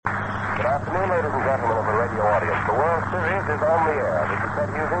Good afternoon, ladies and gentlemen of the radio audience. The World Series is on the air. This is Ted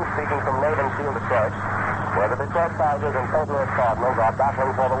Husing speaking from Navin Field, Detroit, where the Detroit Tigers and St. Louis Cardinals are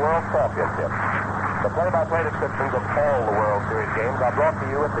battling for the World Championship. The play-by-play descriptions of all the World Series games are brought to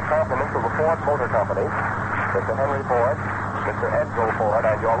you at the compliments of the Ford Motor Company, Mr. Henry Ford, Mr. Edsel Ford,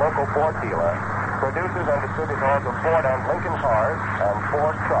 and your local Ford dealer, producers and distributors of Ford and Lincoln cars and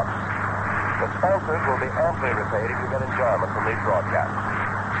Ford trucks. The sponsors will be amply repaid if you get enjoyment from these broadcasts.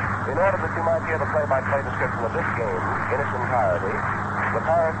 In order that you might hear the play-by-play description of this game in its entirety, the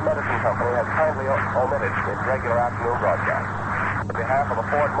Paris Medicine Company has kindly omitted its regular afternoon broadcast. On behalf of the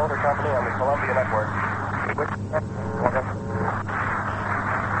Ford Motor Company and the Columbia Network,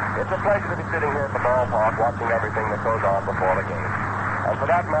 it's a pleasure to be sitting here at the ballpark watching everything that goes on before the game. And for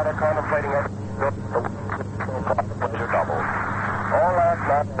that matter, contemplating everything the pleasure doubles. All last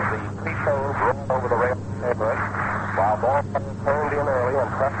night as the three trains rolled over the rail neighborhood, while ball turned in early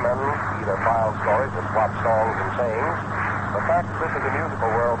and press men either filed stories or swapped songs and sayings, the fact that this is a musical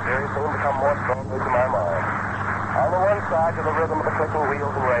World Series seemed to come more strongly to my mind. On the one side, to the rhythm of the clicking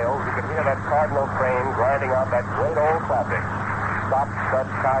wheels and rails, you could hear that Cardinal train grinding out that great old classic, Stop That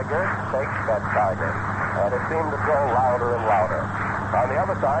Tiger, Shake That Tiger, and it seemed to grow louder and louder. On the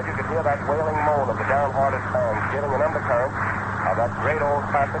other side, you could hear that wailing moan of the downhearted fans giving an undercurrent of that great old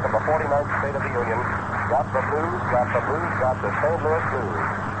classic of the 49th State of the Union, Got the Blues, Got the Blues, Got the St. Louis Blues.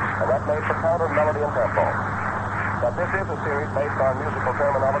 And that made the counter melody and tempo. That this is a series based on musical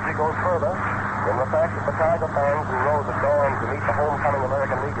terminology goes further in the fact that the Tiger fans who rose at dawn to meet the homecoming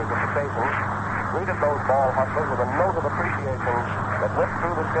American Leaguers at the station greeted those ball hustlers with a note of appreciation that went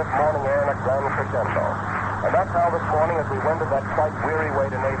through the stiff morning air in a grand crescendo. And that's how this morning, as we wended that quite weary way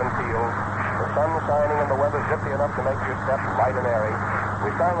to Navin Field, the sun shining and the weather zippy enough to make your steps light and airy,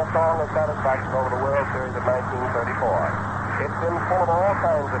 we sang a song of satisfaction over the World Series of 1934. It's been full of all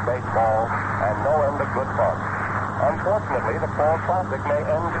kinds of baseball and no end of good fun. Unfortunately, the Fall Classic may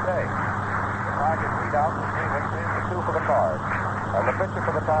end today. The Tigers lead out with 3 victories to 2 for the Cards. And the pitcher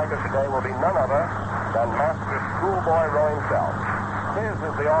for the Tigers today will be none other than Master Schoolboy Rowe himself. His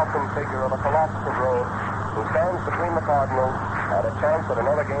is the awesome figure of a colossus of road who stands between the Cardinals and a chance at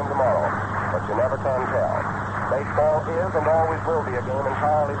another game tomorrow. But you never can tell. Baseball is and always will be a game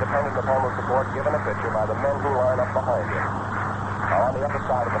entirely dependent upon the support given a pitcher by the men who line up behind him. Now, on the other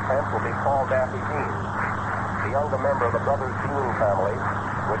side of the fence will be Paul Daffy Dean, the younger member of the Brothers Dean family,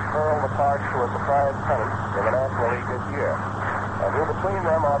 which hurled the Cards to a surprise pennant in the National League this year. And who between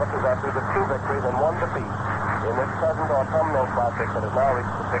them are the possessors of 2 victories and 1 defeat in this present autumnal classic that has now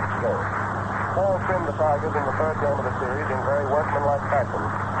reached the 6th game. Paul trimmed the Tigers in the 3rd game of the series in very workmanlike fashion,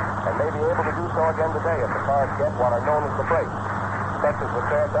 and may be able to do so again today if the Cards get what are known as the breaks, such as was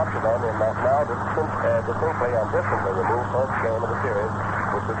served up to them in that now distinctly and distantly removed 1st game of the series,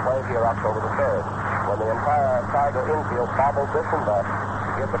 which was played here October the 3rd, when the entire Tiger infield bobbled this and that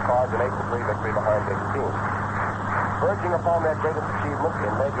to give the Cards an 8-3 victory behind Big Team. Verging upon their greatest achievement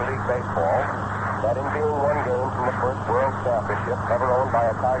in Major League Baseball, that in being 1 game from the first World Championship ever owned by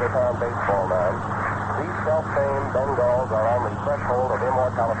a Tiger Town baseball man, these self-famed Bengals are on the threshold of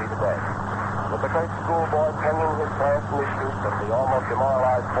immortality today. With the great schoolboy clinging his glance and his shoot at the almost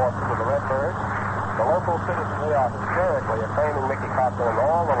demoralized forces of the Redbirds, the local citizenry are hysterically acclaiming Mickey Cotton and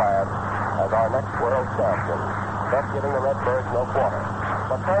all the lads as our next world champion, thus giving the Redbirds no quarter.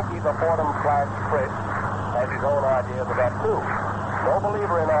 But Frankie the Fordham Flash Fritz has his own ideas of that, too. No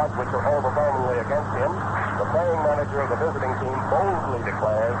believer in odds which are overwhelmingly against him, the playing manager of the visiting team boldly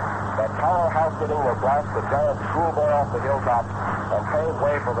declares that powerhouse hitting will blast the giant schoolboy off the hilltop and pave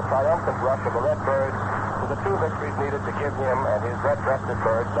way for the triumphant rush of the Redbirds to the 2 victories needed to give him and his red-breasted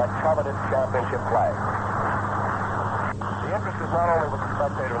birds that coveted championship flag. The interest is not only with the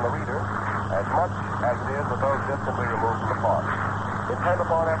spectator and the reader, as much as it is with those distantly removed from the park. Intent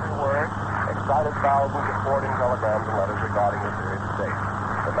upon every word, excited thousands of sporting telegrams and letters regarding the series to date.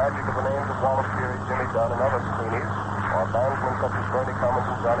 The magic of the names of Wallace Peary, Jimmy Dunn, and other Sweeneys, or bandsmen such as Bernie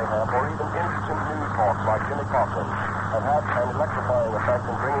Cummins and Johnny Hamp, or even instant news hawks like Jimmy Cochran, have had an electrifying effect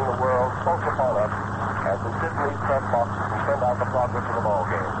in bringing the world close upon us as we sit in these press boxes and send out the progress of the ball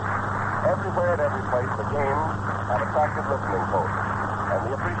game. Everywhere at every place, the games have attracted listening posts, and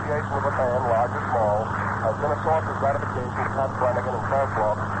the appreciation of the fan, large or small, has been a source of gratification to Pat Flanagan and Frank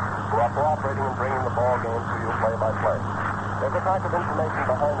Walk, who are cooperating in bringing the ball game to you play-by-play. There's a pack of information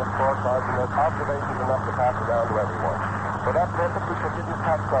behind the scorecards, and there's observations enough to pass around to everyone. For that purpose, we shall give you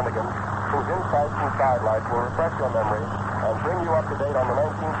Pat Flanagan, whose insights and sidelights will refresh your memory and bring you up to date on the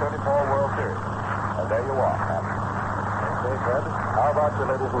 1934 World Series. And there you are, Pat. Okay, Fred. How about you,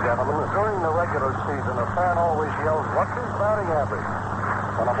 ladies and gentlemen? During the regular season, a fan always yells, "What's his batting average?"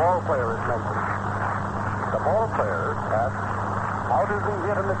 when a ball player is mentioned. The ball players ask, how does he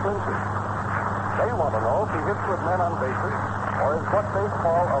hit in the clinches? They want to know if he hits with men on bases or is what they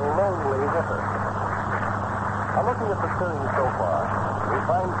call a lonely hitter. Now, looking at the series so far, we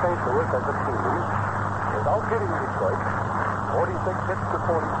find St. Louis as a team is outhitting Detroit 46 hits to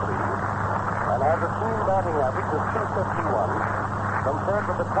 43 and has a team batting average of 251 compared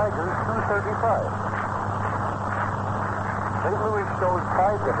with the Tigers' 235. St. Louis shows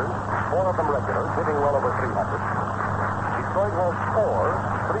 5 hitters, 4 of them regular, hitting well over 300. Detroit has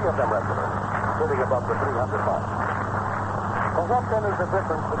 4, 3 of them regular, hitting above the 300 mark. So what then is the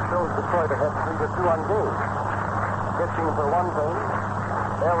difference that shows Detroit ahead 3-2 on games? Pitching for one thing,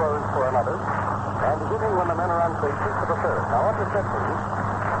 errors for another, and hitting when the men are on bases for the third. Now, under pitching,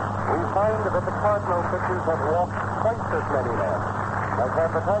 we find that the Cardinal pitchers have walked twice as many men as have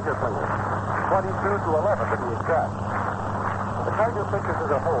the Tiger players, 22 to 11 to be exact. The Tiger pitchers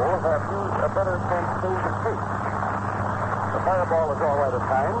as a whole have used a better change of pace. The fireball is all right at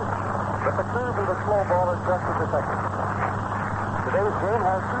times, but the curve and the slow ball are just as effective. Today's game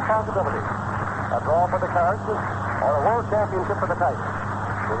has 2 possibilities: a draw for the Cards or a world championship for the Tigers.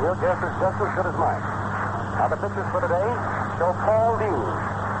 And your guess is just as good as mine. Now, the pitchers for today show Paul Dean,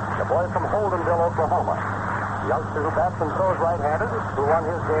 the boy from Holdenville, Oklahoma. The youngster who bats and throws right-handed, who won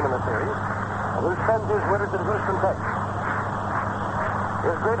his game in the series, and who spends his winters in Houston, Texas.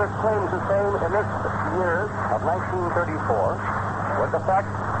 His greatest claim to fame in this year of 1934 was the fact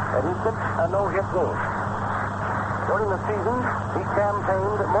that he pitched a no-hit game. During the season, he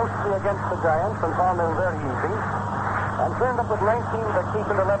campaigned mostly against the Giants and found them very easy, and turned up with 19 defeats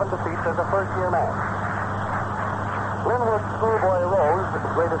and 11 defeats as a first-year man. Linwood's schoolboy Rose, his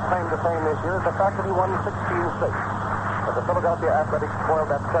greatest claim to fame this year, is the fact that he won 16 straight. But the Philadelphia Athletics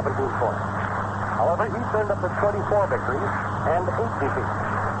spoiled that 17 points. However, he turned up with 24 victories and 8 defeats.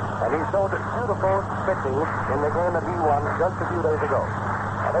 And he showed beautiful pitching in the game that he won just a few days ago.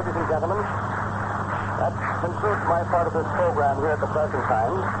 Now, ladies and gentlemen, that concludes my part of this program here at the present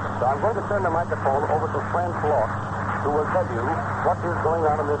time. So I'm going to turn the microphone over to Frank Bloch, who will tell you what is going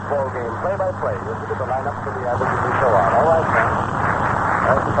on in this ball game, play-by-play. You'll see the lineup for the average as we go on. All right, Frank.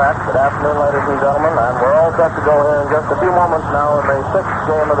 Thank you, Pat. Good afternoon, ladies and gentlemen. And we're all set to go here in just a few moments now in the 6th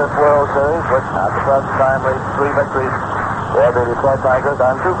game of this World Series, which at the present time leads 3 victories for the Detroit Tigers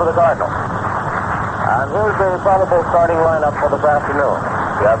and 2 for the Cardinals. And here's the probable starting lineup for this afternoon.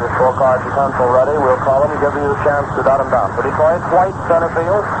 If you have your scorecards and pencil ready, we'll call them, give you a chance to jot them down. For Detroit, White, center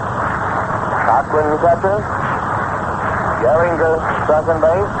field. Cochran, catcher. Gehringer, second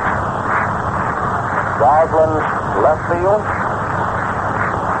base. Goslin, left field.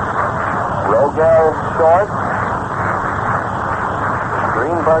 Rogel, short.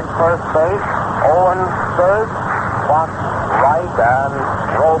 Greenberg, first base. Owen, third. Fox, right, and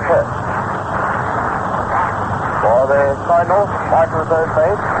Roll pitch. For the Cardinals, Martin, third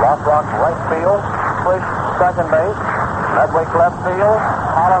base. Rothrock, right field. Frisch, second base. Medwick, left field.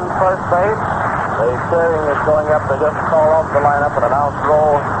 Holland, first base. The cheering is going up. They just call off the lineup and announce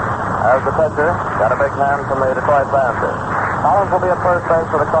Roll as the pitcher. Got a big hand from the Detroit Lancers. Collins will be at first base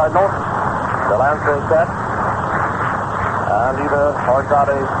for the Cardinals. The Lancers set. And either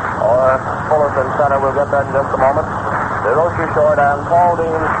Orzati or Fullerton center. We'll get that in just a moment. DeRocher short and Paul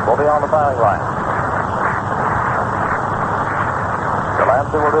Dean will be on the firing line. The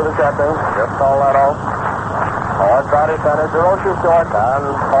Lancer will do the catching. Just call that off. Orzati center. DeRocher short and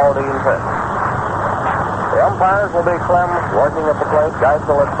Paul Dean pitch. The umpires will be Clem working at the plate,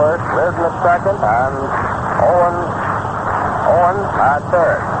 Geisel at first, Reardon at second, and Owen at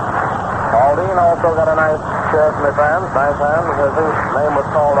third. Paul Dean also got a nice share from the fans, nice hand, because his name was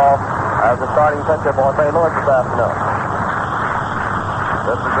called off as the starting pitcher for St. Louis this afternoon.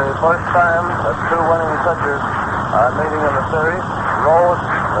 This is the first time that 2 winning pitchers are meeting in the series. Rose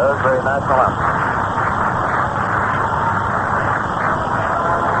is the national anthem.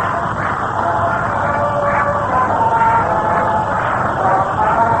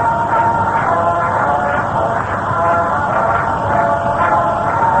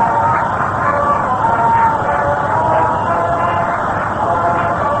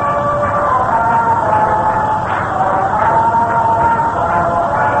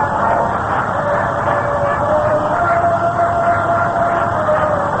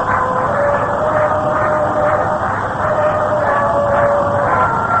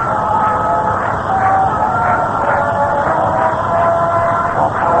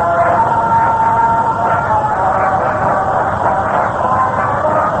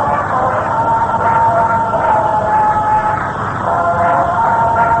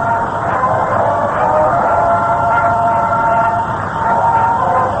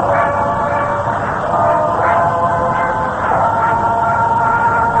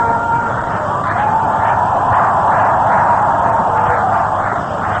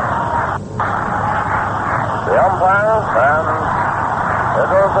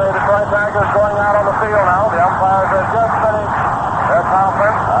 Here's the Detroit Tigers going out on the field now. The umpires have just finished their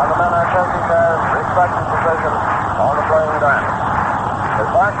conference, and the men are taking their respective positions on the playing diamond. The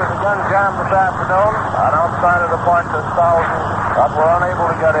park is again jammed this afternoon, and outside of the park there's thousands that were unable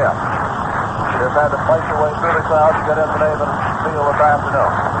to get in. You just had to fight your way through the crowd to get into Haven Field this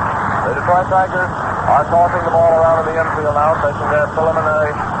afternoon. The Detroit Tigers are tossing the ball around in the infield now, taking their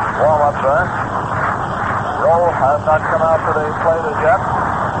preliminary warm-up there. Rowe has not come out to the plate as yet.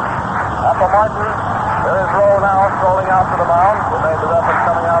 Apple Martin, there is Rowe now strolling out to the mound. We made the reference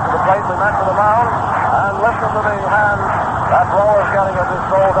coming out to the plate. We went to the mound, and listen to the hand that Rowe is getting as he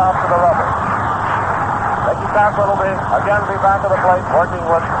strolls out to the rubber. Mickey Cochran will again be back at the plate working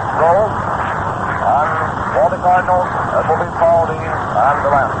with Rowe. And for the Cardinals, it will be Paul Dean and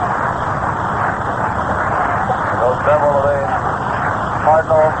Delancey. Several of the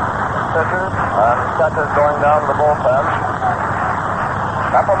Cardinal pitchers and catchers going down to the bullpen.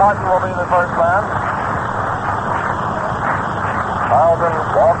 Apple Martin will be the first man. Alvin,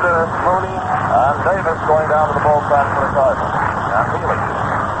 Walker, Mooney, and Davis going down to the bullpen for the Cardinals. And Healy.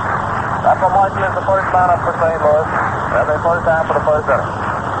 Apple Martin is the first man up for St. Louis in the first half of the first inning.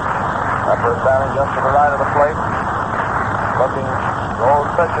 Pepper is standing just to the right of the plate, looking those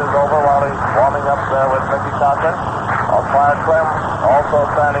pitches over while he's warming up there with Mickey Cochran. Umpire Clem also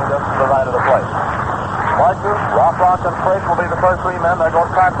standing just to the right of the plate. Martin, Rothrock, and Frisch will be the first three men. There goes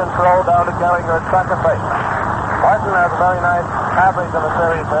Cochran throw down to Gallagher at second base. Martin has a very nice average in the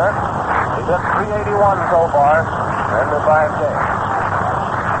series there. He did .381 so far in the 5 games.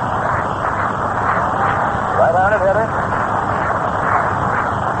 Right-handed hitter.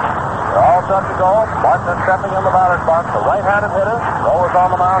 They're all set to go. Martin is stepping in the batter's box. The right-handed hitter. Rowe is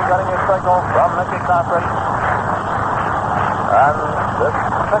on the mound getting his signal from Mickey Cochran. And this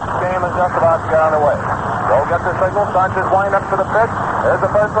sixth game is just about to get underway. Rowe gets the signal, starts his wind-up to the pitch. Here's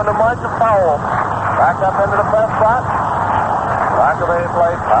the first one to Martin, foul. Back up into the press spot. Back of the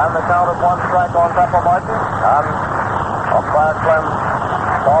plate, and the count is 1 strike on Pepper Martin. And umpire Clem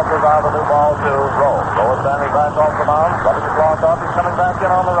tosses out a new ball to Rowe. Rowe is standing back off the mound, rubbing the cloth off. He's coming back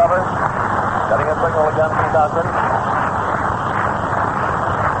in on the rubber. Getting a signal again from Cochran.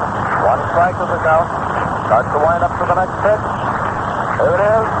 1 strike is the count. Starts to wind up to the next pitch. Here it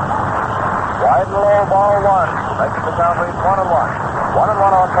is. Wide and low, ball 1. Makes the count reach 1-1. 1-1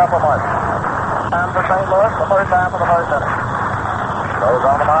 on Pepper Martin. And for St. Louis, the first half of the first inning. Goes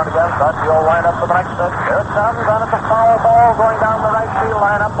on the mound again. Starts the old wind up to the next pitch. Here it comes, and it's a foul ball going down the right field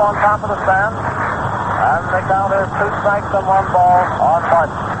line up on top of the stand. And the count is 2 strikes and 1 ball on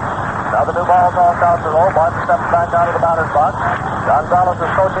Martin. Now the new ball tossed out to Rowe. Martin steps back out of the batter's box. Gonzalez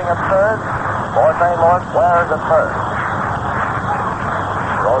is coaching at third. For St. Louis, Ware is at first.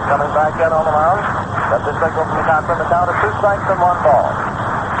 Rowe coming back in on the mound. Gets the signal from Cochran. The count is 2 strikes and 1 ball.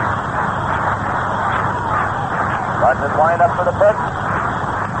 Martin is wind up for the pitch.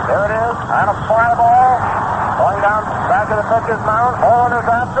 Here it is, and a fly ball going down back of the pitcher's mound. Owen is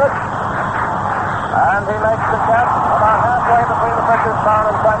after it, and he makes the catch about halfway between the pitcher's mound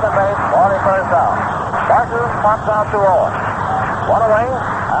and second base for the first out. Martin pops out to Owen. 1 away,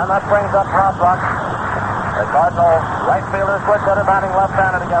 and that brings up Rothrock. The Cardinal right fielder switch hitter batting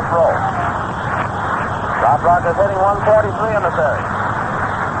left-handed against Rowe. Rothrock is hitting 143 in the series.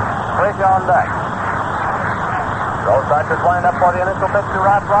 Frisch on deck. Rowe starts his wind up for the initial pitch to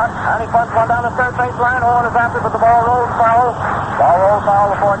Rothrock, and he punts one down the third base line. Owen is after, but the ball rolls foul. Ball rolls foul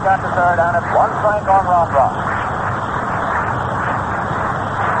before it gets to third, and it's 1 strike on Rothrock.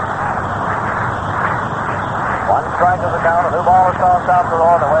 1 strike is the count. A new ball is tossed out to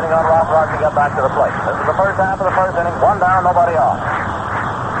Rowe, and they're waiting on Rothrock to get back to the plate. This is the first half of the first inning. 1 down, nobody off.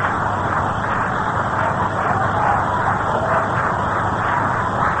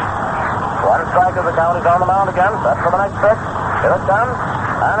 Strike of the count. He's on the mound again. That's for the next pitch. Here it comes.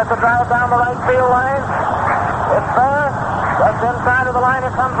 And it's a drive down the right field line. It's there. Just inside of the line.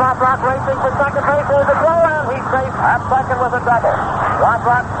 Here comes Rothrock racing for second base. There's a throw, and he's safe at second with a double.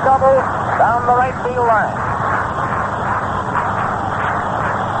 Rothrock doubles down the right field line.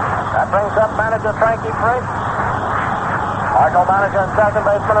 That brings up manager Frankie Frisch. Cardinal manager and second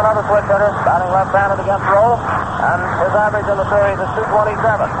baseman, another switch hitter, batting left-handed against Rowe. And his average in the series is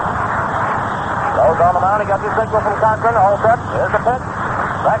 .227. Goes on the mound. He got his signal from Cochran. All set. Here's the pitch.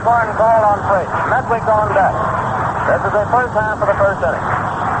 Backhorn called on Frisch. Medwick on deck. This is the first half of the first inning.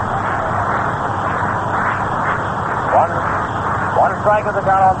 One strike is the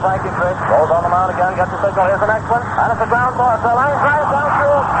count on Frankie Frisch. Goes on the mound again. Gets the signal. Here's the next one. And it's a ground ball. It's a line drive down to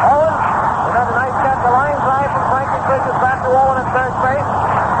Owen. He does a nice catch. A line drive from Frankie Frisch is back to Owen at third base.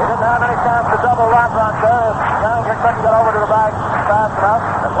 He didn't have any chance to double Rothrock there. Gallagher couldn't get over to the bag. fast enough.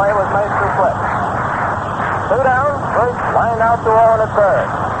 The play was made too quick. 2 down. First, lined out to Owen at third.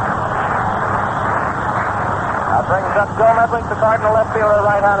 That brings up Joe Medwick, the Cardinal left fielder,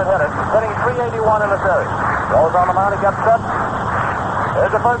 right-handed hitter. Hitting .381 in the series. Goes on the mound and gets set.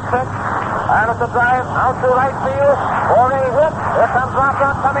 Here's the first pitch. And it's a drive out to right field for a hit. Here comes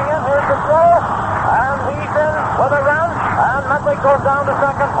Rothrock coming in. Here's the throw. And he's in with a run. And Medwick goes down to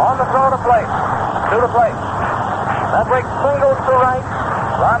second on the throw to plate. To the plate. Medwick singles to right.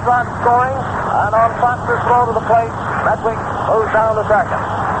 Rothrock scoring. And on Fox's throw to the plate, Medwick moves down to second.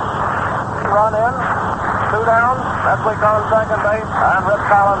 Run in. 2 down. Medwick on second base. And Rip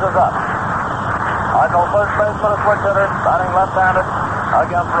Collins is up. Cardinal first baseman, a switch hitter, batting left-handed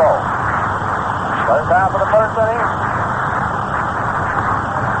against Rowe. First half of the first inning.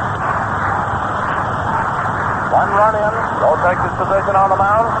 1 run in. Rowe takes his position on the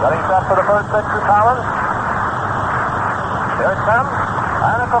mound. Getting set for the first pitch to Collins. Here it comes.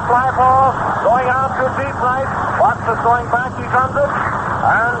 And it's a fly ball going out to deep right. Fox is going back. He comes it.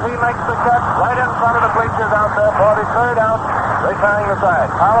 And he makes the catch right in front of the bleachers out there for the third out. Returning the side.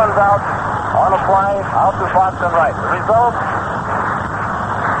 Collins out on a fly out to Fox and right. The result,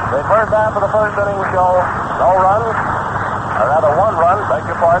 the first half of the first inning will show no runs, or rather 1 run, beg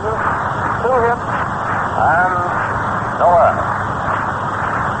your pardon, 2 hits, and no errors.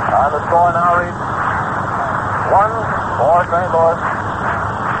 The score now reads 1 for St. Louis.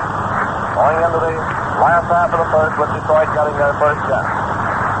 Going into the last half of the first with Detroit getting their first chance.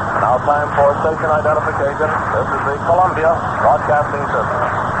 Now time for station identification. This is the Columbia Broadcasting System.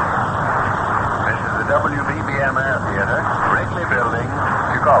 This is the WBBM Air Theater, Wrigley Building,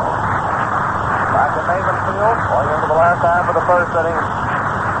 Chicago. Back at Maven Field, going into the last half of the first inning.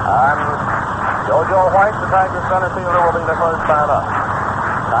 And JoJo White, the Tigers center fielder, will be the first man up.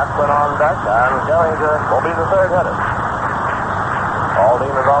 Coxman on deck, and Gehringer will be the third hitter.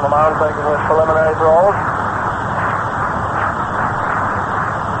 Aldine is on the mound taking his preliminary throws.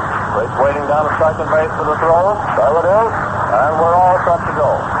 Rich waiting down at second base for the throw. There it is, and we're all set to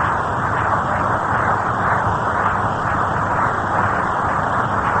go.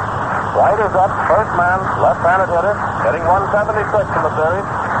 White is up, first man, left-handed hitter, hitting .176 in the series.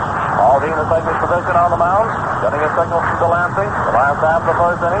 Aldine is taking his position on the mound, getting a signal from Delancey. The last half of the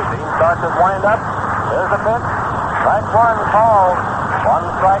first inning, Dean starts his wind-up. Here's the pitch. Strike 1 called. 1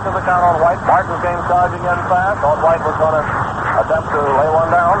 strike is the count on White. Martin came charging in fast. Thought White was going to attempt to lay one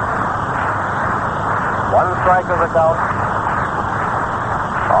down. 1 strike is the count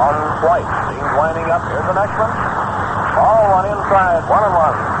on White. Dean's winding up. Here's the next one. Ball 1 inside. 1-1.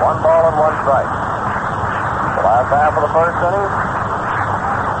 1 ball and 1 strike. The last half of the first inning.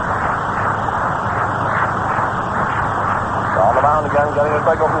 On the mound again, getting a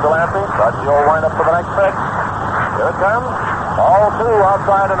signal from Delancey. Starts the old wind up for the next pitch. Here it comes. Ball 2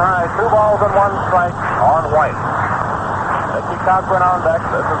 outside and high. 2 balls and 1 strike on White. Mickey Cochran on deck.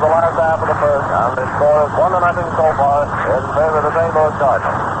 This is the last half of the first, and the score is 1-0 so far in favor of the St. Louis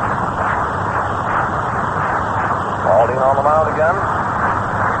Cardinals. Aldine on the mound again.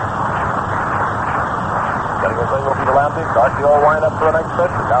 Getting a signal from Delancey. Starts the old wind up for the next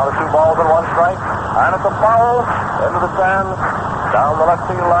pitch. Down to 2 balls and 1 strike. And it's a foul into the stands down the left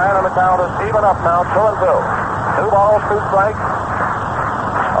field line, and the count is even up now, 2-2. 2 balls, 2 strikes.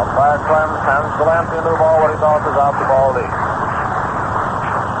 Umpire Clem hands Delancey a new ball. What he tosses out the ball lead.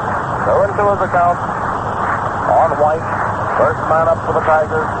 2-2 is the count on White. First man up for the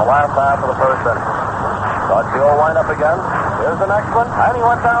Tigers. The last half of the first inning. Starts the old wind up again. Here's the next one, and he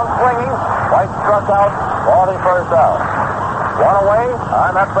went down swinging. White struck out for the first out. 1 away,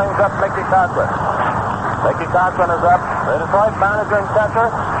 and that brings up Mickey Cochran. Mickey Cochran is up. The Detroit manager and catcher,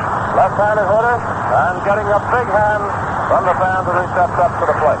 left-handed hitter, and getting a big hand from the fans as he steps up to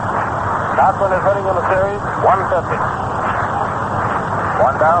the plate. Cochran is hitting in the series, 150.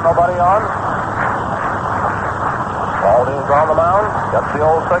 1 down, nobody on. Aldine's on the mound, gets the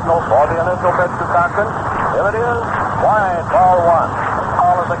old signal for the initial pitch to Cochran. Here it is, wide, ball 1.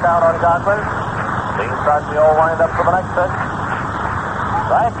 Ball is the count on Cochran. Dean starts the old wind up for the next pitch.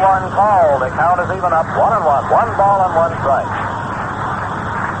 Strike 1 called. The count is even up, 1-1. 1 ball and 1 strike.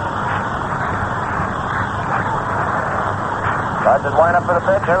 Starts his wind up for the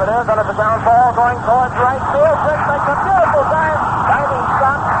pitch. Here it is, and it's a down ball going towards right field. Rich makes a beautiful dive. Diving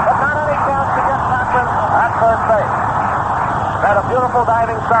stop, but not any chance to get Cochran at first base. Had a beautiful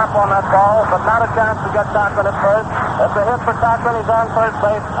diving stop on that ball, but not a chance to get Cochran at first. It's a hit for Cochran. He's on first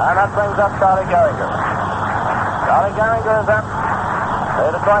base, and that brings up Charlie Gehringer. Charlie Gehringer is up.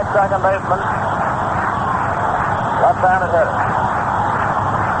 The Detroit second baseman. Left-handed hitter.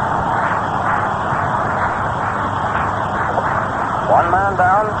 One man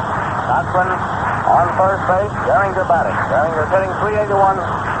down. Cochran on first base. Gehringer batting. Gehringer's hitting .381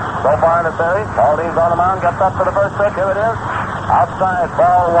 so far in the series. Aldine's on the mound. Gets up for the first pitch. Here it is. Outside,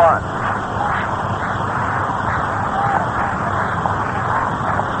 ball one.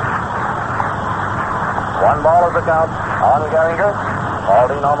 One ball is the count on Gehringer.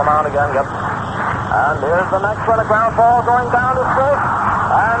 Aldine on the mound again. Yep. And here's the next one. A ground ball going down to first.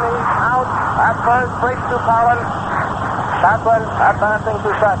 And he's out at first. Breaks to Collins. Cochran advancing to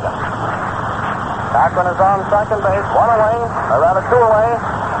second. Cochran is on second base. One away, or rather two away.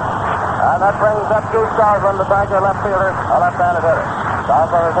 And that brings up Goose Goslin, the Tiger left fielder, a left-handed hitter.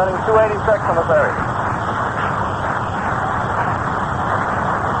 Goslin is hitting .286 in the series.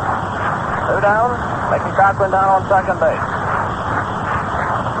 Two down, making Cochran down on second base.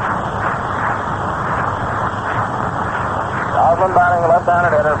 Goslin batting, a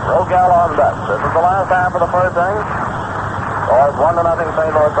left-handed hitter. Rogel on deck. This is the last half of the first inning. Scores 1-0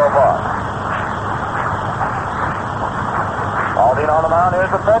 St. Louis so far. Aldine on the mound.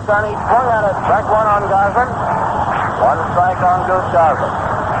 Here's the pitch, and he swung at it. Strike one on Goslin. One strike on Goose Goslin.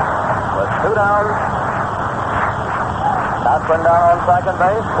 With two down. Cochran down on second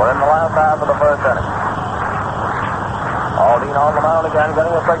base. We're in the last half of the first inning. Aldine on the mound again,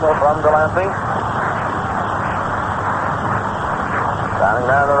 getting a signal from Delancey. Standing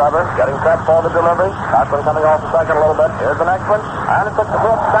there in the rubber, getting set for the delivery. Cochran coming off the second a little bit. Here's the next one. And it took the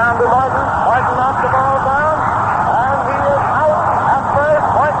pitch down to Martin. Martin knocks the ball down. And he is out at first.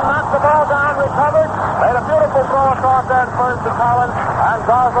 Martin knocked the ball down, recovered. Made a beautiful throw across there at first to Collins. And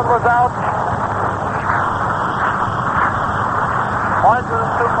Goslin was out. Martin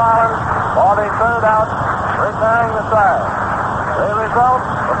to Collins for the third out, returning the side. The result,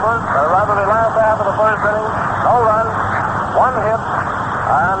 the last half of the first inning, no runs, one hit,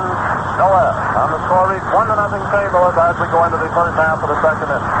 and no error. On the score reads 1-0 St. Louis as we go into the first half of the second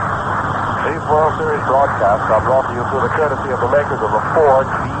inning. These World Series broadcasts are brought to you through the courtesy of the makers of the Ford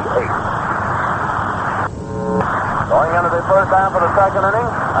V8. Going into the first half of the second inning,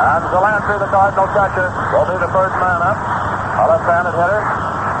 and Delancey, the Cardinal catcher, will be the first man up. A left-handed hitter.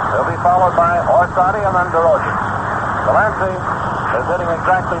 He'll be followed by Orsatti and then DeRocher. Delancey is hitting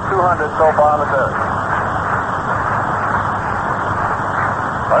exactly .200 so far in the series.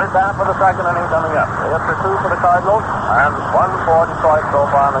 First half of the second inning coming up. They hit for two for the Cardinals and one for Detroit so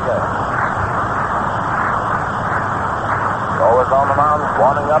far in the game. Joe is on the mound,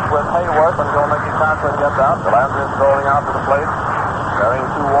 warming up with Hayworth until Mickey Cochran gets out. Delancey is going out to the plate, carrying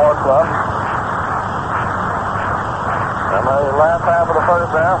two war clubs. In the last half of the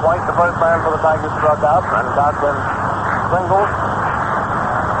first there, White, the first man for the Tigers, struck out, and Cochran singled.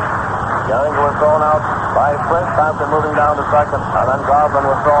 Gehringer was thrown out by Frisch. Cochran moving down to second, and then Goslin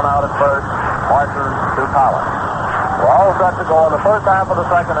was thrown out at first. Martin to Collins. We're all set to go in the first half of the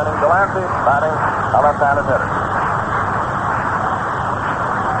second inning. Delancey batting, a left-handed hitter.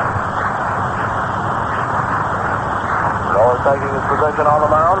 Joe is taking his position on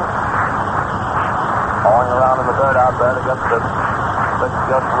the mound. Hauling around in the dirt out there to get the pitch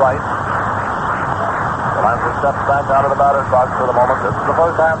just right. Delancey steps back out of the batter's box for the moment. This is the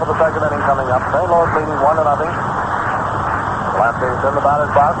first half of the second inning coming up. St. Louis leading 1-0. Delancey is in the batter's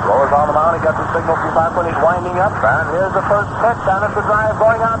box. Lowers on the mound. He gets his signal from Cochran. He's winding up. And here's the first pitch. And it's a drive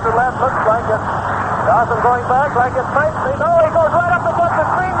going out to left. Looks like it's Goslin going back like it's right. No, he goes right up against the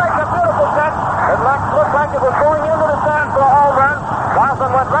screen. Makes a beautiful catch. It looked like it was going into the stand for a home run.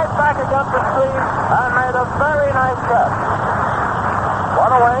 Goslin went right back against the screen and made a very nice catch.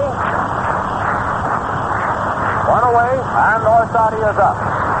 One away, and Orsatti is up.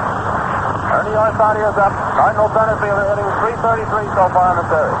 Ernie Orsatti is up. Cardinal center fielder hitting .333 so far in the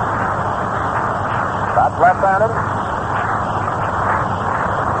series. That's left-handed.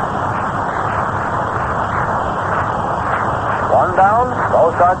 One down.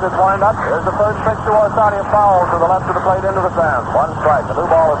 Those charges wind up. Here's the first pitch to Orsatti. A foul to the left of the plate into the stands. One strike. A new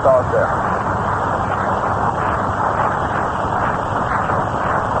ball is tossed there.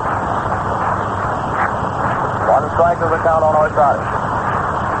 One strike is the count on Orsatti.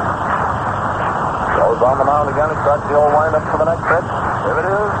 Goes on the mound again. He starts the old windup for the next pitch. Here it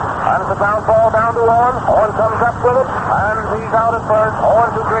is. And it's a ground ball down to Owen. Owen comes up with it. And he's out at first.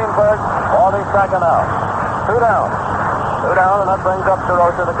 Owen to Greenberg for the second out. Two down. Two down, and that brings up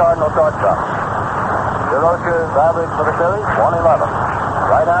DeRocher, the Cardinal shortstop. DeRocher's average for the series, 111.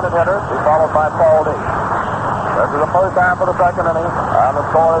 Right-handed hitter, he's followed by Paul D. This is the first half of the second inning, and the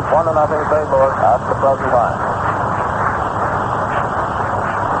score is 1-0 St. Louis at the present time.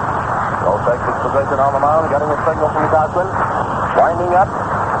 Joe takes his position on the mound, getting a signal from Cochran. Winding up,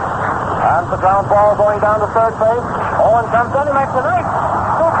 and the ground ball going down to third base. Owen comes in, he makes a nice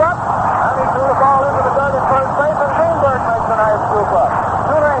scoop up, and he threw the ball into the dirt at first base, and Greenberg makes a nice scoop up.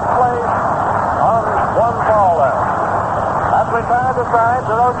 Two nice plays on one ball there. As we try to side,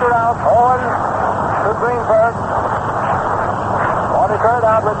 the Rocher out, Owen to Greenberg. 23rd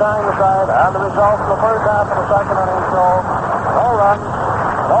out retiring the side, and the result in the first half of the second inning show, no runs,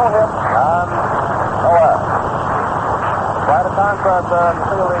 no hits, and no errors. Quite a contrast there in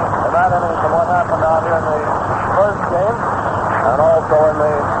fielding in that inning from what happened out here in the first game, and also in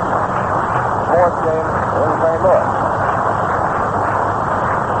the fourth game in St. Louis.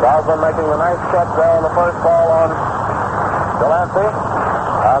 Goslin making a nice catch there on the first ball on Delancey,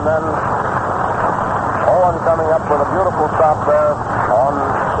 and then Owen coming up with a beautiful stop there on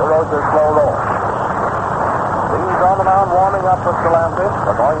DeRosa's slow roll. He's on the mound warming up for Delancey.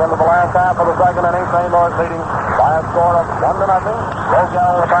 We're going into the last half of the second inning. St. Louis leading by a score of 1-0.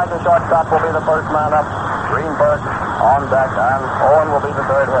 Rogel, the Tiger shortstop, will be the first man up. Greenberg on deck, and Owen will be the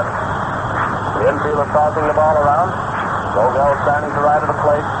third hitter. The infielder tossing the ball around. Rogel standing to right of the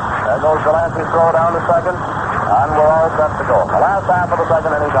plate. There goes Delancey's throw down to second, and we're all set to go. The last half of the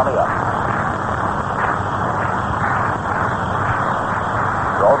second inning coming up.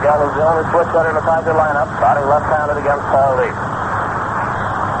 Rogel is the only switch hitter in the Tiger lineup, batting left-handed against Paul Dean.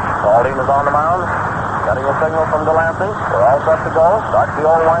 Paul Dean is on the mound, getting a signal from Delancey. We're all set to go. Starts the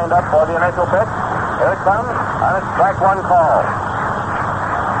old wind-up for the initial pitch. Here it comes, and it's strike one call.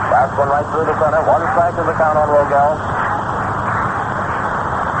 Fast one right through the center. One strike is the count on Rogel.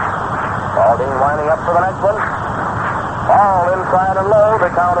 Paul Dean winding up for the next one. Ball inside and low. The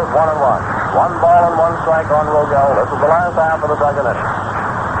count is 1-1. 1 ball and 1 strike on Rogel. This is the last half of the second inning.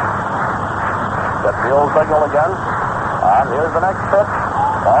 Gets the old signal again. And here's the next pitch.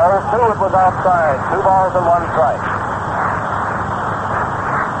 Ball 2, it was outside. 2 balls and 1 strike.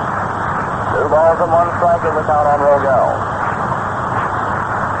 2 balls and 1 strike is the count on Rogel.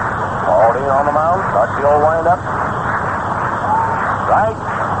 Paul Dean on the mound. Starts the old wind-up. Strike.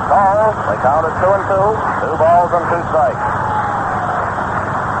 Ball. The count is 2-2. 2 balls and 2 strikes.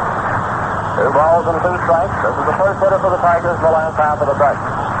 2 balls and 2 strikes. This is the first hitter for the Tigers in the last half of the second.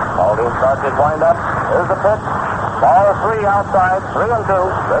 Paul Dean starts his wind-up. Here's the pitch. Ball 3 outside. 3-2.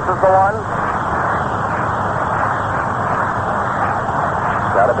 This is the one.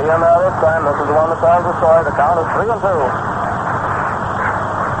 Got to be in there this time. This is the one that tells the story. The count is 3-2.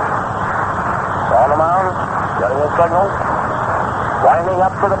 On the mound, getting his signal. Winding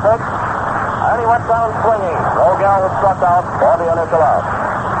up to the pitch. And he went down swinging. Rogel was struck out for the initial out.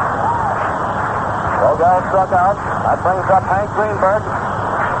 Rogel struck out. That brings up Hank Greenberg.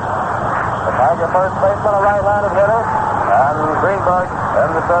 The Tiger first baseman, a right-handed hitter. And Greenberg in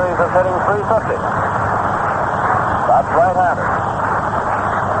the series is hitting .350. That's right-handed.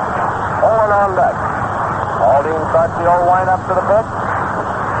 Owen on deck. Paul Dean starts the old wind-up to the pitch.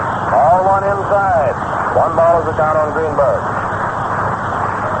 Ball 1 inside. 1 ball is the count on Greenberg.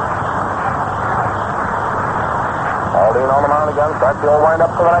 Paul Dean on the mound again. Starts the old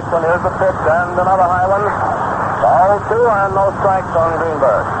wind-up to the next one. Here's the pitch and another high one. Ball 2 and no strikes on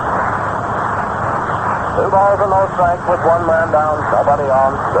Greenberg. 2 balls and no strikes with 1 man down, nobody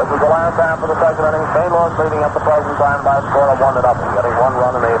on. This is the last half of the second inning. St. Louis leading at the present time by a score of 1-0, getting 1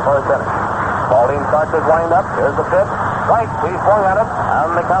 run in the first inning. Paul Dean starts his wind-up. Here's the pitch. Strike. He swung at it,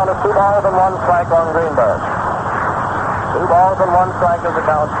 and the count is 2 balls and 1 strike on Greenberg. 2 balls and 1 strike is the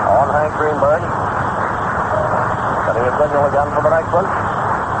count on Hank Greenberg. Getting a signal again for the next one.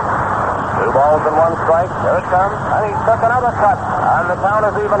 2 balls and 1 strike. Here it comes, and he took another cut, and the count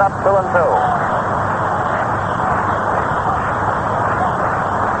is even up 2-2.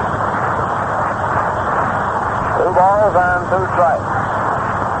 2 balls and 2 strikes.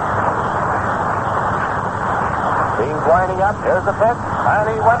 Dean's winding up. Here's the pitch. And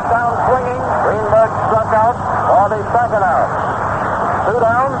he went down swinging. Greenberg struck out for the second out. 2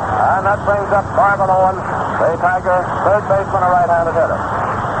 down. And that brings up Marvin Owen, the Tiger third baseman, a right-handed hitter.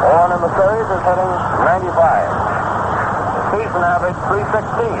 Owen in the series is hitting .95. The season average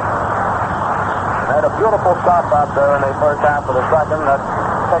 .316. Made a beautiful stop out there in the first half of the second. That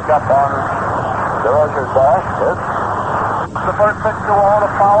pick up on DeRocher's ball. It's the first pitch to Owen,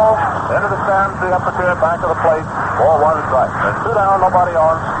 a foul into the stands, the upper tier, back of the plate, 4-1 strike. There's 2 down, nobody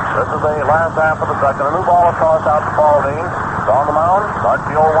on. This is the last half of the second. A new ball is tossed out to Paul Dean. It's on the mound. Starts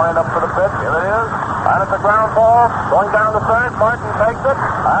the old wind-up for the pitch. Here it is. And it's a ground ball. Going down to third. Martin takes it.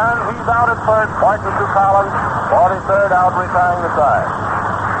 And he's out at third. Martin to Collins. 43rd out, retiring the side.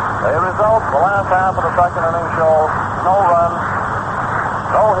 The result, the last half of the second inning shows no runs,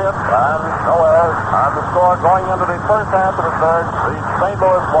 no hits, and no errors. And the score going into the first half of the third reads St.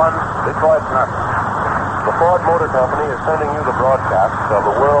 Louis 1, Detroit nothing. The Ford Motor Company is sending you the broadcast of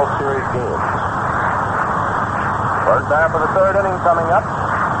the World Series games. First half of the third inning coming up,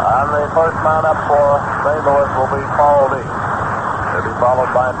 and the first man up for St. Louis will be Paul Dean. He'll be followed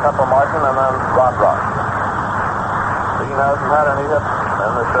by Pepper Martin and then Rod Rock. Dean hasn't had any hits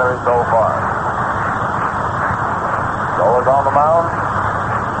in the series so far. Goes on the mound,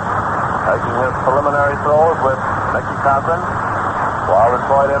 taking his preliminary throws with Mickey Cochran, while the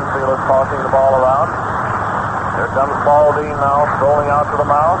Detroit infield is tossing the ball around. Here comes Paul Dean now, strolling out to the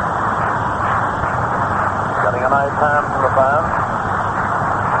mound. Getting a nice hand from the fans.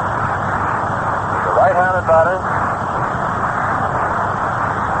 He's a right-handed batter.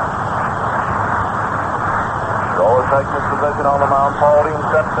 Goes taking his position on the mound. Paul Dean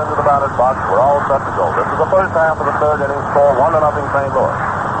steps into the batter's box. We're all set to go. This is the first half of the third inning. Score 1-0 St. Louis.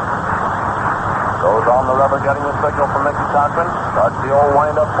 Goes on the rubber, getting a signal from Mickey Cochran. Starts the old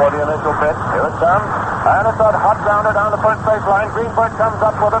wind-up for the initial pitch. Here it comes. And it's a hot grounder down the first base line. Greenberg comes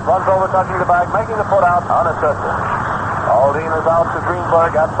up with it, runs over, touching the bag, making the foot out, unassisted. Paul Dean is out to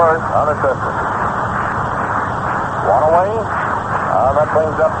Greenberg at first, unassisted. One away. That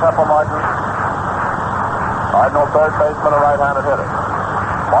brings up Pepper Martin. Cardinal third baseman, a right-handed hitter.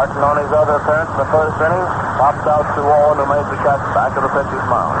 Martin on his other appearance in the first inning pops out to Owen, who made the catch back of the pitcher's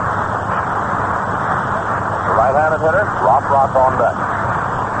mound. The right-handed hitter, Rock on deck.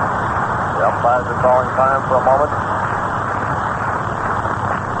 The umpires are calling time for a moment.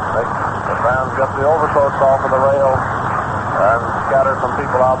 The fans get the overcoats off of the rail and scatter some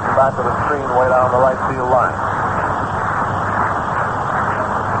people out the back of the screen way down the right field line.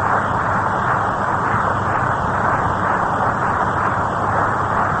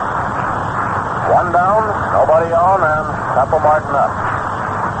 One down, nobody on, and Pepper Martin up.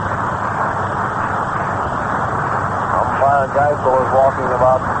 Umpire Geisel is walking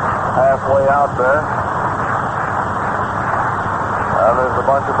about halfway out there. And there's a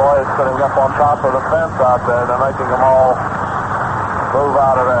bunch of boys sitting up on top of the fence out there. They're making them all move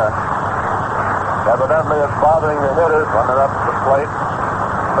out of there. Evidently it's bothering the hitters when they're up at the plate,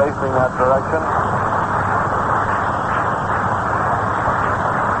 facing that direction.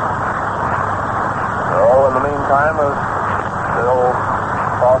 So in the meantime is still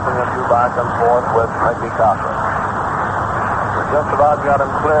tossing a few back and forth with Mickey Cochran. Just about got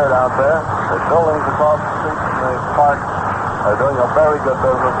him cleared out there. The buildings across the street from the park are doing a very good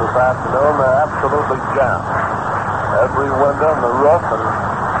business this afternoon. They're absolutely jammed. Every window and the roof and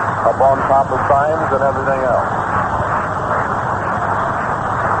up on top of signs and everything else.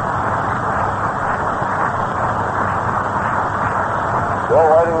 Still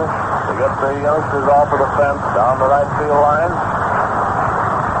waiting to get the youngsters off of the fence down the right field line.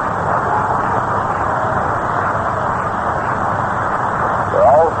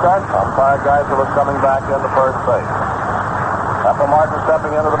 Umpire Geisel is coming back into first base. Pepper Martin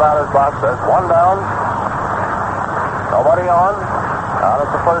stepping into the batter's box. There's one down. Nobody on. Now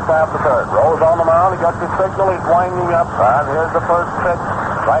it's the first half of the third. Rose on the mound. He gets his signal. He's winding up. And here's the first pitch.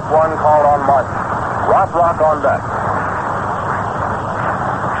 Strike one called on Martin. Rock on deck.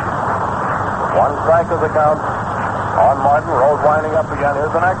 One strike is the count on Martin. Rose winding up again.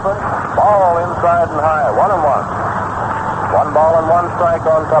 Here's the next one. Ball inside and high. 1-1. One ball and one strike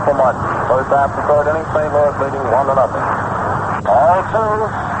on Pepper Martin. First half of the third inning, St. Louis leading 1-0. All two.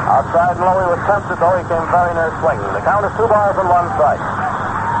 Outside and low, he was tempted, though he came very near swinging. The count is 2 balls and 1 strike.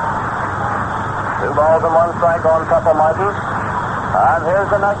 2 balls and 1 strike on Pepper Martin. And here's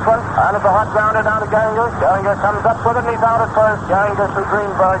the next one. And it's a hot grounder down to Gehringer. Gehringer comes up with it, and he's out at first. Gehringer to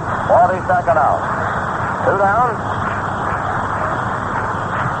Greenberg, 42nd out. 2 down.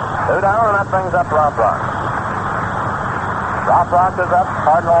 2 down, and that brings up Rock. Rock is up.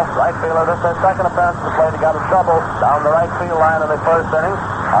 Cardinal right fielder. This is their second appearance to play. He got a double down the right field line in the first inning,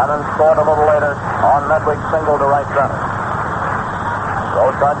 and then scored a little later on Nedwick's single to right center.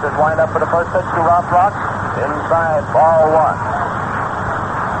 Rose starts his wind-up for the first pitch to Rock. Inside, ball 1.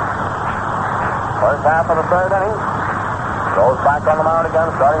 First half of the third inning. Goes back on the mound again,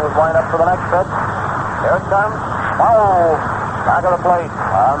 starting his wind-up for the next pitch. Here it comes. Oh! Back of the plate.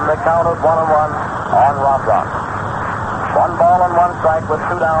 And the count is 1-1 on Rock. 1 ball and 1 strike with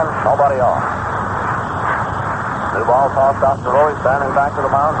 2 down, nobody on. New ball tossed out to Roy, standing back to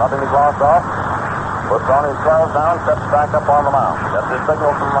the mound, rubbing his gloves off. Puts on his gloves down, steps back up on the mound. Gets his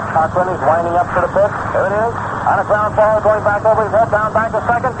signal from Cochran. He's winding up to the pitch. Here it is. And a ground ball going back over his head, down back to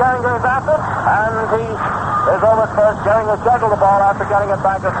second. Gehringer is after it. And he is over at first. Gehringer juggled the ball after getting it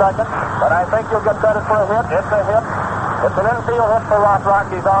back to second. But I think you'll get credit for a hit. It's a hit. It's an infield hit for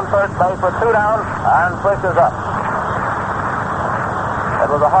Rock. He's on first base with 2 down and pushes up. It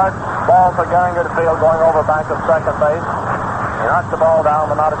was a hard ball for Gehringer to field going over back of second base. He knocked the ball down,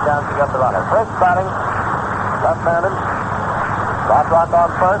 but not a chance to get the runner. First batting, left-handed. Rock on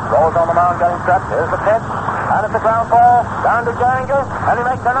first. Rose on the mound getting set. Here's the pitch. And it's a ground ball down to Gehringer. And he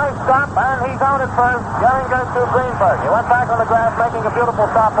makes a nice stop, and he's out at first. Gehringer to Greenberg. He went back on the grass, making a beautiful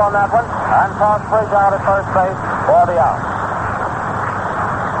stop on that one, and tossed Fridge out at first base for the out.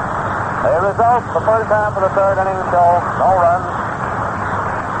 The result, the first half of the third inning show no runs,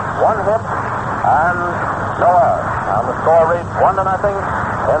 one hit, and no errors. And the score reached 1-0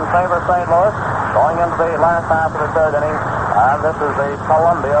 in favor of St. Louis going into the last half of the third inning. And this is the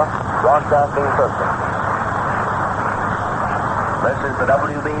Columbia Broadcasting System. This is the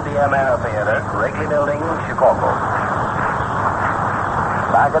WBBM Theater, Wrigley Building, Chicago.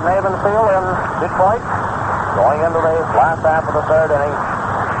 Back at Navin Field in Detroit, going into the last half of the third inning.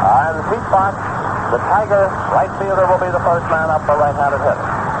 And Pete Fox, the Tiger right fielder, will be the first man up for right-handed hitter.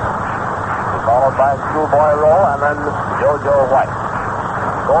 He's followed by Schoolboy Rowe and then JoJo White.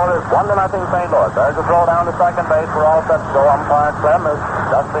 Score is 1-0 St. Louis. There's a throw down to second base. We're all set to go. Umpire Clem is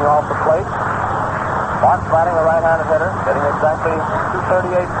dusting off the plate. Fox batting a right-handed hitter, hitting exactly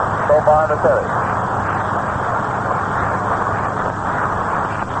 238 so far in the series.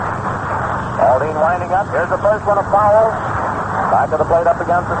 Aldine winding up. Here's the first one, a foul. Back of the plate up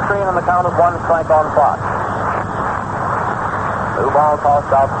against the screen, and the count is 1 strike on Fox. New ball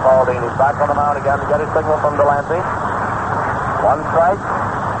tossed out to Aldine. He's back on the mound again to get his signal from Delancey. 1 strike.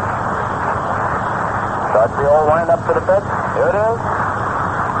 Starts the old wind up to the pitch. Here it is.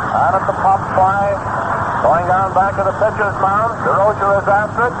 And at the pop fly, going down back of the pitcher's mound. DeRocher is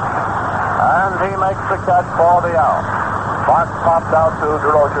after it, and he makes the catch for the out. Fox popped out to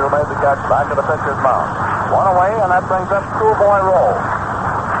DeRocher, who made the catch back of the pitcher's mound. 1 away, and that brings up Schoolboy Rowe.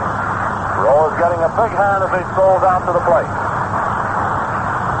 Rowe is getting a big hand as he strolls out to the plate.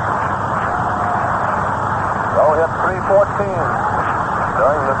 Rowe hit .314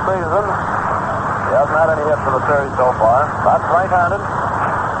 during the season. He hasn't had any hits in the series so far. That's right-handed.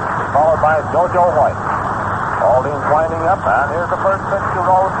 He's followed by JoJo White. Aldine's winding up, and here's the first pitch to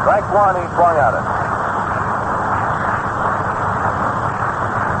Rowe. Strike 1, he swung at it.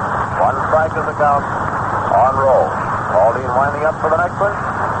 1 strike is the count on Rowe. Aldine winding up for the next one.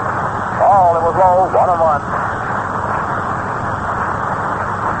 Ball, it was low, 1-1.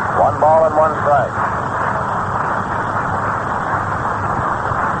 1 ball and 1 strike.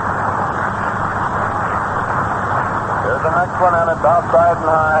 Here's the next one, and it's outside and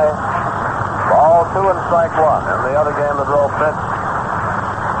high. Ball 2 and strike 1. In the other game that Rowe pitched,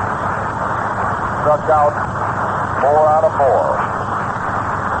 struck out 4 out of 4.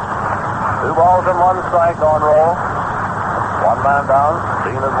 2 balls and 1 strike on Rowe. 1 man down.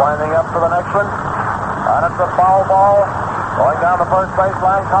 Dean is winding up for the next one. And it's a foul ball going down the first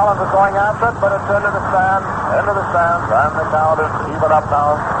baseline. Collins is going after it, but it's into the stands. And the count is even up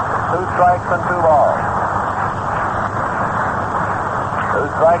now. 2 strikes and 2 balls. 2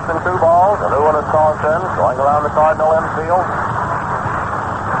 strikes and 2 balls. A new one is tossed in, going around the Cardinal infield.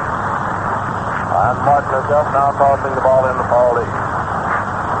 And Martin is just now tossing the ball into Paul Lee.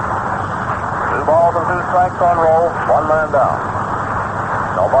 2 balls and 2 strikes on Rowe. 1 man down.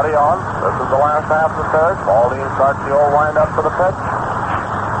 Nobody on. This is the last half of the third. Aldine starts the old wind-up for the pitch.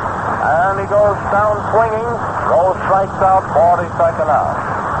 And he goes down swinging. Rowe strikes out 42nd out.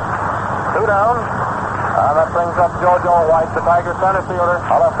 2 down. And that brings up JoJo White, the Tiger center fielder,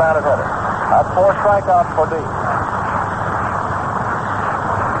 a left-handed hitter. That's 4 strikeouts for Dean.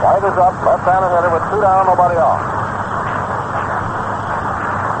 White is up, left-handed hitter with 2 down, nobody on.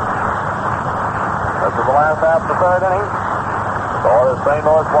 This is the last half of the third inning. Score is St.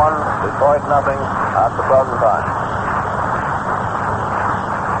 Louis 1, Detroit nothing at the present time.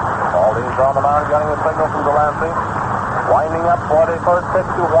 Aldine's on the mound getting a signal from Delancey. Winding up for the first pitch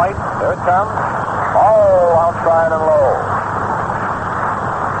to White. Here it comes. Oh, outside and low.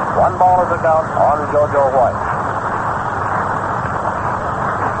 1 ball is the count on JoJo White.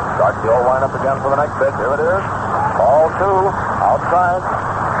 Starts the old windup again for the next pitch. Here it is. Ball 2, outside.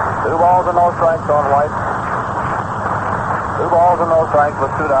 2 balls and no strikes on White. 2 balls and no strikes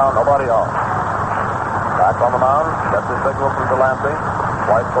with 2 down, nobody on. Back on the mound, gets his signal from Delancey.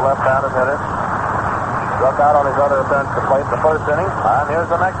 White's the left-handed hitter. Struck out on his other attempt to plate the first inning. And here's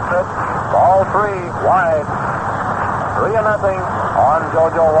the next pitch. Ball 3, wide. 3-0 on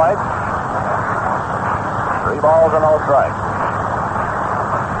JoJo White. 3 balls and no strikes.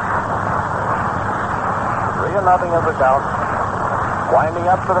 3-0 is the count. Winding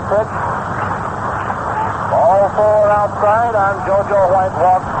up to the pitch. Ball 4 outside, and JoJo White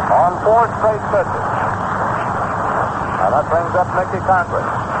walks on 4 straight pitches. And And that brings up Mickey Cochran.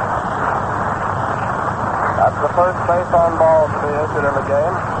 That's the first base on ball to be issued in the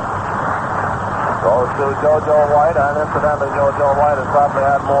game. Goes to JoJo White, and incidentally, JoJo White has probably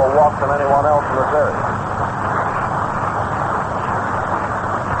had more walks than anyone else in the series.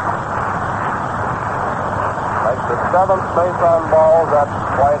 Makes the seventh base on balls that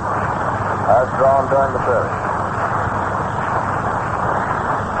White has drawn during the series.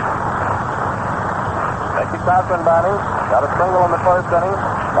 Mickey Cochran batting. Got a single in the first inning.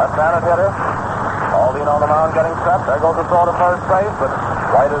 Left-handed hitter. Aldine on the mound getting set. There goes the throw to first base, but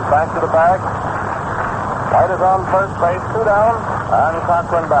White is back to the bag. White is on first base, 2 down, and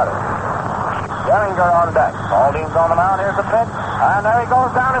Cochran batting. Gehringer on deck. Aldine's on the mound. Here's the pitch, and there he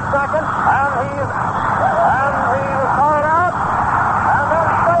goes down to second, and he's called out, and then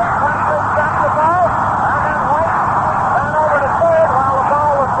straight Cochran got the ball, and then White ran over to third while the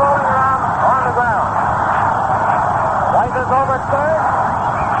ball was rolling around on the ground. White is over at third.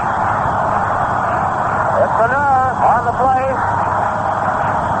 It's an error on the play.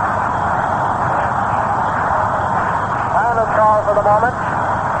 Call for the moment.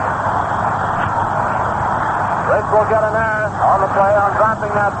 Riggs will get an error on the play on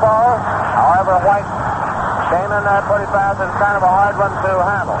dropping that ball. However, White came in there pretty fast. It's kind of a hard one to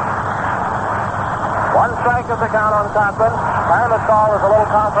handle. 1 strike is the count on Cochran. Time of call is a little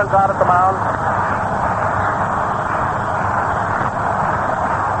conference out at the mound.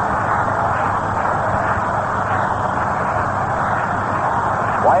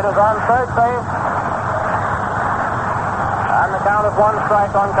 White is on third base. And the count is 1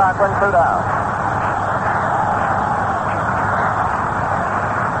 strike on Cochran, 2 down.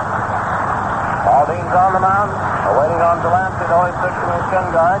 Aldine's on the mound, waiting on Delancey, though he's fixing his shin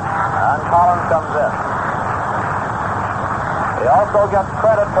guard, and Collins comes in. He also gets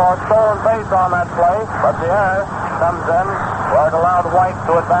credit for a stolen base on that play, but the error comes in where it allowed White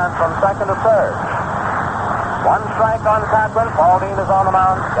to advance from second to third. 1 strike on Cochran. Aldine is on the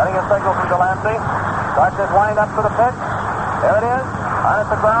mound, getting a signal from Delancey. Starts his wind up to the pitch. There it is, and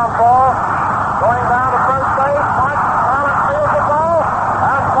it's a ground ball. Going down to first base. Collins steals the ball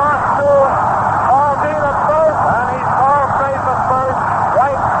and tossed to Aldine at first, and he's called safe at first.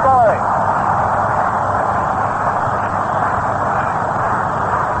 White scoring.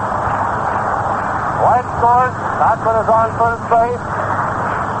 White scores. Cochran is on first base.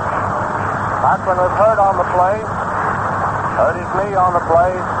 Cochran was hurt on the play. Hurt his knee on the play.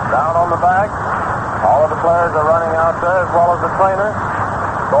 Down on the back. All of the players are running out there as well as the trainer.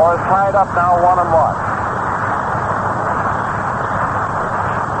 Score is tied up now 1-1.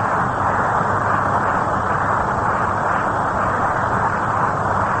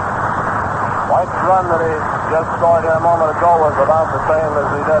 White's run that he just scored here a moment ago was about the same as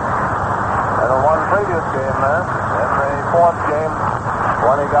he did in the one previous game there. In the fourth game,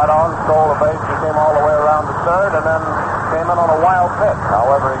 when he got on, stole a base, he came all the way around to third, and then came in on a wild pitch.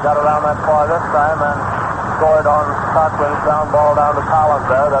 However, he got around that far this time and scored on Cochran's down ball down to Collins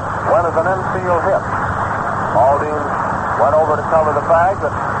there that went as an infield hit. Aldine went over to cover the bag,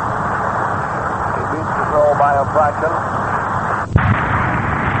 but he beats the throw by a fraction.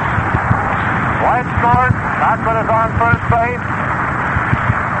 White scored. Cochran is on first base.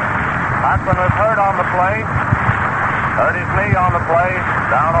 Cochran was hurt on the play. Hurt his knee on the play.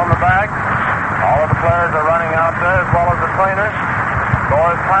 Down on the bag. All of the players are running out there as well as the trainers.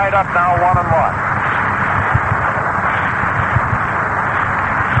 Score is tied up now 1-1.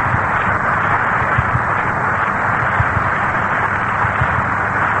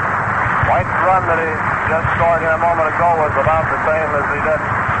 White's run that he just scored here a moment ago was about the same as he did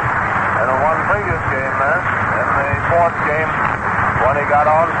in the one previous game there. In the fourth game, when he got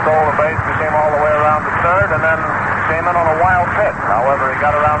on, stole a base, he came all the way around to third, and then came in on a wild pitch. However, he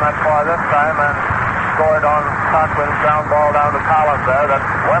got around that far this time and scored on Cochran's down ball down to Collins there that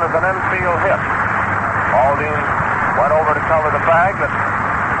went as an infield hit. Aldine went over to cover the bag, but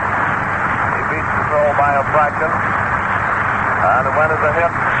he beats the throw by a fraction. And it went as a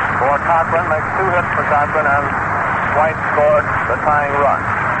hit for Cochran, makes 2 hits for Cochran, and White scored the tying run.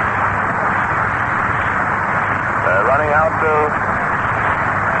 They're running out to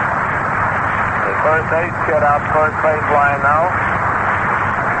the first aid kid out first baseline now.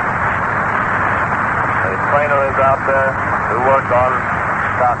 The trainer is out there to work on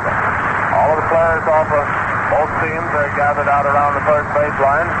Cochran. All of the players off of both teams are gathered out around the first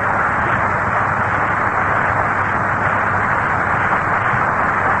baseline.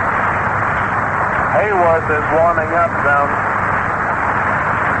 Hayworth is warming up down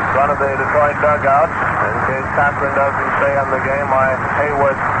in front of the Detroit dugout. In case Cochran doesn't stay in the game,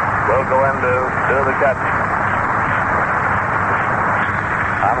 Hayworth will go in to do the catch.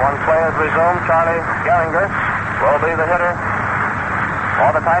 And one play is resumed. Charlie Gehringer will be the hitter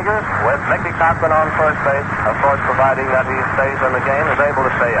for the Tigers, with Mickey Cochran on first base, of course, providing that he stays in the game, is able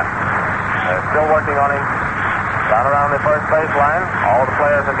to stay in. They're still working on him down around the first base line. All the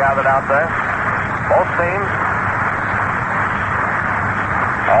players are gathered out there. Both teams,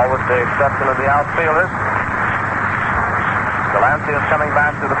 all with the exception of the outfielders. Delancey is coming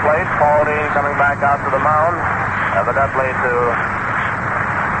back to the plate. Paul Dean coming back out to the mound, evidently to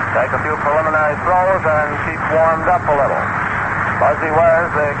take a few preliminary throws and keep warmed up a little. Buzzy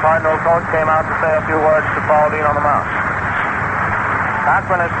Wares, the Cardinal coach, came out to say a few words to Paul Dean on the mound.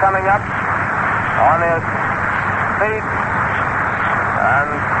 Cochran is coming up on his feet, and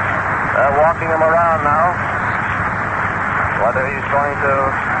they're walking him around now, whether he's going to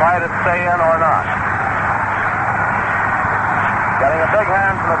try to stay in or not. Getting a big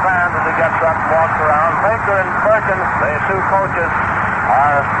hand from the fans as he gets up and walks around. Baker and Perkins, the two coaches,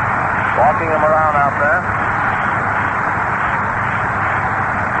 are walking him around out there.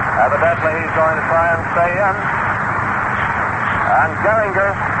 Evidently, he's going to try and stay in. And Gehringer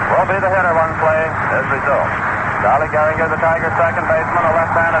will be the hitter. One play is resumed. Charlie Gehringer, the Tigers' second baseman, a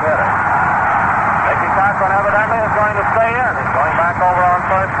left-handed hitter. Mickey Cochran evidently is going to stay in. He's going back over on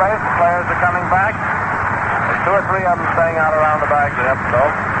first base. The players are coming back. There's two or three of them staying out around the bags of hip,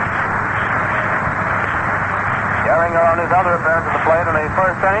 though. Gehringer on his other appearance at the plate in the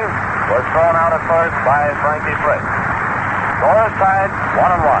first inning was thrown out at first by Frankie Fritz. Score is tied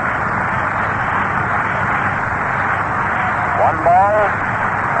 1-1. One ball,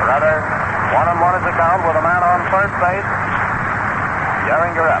 or rather, 1-1 is the count with a man on first base.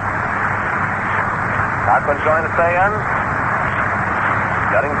 Gehringer up. Cochran's going to stay in.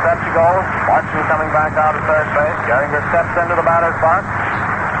 Getting set to go. Watson coming back out at third base. Gehringer steps into the batter's box.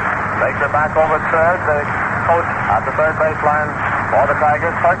 Baker back over at third. The coach at the third baseline for the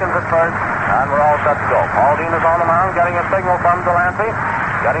Tigers. Perkins at first. And we're all set to go. Paul Dean is on the mound, getting a signal from Delancey.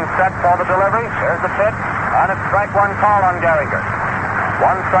 Getting set for the delivery. Here's the pitch. And it's strike one call on Gehringer.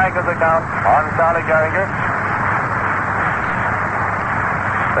 One strike is the count on Charlie Gehringer.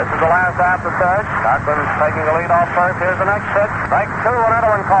 This is the last after third. Cochran's taking the lead off first. Here's the next pitch. Strike two,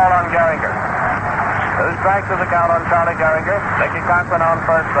 another one called on Gehringer. Two strikes is the count on Charlie Gehringer. Mickey Cochran on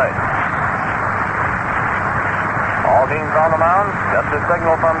first base. Paul Dean's on the mound. Gets his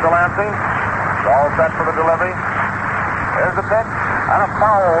signal from Delancey. It's all set for the delivery. Here's the pitch. And a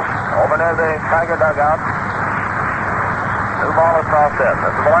foul over near the Tiger dugout. New ball is tossed in.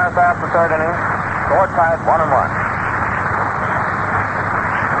 This is the last after third inning. Score tied 1-1.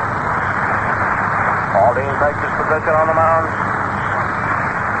 Paul Dean takes his position on the mound.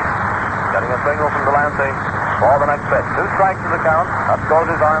 Getting a signal from Delancey for the next pitch. Two strikes to the count. Up goes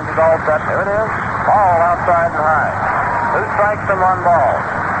his arms. He's all set. Here it is. Ball outside and high. Two strikes and one ball.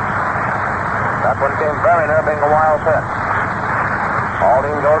 That one came very near being a wild pitch. Paul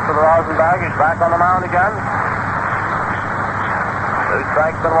Dean goes to the rosin bag. He's back on the mound again. Two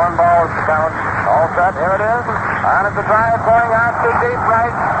strikes and one ball is the count. All set. Here it is. And it's a drive going out to deep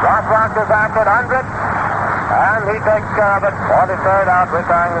right. Rock is after it. Under it. And he takes care of it for the third out,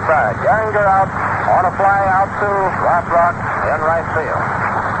 retiring the side. Gehringer out on a fly out to Rock in right field.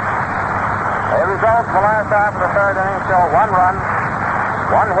 The results for the last half of the third inning show one run,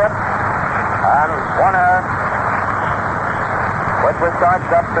 one hit, and one error, which was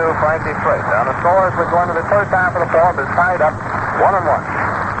charged up to Frankie Fritz. And the scores which went to the first half of the fourth is tied up 1-1.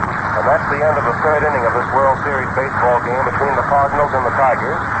 And that's the end of the third inning of this World Series baseball game between the Cardinals and the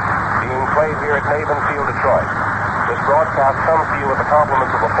Tigers, being played here at Navin Field, Detroit. This broadcast comes to you with the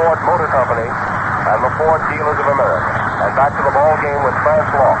compliments of the Ford Motor Company and the Ford Dealers of America. And back to the ball game with France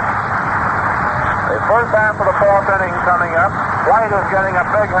Law. The first half of the fourth inning coming up. White is getting a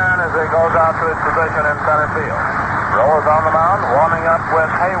big hand as he goes out to his position in center field. Rowe is on the mound, warming up with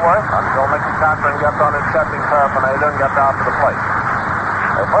Hayworth until Mickey Cochran gets on his catching paraphernalia and gets out to the plate.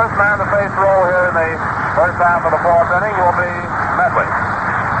 The first man to face Rowe here in the first half of the fourth inning will be Medway.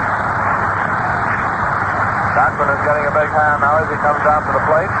 Cochran is getting a big hand now as he comes out to the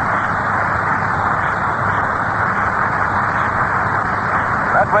plate.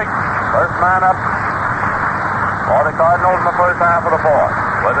 Medwick, first man up for the Cardinals in the first half of the fourth,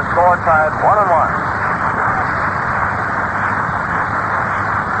 with the score tied 1-1.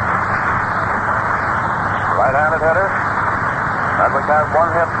 Right-handed hitter. Medwick has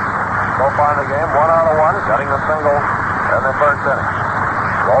one hit so far in the game, 1 out of 1, getting a single in the first inning.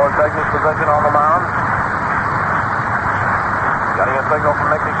 Lower taking his position on the mound. Getting a signal from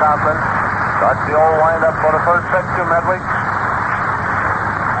Mickey Cochran. Starts the old windup for the first pitch to Medwick.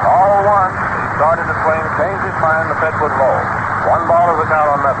 All one. He started to swing, changed his mind, the pitch was low. 1 ball is the count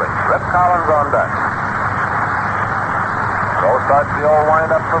on Medwick. Rip Collins on deck. So starts the old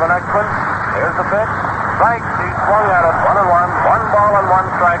wind-up for the next one. Here's the pitch. Strike. He swung at it. 1-1. 1 ball and 1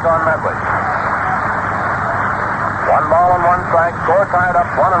 strike on Medwick. 1 ball and 1 strike. Score tied up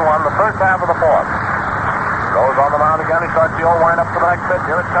 1-1 the first half of the fourth. Goes on the mound again. He starts the old wind-up for the next pitch.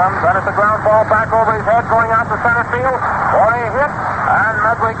 Here it comes. Then it's a ground ball back over his head, going out to center field for a hit. And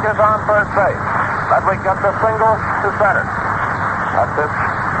Medwick is on first base. Medwick gets a single to center. That's his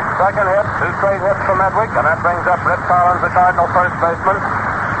second hit. 2 straight hits from Medwick, and that brings up Rip Collins, the Cardinal first baseman.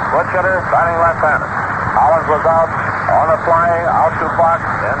 Switch hitter, batting left-handed. Collins was out on a fly, out to Fox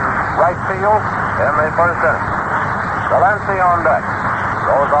in right field in the first inning. Delancey on deck.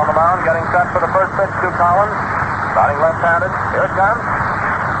 Goes on the mound, getting set for the first pitch to Collins. Batting left-handed. Here it comes.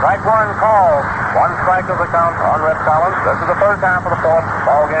 Strike 1 called. 1 strike of the count on Rip Collins. This is the first half of the fourth.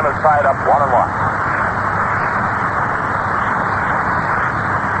 Ball game is tied up 1-1.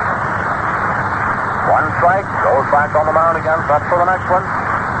 1 strike. Goes back on the mound again. Set for the next one.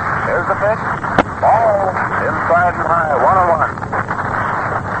 Here's the pitch. Ball inside and high.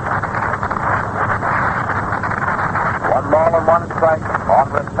 1-1. 1 ball and 1 strike on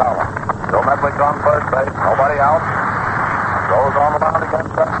Rip Collins. Bill Medwick on first base. Nobody out. Goes on the mound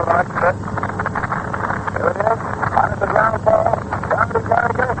again. Set for the next pitch. Here it is. On the ground ball. Down to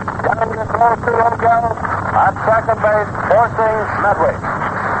Gallagher. Gallagher throws to Rogel at second base, forcing Medwick.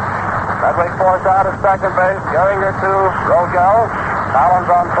 Medwick forced out at second base. Gallagher to Rogel. Collins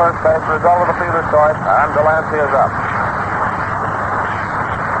on first base. Result of the fielder's choice. And Delancey is up.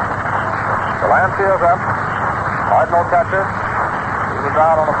 Delancey is up. Cardinal catcher. He was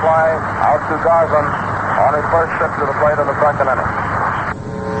out on a fly. Out to Goslin on his first trip to the plate in the second inning.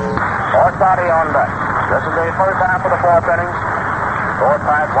 Orsatti on deck. This is the first half of the fourth inning. Score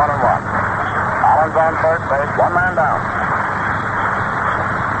tied 1-1. Collins on first base. 1 man down.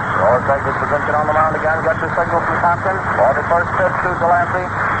 Rohr takes his position on the mound again. Gets his signal from Tompkins for the first pitch to Delancey.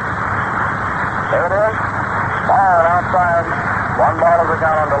 Here it is. Ball outside. 1 ball is the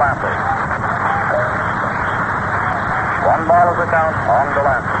count on Delancey. 1 ball is the count on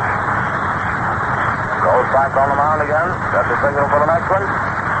Delancey. Goes back on the mound again. Gets the signal for the next one.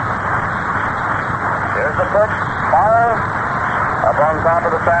 Here's the pitch. Fire. Up on top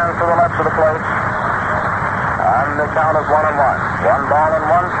of the stands to the left of the plate. And the count is 1-1. 1 ball and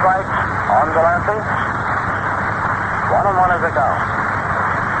 1 strike on Delancey. 1-1 is the count.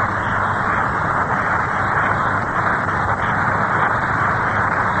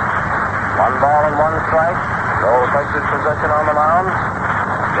 One ball and 1 strike. Joe takes his position on the mound.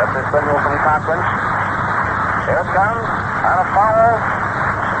 Gets his signal from Cochran. Here it comes. And a foul.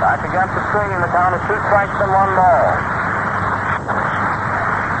 Back against the screen. The count is 2 strikes and 1 ball.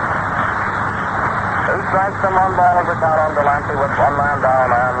 2 strikes and 1 ball is the count on Delancey with 1 man down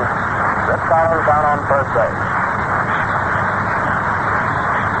and Rip Collins down on first base.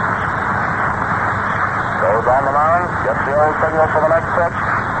 Goes on the mound. Gets the old signal for the next pitch.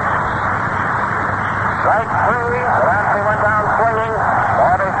 Strike 3. Delancey went down swinging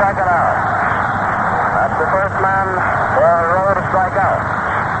for the second out. That's the first man for Rohr to strike out.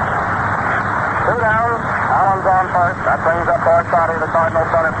 2 down. Collins on first. That brings up Orsatti, the Cardinal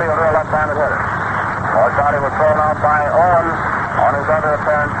center fielder, a left-handed hitter. Orsatti was thrown out by Owen on his other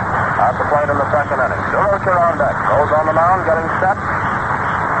appearance at the plate in the second inning. Durocher on deck. Goes on the mound, getting set.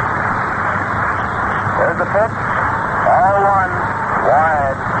 Here's the pitch. Ball 1.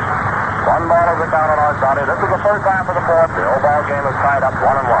 Wide. 1 ball is the count on Orsatti. This is the first half of the fourth. The old ball game is tied up 1-1.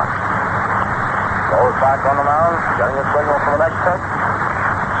 Goes back on the mound, getting a signal for the next pitch.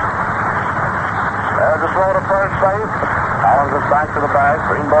 There's a throw to first base. Collins is back to the bag.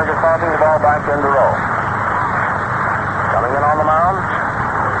 Greenberg is tossing the ball back into Rohr. Coming in on the mound.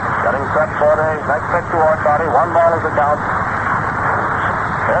 Getting set for the next pitch to Orsatti. 1 ball is the count.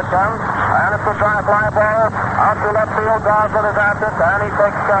 Here it comes. And it's a try fly ball. Out to left field. Goslin is at it. And he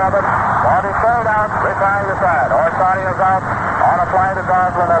takes care of it. Ball is thrown out. Retiring the side. Orsatti is out on a fly to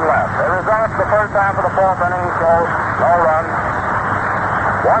Goslin and left. The result, the first half of the fourth inning shows no run.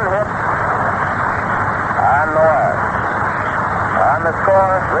 1 hit. And no errors. And the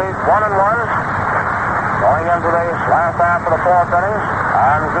score reads 1-1. Going into the last half of the fourth inning.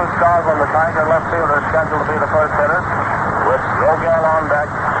 And Zeus Goslin, the Tiger left fielder, is scheduled to be the first hitter, with Rogel on deck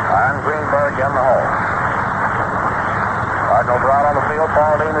and Greenberg in the hole. Cardinals are out on the field.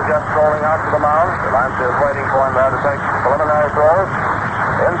 Paul Dean is just strolling out to the mound. Delancey is waiting for him there to take preliminary throws.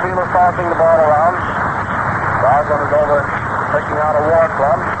 Infield is tossing the ball around. Goslin is over picking out a war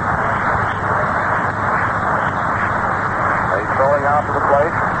club. He's throwing out to the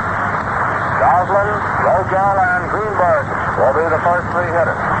plate. Goslin, Rogel, and Greenberg will be the first three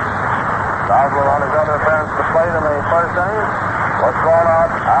hitters. Goslin on his other appearance to plate in the first inning was thrown out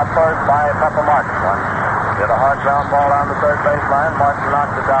at first by Pepper Martin. Hit a hard ground ball down the third baseline. Martin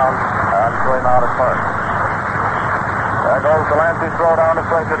knocked it down and threw him out at first. There goes Delancey's throw down to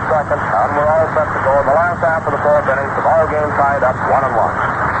first at second, and we're all set to go in the last half of the fourth inning. The ball game tied up 1-1.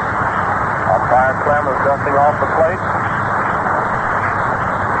 Umpire Clem is dusting off the plate.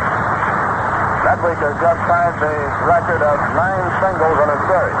 Ledwig has just tied the record of 9 singles in a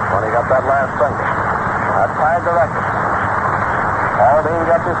series when he got that last single. That tied the record. Aldine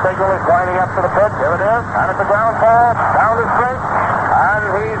gets his signal. He's winding up to the pitch. Here it is. And it's a ground ball down the straight. And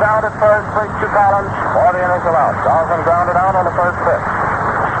he's out at first. Straight to Collins for the initial out. Goslin grounded out on the first pitch.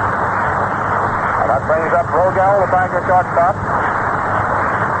 And that brings up Rogel, the Tiger shortstop.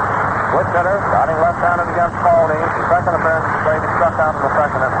 Switch hitter, batting left-handed against Aldine. His second appearance today, he struck out in the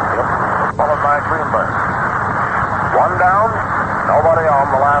second inning. Followed by Greenberg. One down, nobody on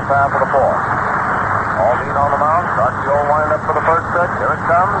the last half of the fourth. Aldine on the mound. Garcia will wind up for the first pitch. Here it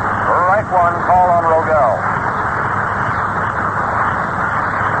comes. The right one, call on Rogel.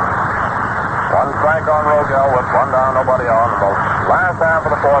 One strike on Rogel with one down, nobody on. The last half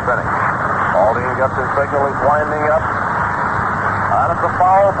of the fourth inning. Aldine gets his signal. He's winding up. And it's a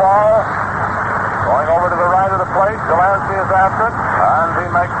foul ball. Going over to the right of the plate. Delancey is after it. And he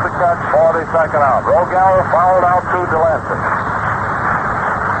makes the catch for the second out. Rogel fouled out to Delancey.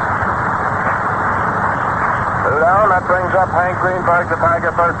 Two down. That brings up Hank Greenberg, the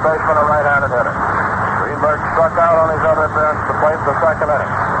Tiger first baseman, a right-handed hitter. Greenberg struck out on his other appearance to play the second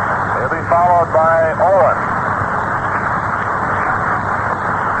inning. He'll be followed by Owen.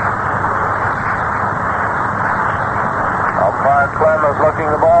 Umpire Clem is looking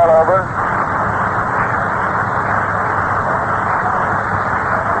the ball over.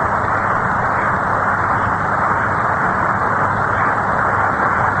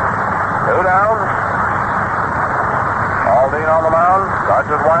 Two down. Aldine on the mound.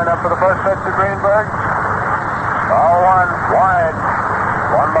 Dodgers wind up for the first pitch to Greenberg. Ball one, wide.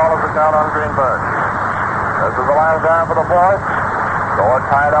 One ball is the count on Greenberg. This is the last half of the fourth. So it's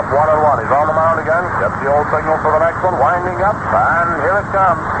tied up 1-1. He's on the mound again. Gets the old signal for the next one. Winding up. And here it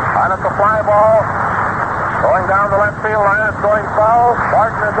comes. And it's a fly ball. Going down the left field line. It's going foul.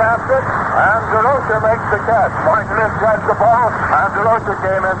 Martin is after it. And DeRocher makes the catch. Martin has catched the ball. And DeRocher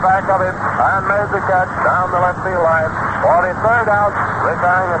came in back of it and made the catch down the left field line for the third out,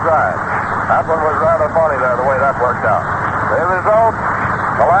 retiring the drive. That one was rather funny there, the way that worked out. The result,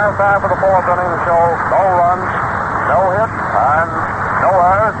 the last half of the fourth inning show no runs, no hits, and no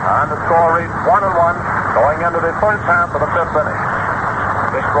errors, and the score reads 1-1 going into the first half of the fifth inning.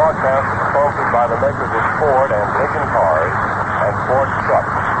 This broadcast is sponsored by the makers of Ford and Lincoln cars and Ford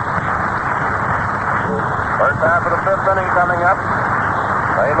trucks. First half of the fifth inning coming up.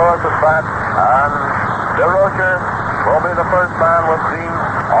 St. Louis is back, and DeRocher will be the first man with Dean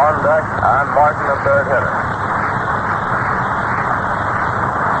on deck and Martin the third hitter.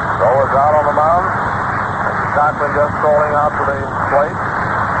 Thrower's out on the mound. Cochran just strolling out to the plate.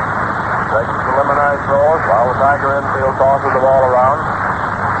 Takes preliminary throws while the Tiger infield tosses the ball around.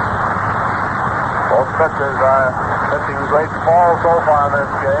 Both pitchers are pitching great ball so far in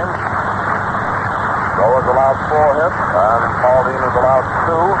this game. Thrower's allowed 4 hits, and Aldine has allowed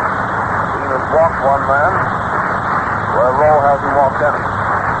 2. Dean has walked one man, where Rowe hasn't walked any.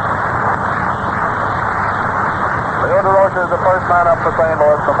 Leo DeRocher is the first man up for St.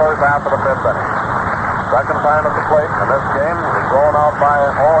 Louis the first half of the fifth inning. Second time at the plate in this game. He's thrown out by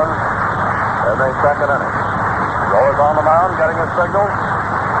Owen in the second inning. Rowe is on the mound, getting his signal.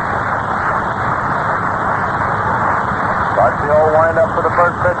 Garcia wind up for the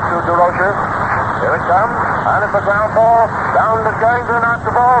first pitch to DeRocher. Here it comes, and it's a ground ball down to Geringer, knocks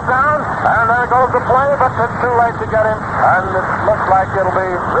the ball down, and there goes the play, but it's too late to get him, and it looks like it'll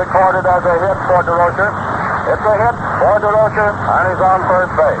be recorded as a hit for DeRocher. It's a hit for DeRocher, and he's on first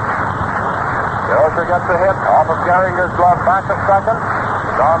base. DeRocher gets a hit off of Geringer's glove back at second.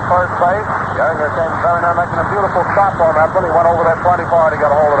 He's on first base. Geringer came very near making a beautiful stop on that one. He went over there plenty far to get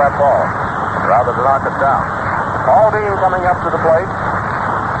a hold of that ball, rather than knock it down. Aldine coming up to the plate.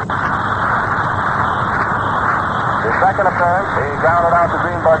 His second appearance, he grounded out to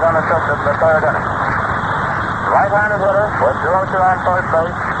Greenberg unassisted in the third inning. Right-handed hitter with DeRocher on first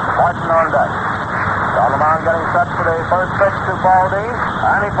base, Martin on deck. On the mound getting set for the first pitch to Aldine,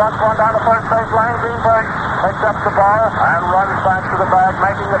 and he bunts one down the first base line. Greenberg picks up the ball and runs back to the bag,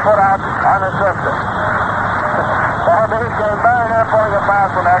 making the put out unassisted. Barbie came very near pulling a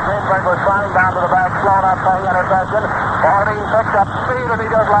fast one there. Greenberg was flying down to the back, slowing up, paying interception. Barbie picked up speed, and he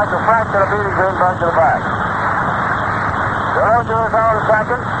just like a fraction of beating Greenberg to the back. DeRocher is on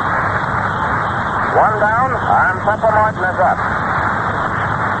second. One down, and Pepper Martin is up.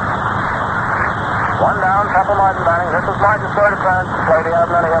 One down, Pepper Martin batting. This is Martin's third appearance to play. He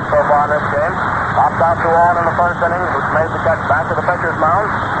hasn't any hits so far in this game. Popped out to Owen in the first inning, which made the catch back to the pitcher's mound.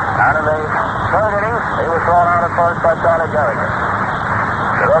 And in the third inning, he was thrown out at first by Charlie Gallagher.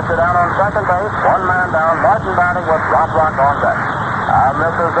 DeRocher down on second base, one man down. Martin batting with Rock on deck. And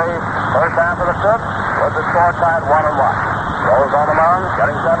this is the first half of the fifth, with the score tied 1-1. Rose on the mound,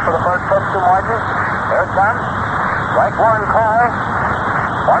 getting set for the first pitch to Martin. Here it comes. Strike one call.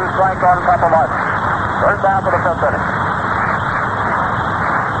 One strike on Pepper Martin. First half of the fifth inning.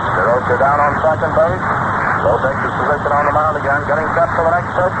 DeRocher down on second base. Lowe takes his position on the mound again, getting set for the next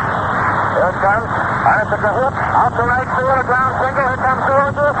pitch. Here it comes. And it's a hit. Out to right field, a ground single. Here comes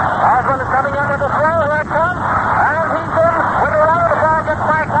DeRocher. Osmond is coming in with the throw. Here it comes. And he's in with the run. The ball gets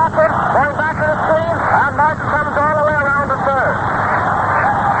by Cochran. Going back to the screen. And Martin comes all the way around to third.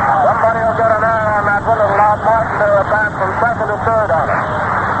 Somebody will get an error on that one. It'll allow Martin to advance from second to third on it.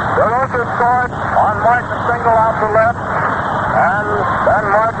 DeRocher scored on Martin's single out to left. And then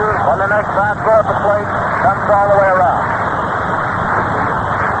Martin, on the next bat throw at the plate, comes all the way around.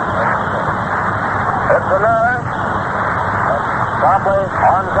 It's an error. Probably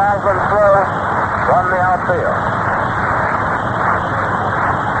on Zaslin's throw from the outfield.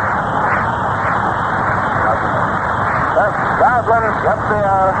 Zaslin gets the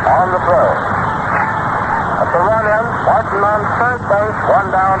error on the throw. At the run in, Martin on third base,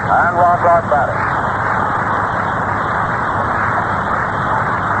 one down, and Rock batting.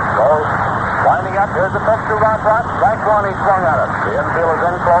 Winding up, here's the pitch to Rock. Strike one, he swung at it. The infield is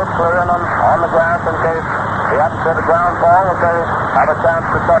in close, clearing on the grass in case he happens to hit a ground ball if they have a chance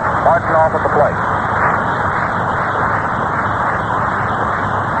to cut Martin off at the plate.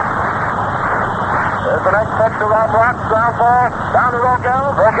 Here's the next pitch to Rock. Ground ball down to Rogel.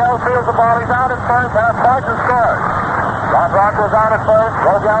 Rogel feels the ball. He's out at first. As Martin scores. Rock was out at first.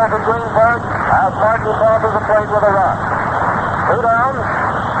 Rogel to Greenberg. As Martin crosses the plate with a run.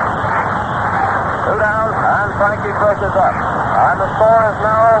 Two down, and Frankie Frisch is up. And the score is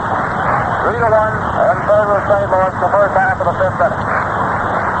now 3-1 in favor of St. Louis the first half of the fifth inning.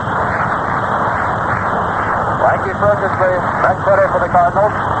 Frankie Frisch is the next hitter for the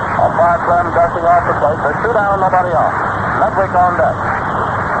Cardinals. Umpire Clem dusting off the plate. There's two down, nobody on. Medwick on deck.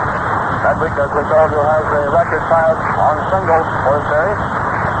 Medwick, as we told you, has the record tied on singles for the series.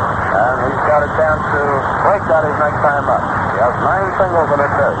 And he's got a chance to break that his next time up. He has 9 singles in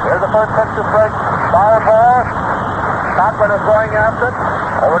this series. Here's the first pitch to Frisch. Foul ball. Cochran is going after it.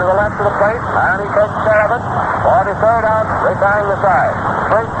 Over to the left of the plate. And he takes care of it. For the third out, retiring the side.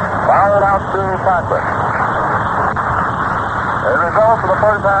 Frisch fouled out to Cochran. The result for the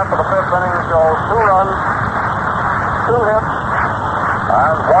first half of the fifth inning shows 2 runs, 2 hits,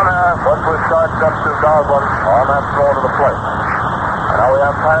 and 1 error, which was charged up to Goslin on that throw to the plate. And now we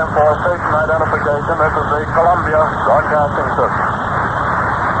have time for station identification. This is the Columbia Broadcasting System.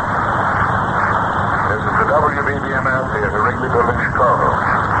 This is the WBBMS here at the Wrigley Building, Chicago.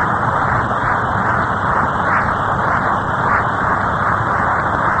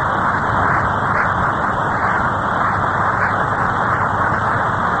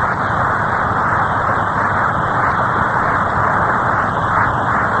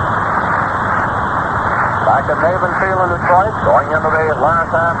 At Maven Field in Detroit, going into the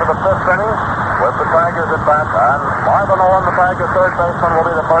last half of the fifth inning with the Tigers at bat. And Marvin Owen, the Tigers' third baseman, will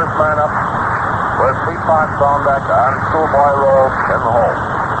be the first man up with Pete Fox on deck and Schoolboy Rowe in the hole.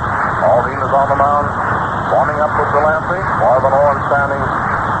 Aldine is on the mound, warming up with Delancey. Marvin Owen standing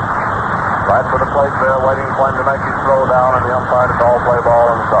right for the plate there, waiting for him to make his throw down, and the umpire to call play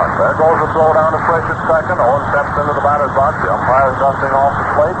ball in the start. There goes the throw down to Frisch at second. Owen steps into the batter's box. The umpire is dusting off the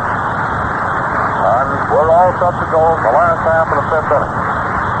plate. And we're all set to go in the last half of the fifth inning.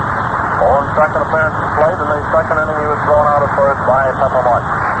 Owen's second appearance at the plate. In the second inning, he was thrown out at first by Pepper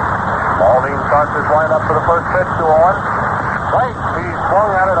Martin. Aldine starts his windup for the first pitch to Owen. Right, he swung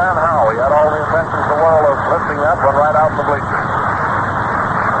at it, and how. He had all the intentions in the world of lifting that one right out in the bleachers.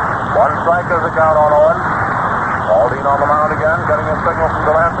 1 strike is the count on Owen. Aldine on the mound again, getting a signal from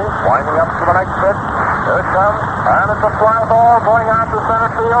Delancey. Winding up to the next pitch. Here it comes, and it's a fly ball going out to center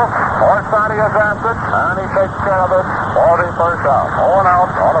field. Orsatti is after it, and he takes care of it for the first out. Owen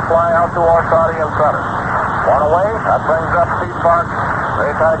out on a fly out to Orsatti in center. One away, that brings up Pete Fox, the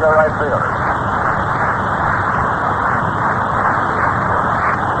Tiger right fielder.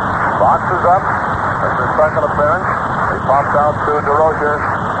 Fox is up. That's his second appearance. He popped out to DeRozier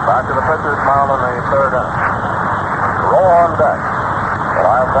back to the pitcher's mound in the third inning. Roll on deck. The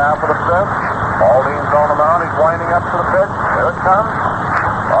last half of the fifth. Aldine's on the mound. He's winding up to the pitch. Here it comes.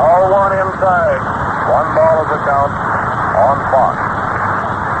 Ball one inside. 1 ball is the count on Fox.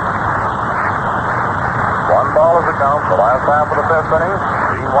 1 ball is the count. The last half of the fifth inning.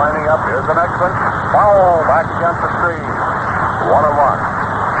 He's winding up. Here's the next one. Foul back against the tree. 1-1.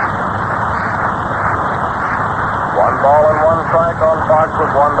 1 ball and 1 strike on Fox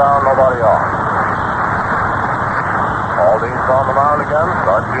with 1 down, nobody on. Aldine's on the mound again.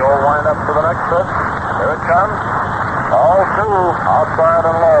 Starts the old wind-up to the next pitch. Here it comes. Ball 2, outside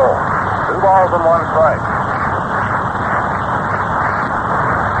and low. 2 balls and 1 strike.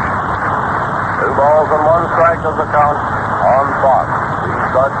 2 balls and 1 strike is the count on Fox. He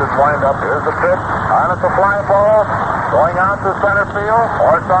starts his wind-up. Here's the pitch. And it's a fly ball. Going out to center field.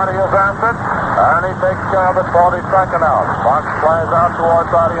 Orsatti is after it. And he takes care of it 42nd out. Fox flies out to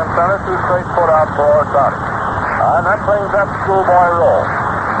Orsatti in center. 2 straight put out for Orsatti. And that brings up schoolboy Roll.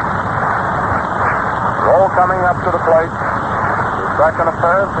 Roll coming up to the plate. His second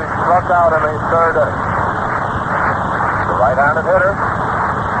appearance. He struck out in the third inning. The right-handed hitter.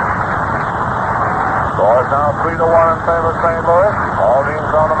 Score is now 3-1 in favor of St. Louis.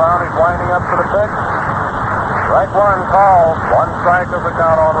 Aldine's on the mound. He's winding up to the pitch. Strike 1 called. 1 strike is the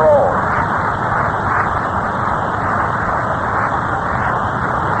count on Roll.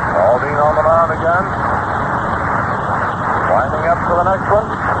 Aldine on the mound again. Winding up to the next one.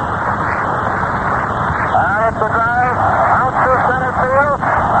 And it's a drive out to center field.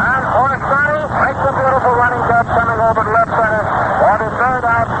 And Orsatti makes a beautiful running cut coming over to left center. On his third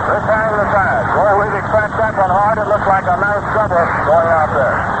out, retiring the side. Boy, we've expressed that one hard. It looks like a nice double going out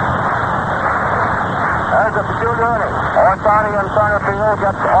there. There's a peculiar inning. Orsatti in center field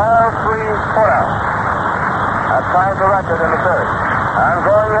gets all 3 putouts. That ties the record in the third. And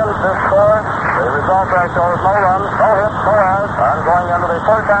going into this score, the result there shows no runs, no hits, no errors. And going into the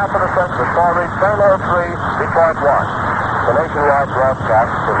first half of the sixth, the score reached St. Louis 3, Detroit 1. The nationwide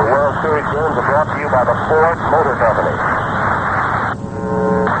broadcasts of the World Series games are brought to you by the Ford Motor Company.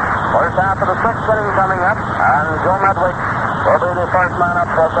 First half of the sixth inning coming up, and Joe Medwick will be the first man up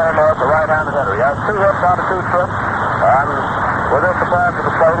for St. Louis, the right-handed hitter. He has 2 hits out of 2 trips, and with this appearance to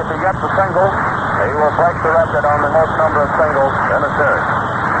the plate, if he gets a single, he will break the record on the most number of singles in a series.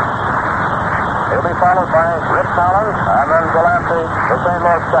 He'll be followed by Rip Collins, and then Delancey, the St.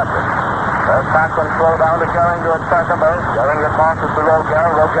 Louis catcher. There's Paxton slow down to Gehringer at second base. Gehringer tosses to Rogel,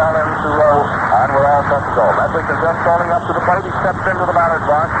 Rogel into Rowe, and we're all set to go. Medwick is just starting up to the plate. He steps into the batter's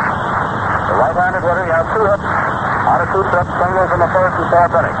box. The right-handed hitter, he has 2 hits out of 2 trips, singles in the first and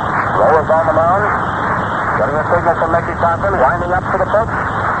fourth innings. Rowe is on the mound, getting a signal from Mickey Thompson, winding up to the pitch.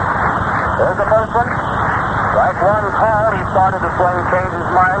 Here's the first one. Strike 1 called. He started to swing, changed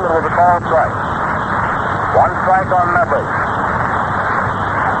his mind. It was a called strike. 1 strike on Medwick.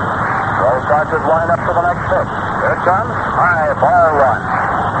 Rowe starts his wind up to the next pitch. Here it comes. High, ball 1.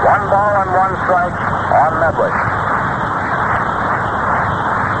 1 ball and 1 strike on Medwick.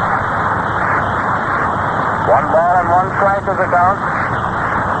 1 ball and 1 strike is the count.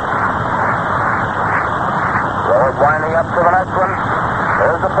 Rowe is winding up to the next one.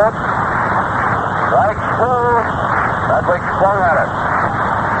 Here's the pitch. Strike 2. Medwick swung at it.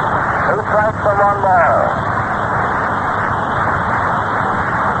 2 strikes and 1 ball.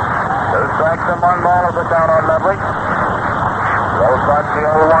 2 strikes and 1 ball is the count on Medwick. Rowe starts the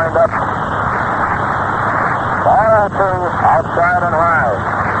old wind-up. Ball 2, outside and high.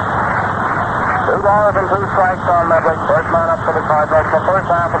 2 balls and 2 strikes on Medwick. First man up for the Cardinals, the first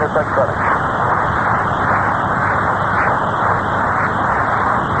half of the sixth inning.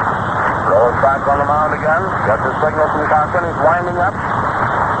 Rowe back on the mound again. Gets his signal from Thompson. He's winding up.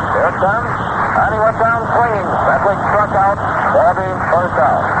 Here it comes. And he went down swinging. Medwick struck out for the first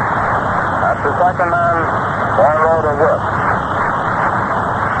out. That's the second man for Rowe to whip.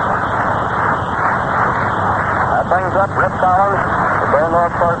 That brings up Rip Collins, the St.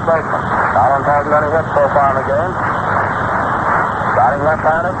 Louis first baseman. Collins hasn't any hits so far in the game. Starting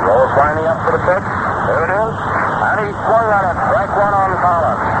left-handed. Rowe is winding up for the pitch. Here it is. And he swung on it. Strike 1 on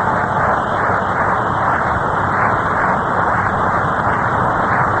Collins.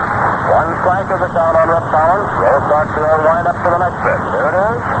 1 strike is the count on Rip Collins. Rowe starts the old wind up to the next pitch. Here it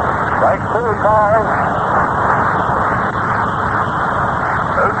is. Strike 2 called.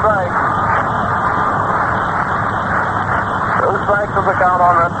 2 strikes. 2 strikes is the count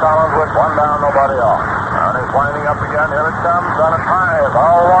on Rip Collins with 1 down, nobody on. And he's winding up again. Here it comes. On it high.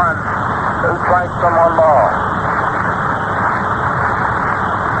 Ball 1. 2 strikes and 1 ball.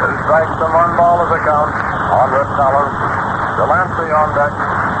 2 strikes and 1 ball is the count on Rip Collins. Delancey on deck.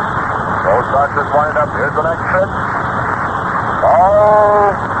 Those starters wind up. Here's the next pitch.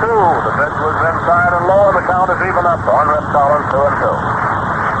 Ball 2. The pitch was inside and low, and the count is even up on Rip Collins, 2-2.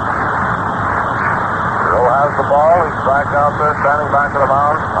 Drew has the ball. He's back out there, standing back to the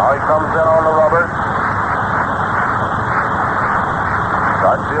mound. Now he comes in on the rubber.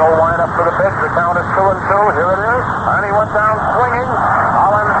 Garcia will wind up for the pitch. The count is 2-2. Here it is. And he went down swinging.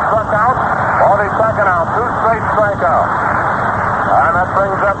 Collins struck out. 42nd out. 2 straight strikeouts. And that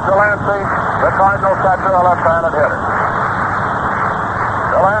brings up Delancey, the Cardinal catcher, a left-handed hitter.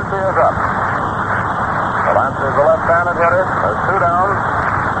 Delancey is up. Delancey is a left-handed hitter. There's 2 down.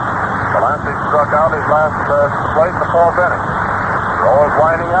 Delancey struck out his last plate in the 4th inning. Throw is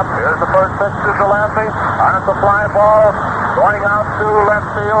winding up. Here's the first pitch to Delancey. And it's a fly ball going out to left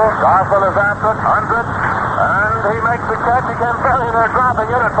field. Goslin is after it. 100. And he makes the catch. He came fairly near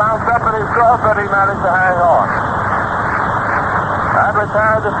dropping it. It bounced up in his glove, but he managed to hang on. And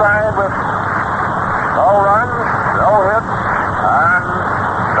retired the side with no runs, no hits, and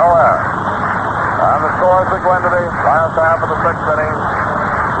no errors. And the score as we go into the last half of the 6th inning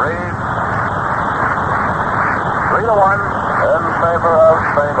reads 3-1 in favor of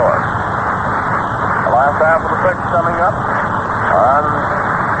St. Louis. The last half of the 6th coming up, and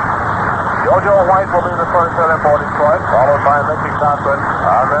JoJo White will be the first hitter for Detroit, followed by Mickey Cochran,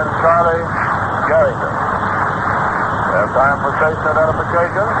 and then Charlie Garrington. We have time for station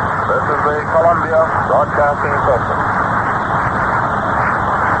identification. This is the Columbia Broadcasting System.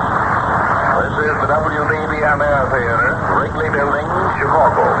 This is the WBBM-Air Theater, Wrigley Building,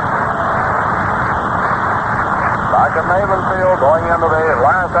 Chicago. Back at Navin Field, going into the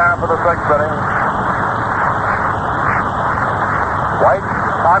last half of the 6th inning. White,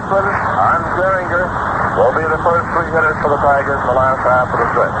 Cochran, and Gehringer will be the first 3 hitters for the Tigers in the last half of the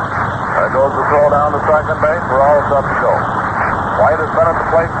 6th. There goes the throw down to second base. We're all set to go. White has been at the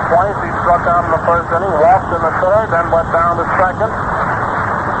plate twice. He struck out in the 1st inning, walked in the 3rd, then went down to 2nd.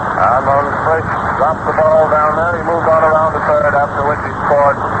 And on first, dropped the ball down there. He moved on around the 3rd, after which he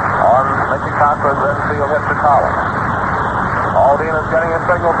scored on Mickey Cochran's infield hit to Collins. Aldine is getting a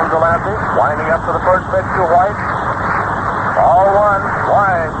signal from Delancey. Winding up to the first pitch to White. Ball 1,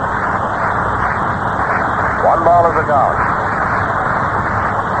 wide. 1 ball is a count.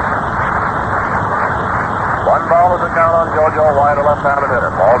 1 ball is a count on JoJo White, a left-handed hitter.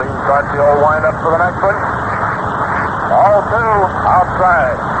 Aldine starts the old wind-up for the next one. Ball 2,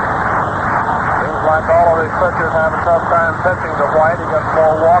 outside. Seems like all of these pitchers have a tough time pitching to White. He gets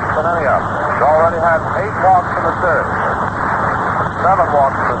more walks than any of them. He's already had 8 walks in the series. 7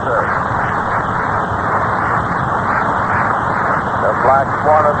 walks in the series. The Black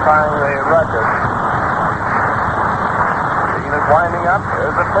Swan is tying the record. Dean is winding up.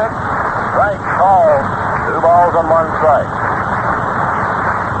 Here's the pitch. Strike, call. 2 balls and 1 strike.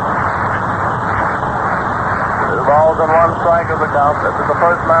 2 balls and 1 strike is the count. This is the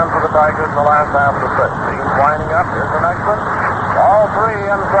first man for the Tigers in the last half of the 6th. Dean's winding up. Here's the next one. All 3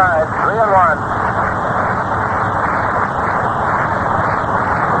 inside. 3-1.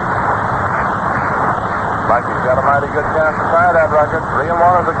 Like he's got a mighty good chance to tie that record. 3-1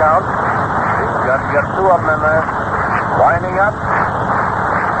 is the count. He's got to get 2 of them in there. Winding up.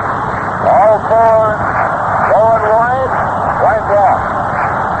 All 4 going wide. White walk.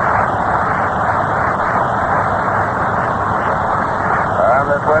 And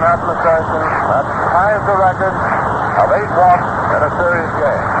if we're not mistaken, that ties the record of 8 walks in a series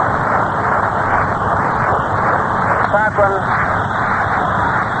game. Cochran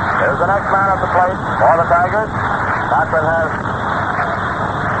is the next man at the plate for the Tigers. Cochran has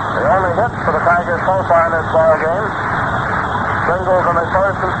the only hit for the Tigers so far in this ball game. Singles in the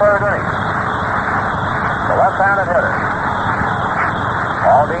 1st and 3rd innings. The left-handed hitter.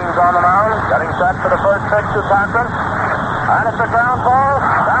 Aldine's on the mound, getting set for the first pitch to Cochran. And it's a ground ball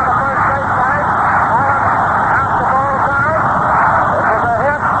down the first base line. Collins knocks the ball down. This is a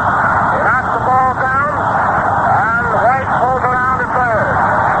hit. He knocks the ball down. And White pulls around to 3rd.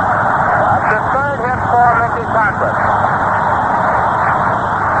 That's the 3rd hit for Mickey Cochran.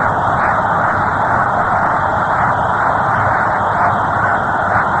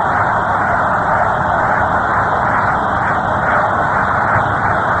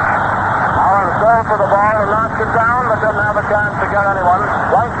 For the ball and knocked it down, but didn't have a chance to get anyone.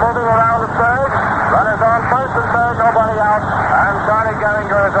 White moving around the 3rd. Runners on 1st and 3rd, nobody out. And Charlie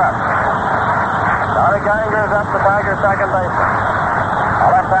Gehringer is up. Charlie Gehringer is up, the Tigers' second baseman. A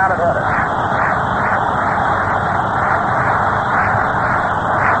left-handed hitter.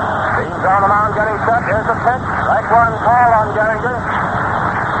 Dean's on the mound getting set. Here's the pitch. Strike 1 call on Gehringer.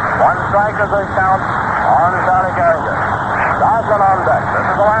 One strike is the count on Johnny Geringer. Goslin on deck. This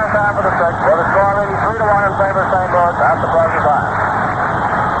is the last half of the sixth, with the score leading 3-1 in favor of St. Louis at the present time.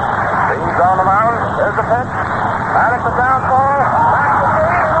 Dean's on the mound. Here's the pitch. Maddox the down ball. Back to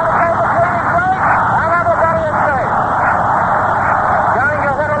Dean. He's going to take the cleaning strike. And everybody is safe.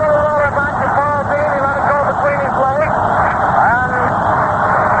 Geringer hit a little roller back to Paul Dean. He let it go between his legs. And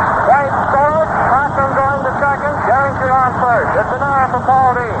White scored. Cochran going to second. Geringer on third. It's an error for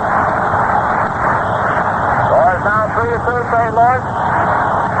Paul Dean. Score is now 3-2 St. Louis.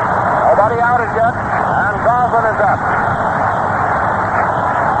 Nobody out as yet. And Goslin is up.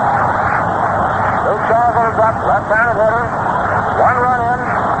 Luke Goslin is up. Left-handed hitter. One run in.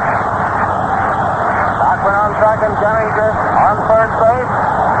 Cochran on second. Geringer on third base.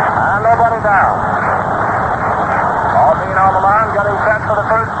 And nobody down. Paul Dean on the mound, getting set for the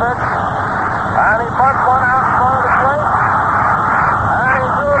first pitch. And he punched one out in front of the plate. And he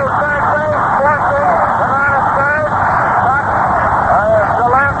threw it at third base. Forcing the man at third.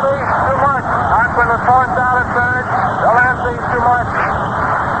 Delancey too much. Cochran was forced out at third. Delancey too much.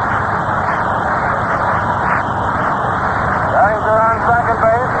 Geringer on second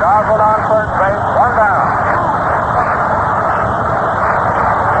base. Goslin on third base. One down.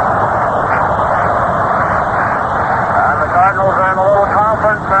 And the Cardinals are in a little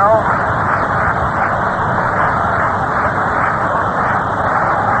conference now.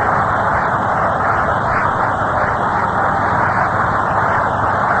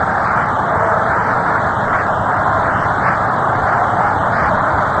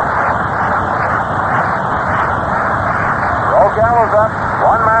 Gallows up,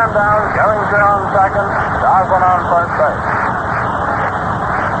 one man down, Geringer on second, Goslin on first base.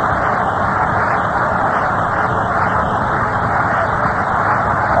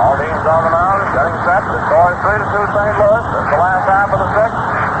 Paul Dean's on the mound, getting set. The score is 3-2 St. Louis. This is the last half of the sixth.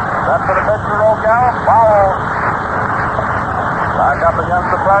 Set for the pitch for Rogal. Foul. Back up against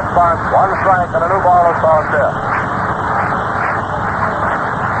the press box. One strike and a new ball is tossed in.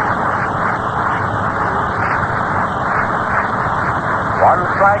 One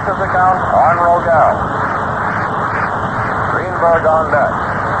strike is the count on Rogal. Greenberg on deck.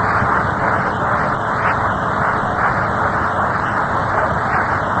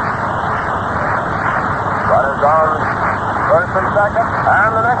 Runners on first and second.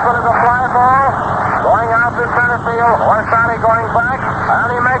 And the next one is a fly ball. Going out to center field. Orsani going back.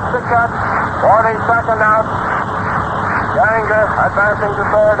 And he makes the catch for the second out. Geringer advancing to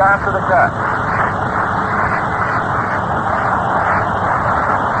third after the catch.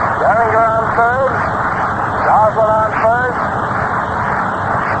 Geringer on third. Goslin on first.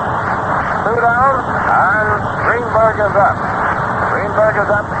 Two down. And Greenberg is up. Greenberg is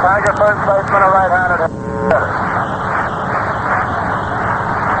up. Tiger first baseman, a right-handed hitter.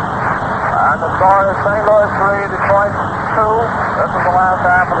 And the score is St. Louis 3, Detroit 2. This is the last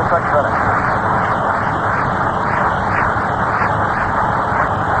half of the sixth inning.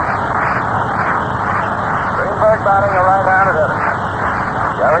 Greenberg batting, a right-handed hitter.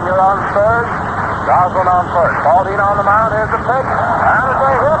 Geringer on third. Goslin on first. Paul Dean on the mound. Here's the pitch. And it's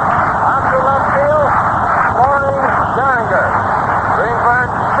a hit. Out to left field. Scoring Geringer. Greenberg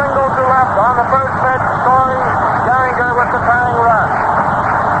single to left on the first pitch. Scoring Geringer with the tying run.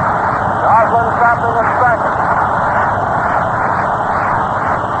 Goslin stopping at second.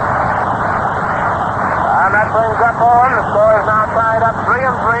 And that brings up on. The score is now tied up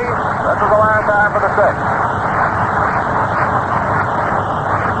 3-3. This is the last half of the sixth.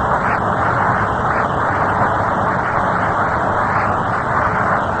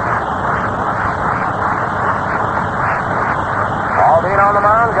 On the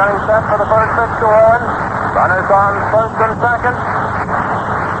mound, getting set for the first pitch to Owen. Runners on first and second.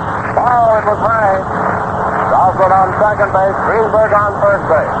 Oh, it was high. Goslin on second base. Greenberg on first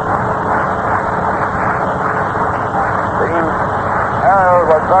base. Dean's error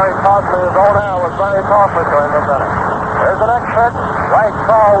was very costly. His own error was very costly to him this inning. Here's the next pitch. Right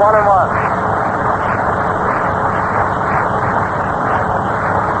call, 1-1.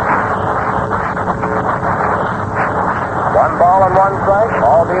 One ball and one strike.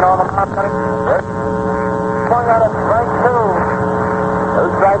 Paul Dean on the mound. Swung at it. Strike two. Two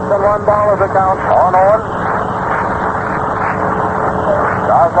strikes and one ball is the count on Owen.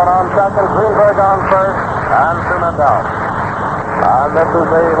 Goslin on second. Greenberg on first. And two men down. And this is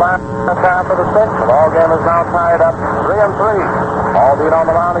the last half of the sixth. The ball game is now tied up 3-3. Paul Dean on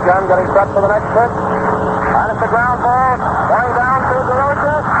the mound again, getting set for the next pitch. And it's a ground ball. Going down to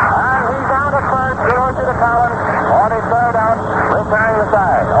DeRocha. And he's down to first. DeRocha to Collins. On his third out, repairing the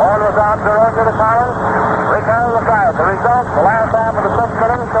side. Owen was out, DeRocha to Collins, repairing the side. The result, the last half of the sixth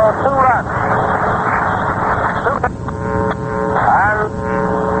inning, shows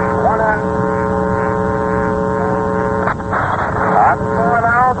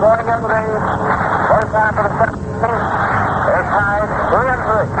First half of the seventh inning is tied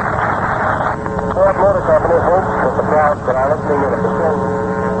 3-3. Ford Motor Company hopes that the crowd that are listening in at the show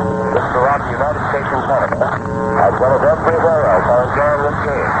just throughout the United States and Canada, as well as everywhere else, are enjoying this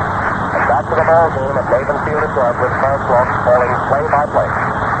game. And back to the ball game at Nathan Field itself with Clark Walk calling play-by-play.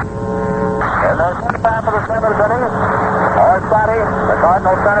 In the first half of the seventh inning, Orsatti, the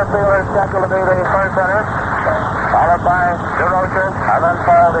Cardinal center fielder, is scheduled to be the first hitter, followed by DeRocher and then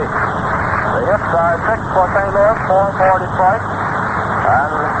Paul D. The hits are 6 for St. Louis, 4 for Detroit,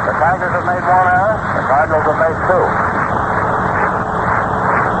 and the Tigers have made 1 error. The Cardinals have made 2.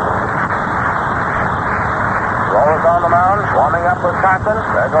 Rose on the mound, warming up with Thompson.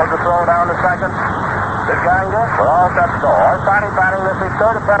 There goes the throw down to second. To Ganga. We're all set to go. Orsatti batting this is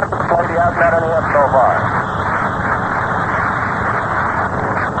third appearance at the plate. He hasn't had any hits so far.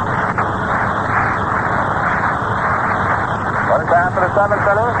 First half of the seventh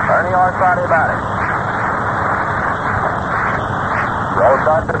inning, Ernie Orsatti batting. Rose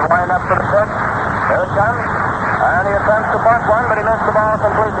starts to wind up for the pitch. Here it comes. And he attempts to bunt one, but he missed the ball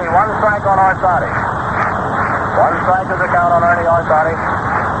completely. 1 strike on Orsatti. 1 strike is the count on Ernie Orsatti.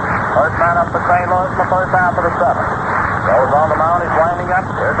 First man up for St. Louis in the first half of the seventh. Goes on the mound, he's winding up.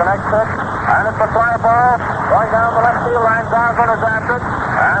 Here's the next pitch. And it's a fly ball. Going down the left field line. Gosselin is after it.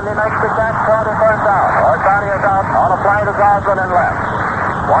 And he makes the catch for the first out. Orsatti is out on a fly to Gosselin in left.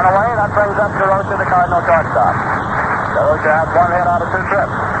 1 away. That brings up DeRocher, the Cardinal shortstop. DeRocher has 1 hit out of 2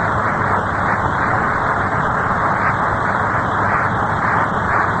 trips.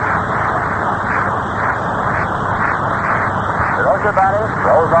 DeRocher batting.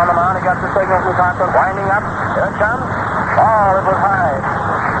 Rose on the mound. He got the signal from Thompson. Winding up. Here it comes. Ball. It was high.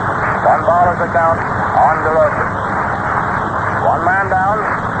 1 ball is the count on DeRocher. 1 man down.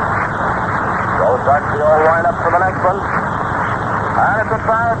 Rose starts the old wind-up for the next one. And it's a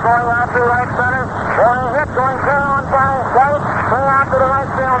try going out to right center. Going hit. Going clear on by White. Clear out to the right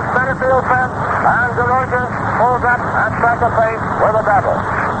field. Center field fence. And DeRocher pulls up at second base with a double.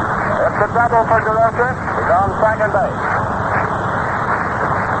 It's a double for DeRocher. He's on second base.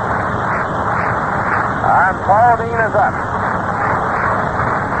 And Paul Dean is up.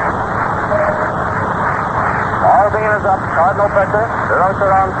 Paul Dean is up. Cardinal pitcher.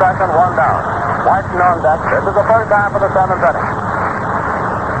 DeRocher on second, 1 down. Martin on deck. This is the first half of the seventh inning.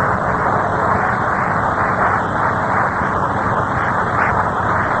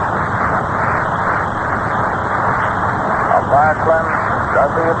 Umpire Clem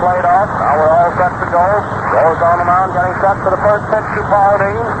does the plate off. Now we're all set to go. Goes on the mound, getting set for the first pitch to Paul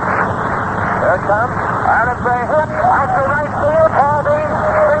Dean. Here it comes. And it's a hit out to right field. Paul Dean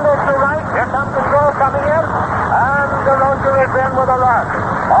singles to right. Here comes the throw coming in. And DeRocher is in with a run.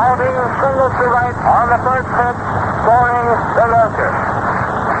 Paul Dean singles to right on the first pitch, scoring DeRocher.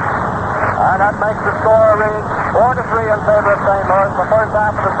 And that makes the score read 4-3 in favor of St. Louis the first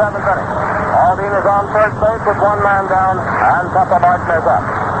half of the seventh inning. Paul Dean is on first base with 1 man down, and Papa Martin is up.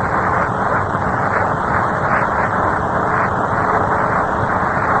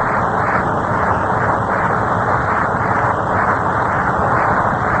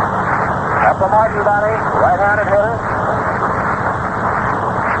 Martin batting, right-handed hitter.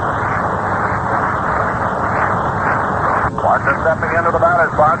 Martin stepping into the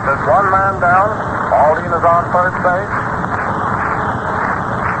batter's box. There's 1 man down. Paul Dean is on first base.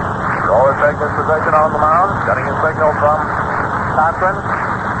 Roller takes his position on the mound, getting his signal from Cochran.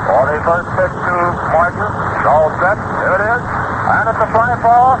 For the first pitch to Martin. It's all set. Here it is. And it's a fly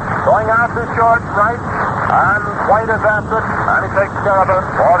ball. Going out to short right. And White is after it. And he takes care of it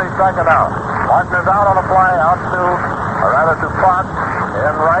for the second out. Martin is out on a fly out to, or rather to Fox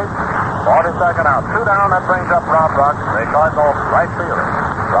in right. 42nd out. 2 down. That brings up Rob Rock, the Cardinal right fielder.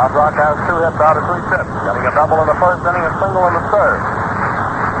 Rob Rock has 2 hits out of 3 trips. Getting a double in the first inning, a single in the third.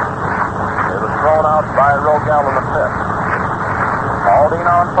 It was thrown out by Rogel in the 5th. Paul Dean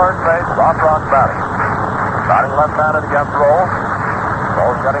on first base. Rob Rock batting. Batting left-handed against Roll.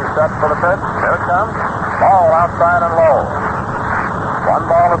 Roll's getting set for the pitch. Here it comes. Ball outside and low. 1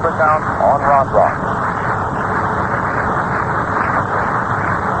 ball is the count on Rob Rock.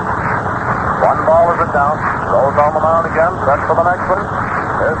 1 ball is the count. Rolls on the mound again. Set for the next one.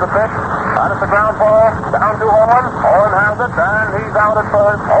 Here's the pitch. And it's a ground ball. Down to Owen. Owen has it. And he's out at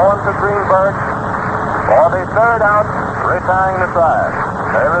first. Owen to Greenberg. For the third out. Retiring the side.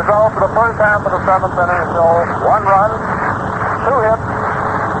 The result for the first half of the seventh inning is 1 run, 2 hits,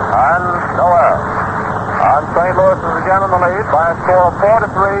 and no errors. And St. Louis is again in the lead by a score of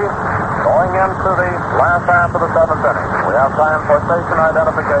 4-3 going into the last half of the seventh inning. We have time for station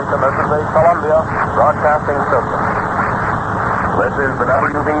identification. This is the Columbia Broadcasting System. This is the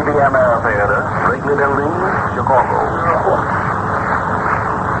WBBM Theater, Wrigley Building, Chicago.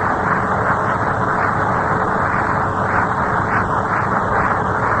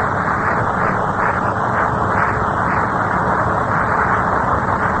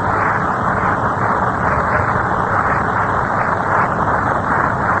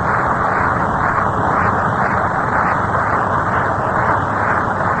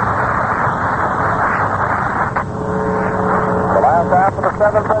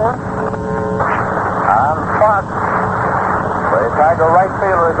 Seventh inning. And Fox, the Tiger right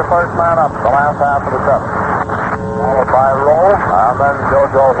fielder, is the first man up the last half of the seventh. Followed by Rowe and then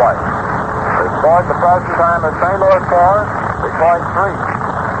JoJo White. They scored the present time at St. Louis 4, Detroit 3.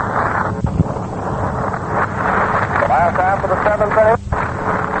 The last half of the seventh inning.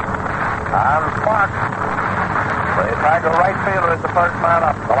 And Fox, the Tiger right fielder, is the first man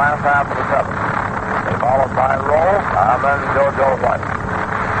up the last half of the seventh. They followed by Rowe and then JoJo White.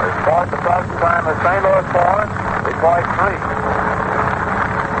 They scored the present time as St. Louis 4, Detroit 3.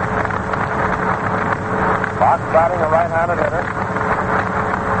 Fox batting a right-handed hitter.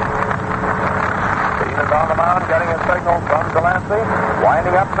 Dean is on the mound, getting a signal from Delancey.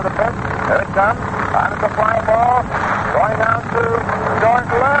 Winding up to the pitch. Here it comes. And it's a fly ball. Going out to short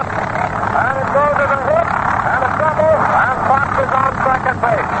left. And it goes as a hit. And a double. And Fox is on second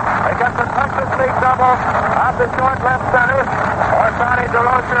base. They get the Texas League double out to short left center. Orsani,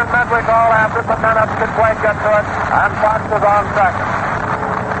 DeRocher, and Medwick all after, but none of them could quite get to it. And Fox is on second.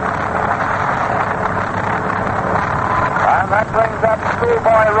 And that brings up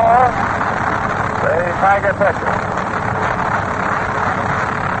Schoolboy Rowe, the Tiger pitcher.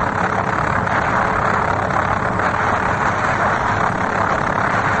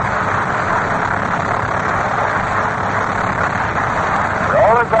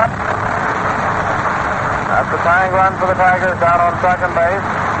 Rowe is up. That's the tying run for the Tigers down on second base.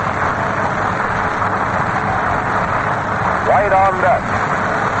 White on deck.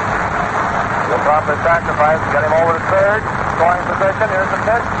 He'll drop his sacrifice, get him over to third. Scoring position, here's the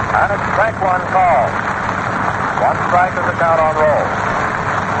pitch, and it's strike one call. One strike is the count on Roll.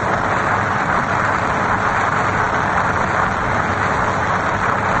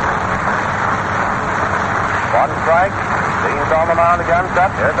 One strike. Dean's on the mound again,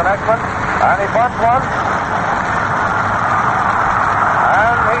 set. Here's the next one. And he bunts one.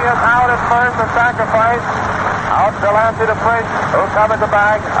 And he is out at first, the sacrifice. Out Delancey to Fridge, who covered the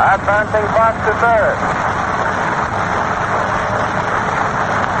bag, advancing Fox to third.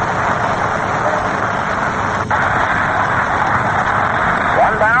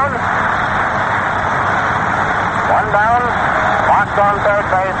 One down. One down. Fox on third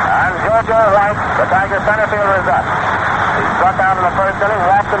base, and JoJo White, the Tiger center fielder, is up. He struck out in the first inning,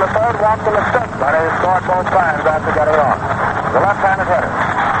 walked in the third, walked in the sixth, but he scored both times after getting on. The left-handed hitter.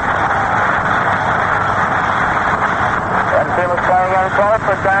 Enfield is playing in close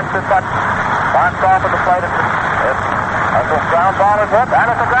for chance to touch. Fox off at the plate. That's a ground ball is hit, and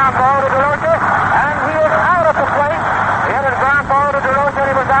it's a ground ball to DeRocher, and he is out at the plate. He hit a ground ball to DeRocher, and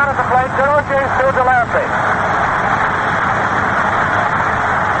he was out at the plate. DeRocher is to Delancey.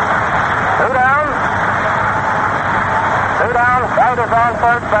 Two down. White is on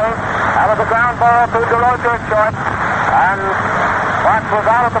first base. That was a ground ball to DeRocher short. And Fox was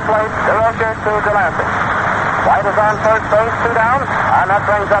out at the plate. DeRocher to Delancey. White is on first base, two down. And that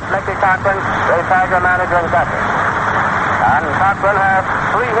brings up Nicky Cochran, the Tiger manager and catcher. And Cochran has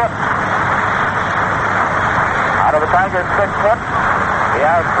 3 hits. Out of the Tigers' 6 hits, he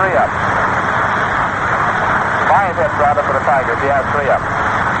has 3 up. 5 hits rather for the Tigers. He has 3 up.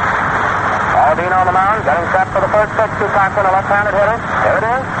 Dean on the mound, getting set for the first pitch to Cochran, a left-handed hitter. Here it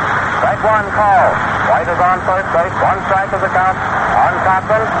is. Strike one call. White is on first base. 1 strike is the count on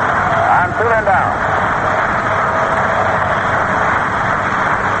Cochran. And 2 men down.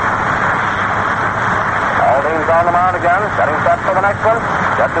 Dean's on the mound again, getting set for the next one.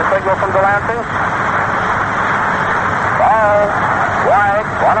 Gets the signal from Delancey. Ball. White.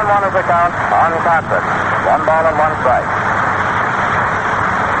 1-1 is the count on Cochran. 1 ball and 1 strike.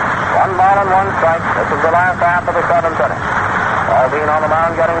 1 ball and 1 strike. This is the last half of the 7th inning. Dean on the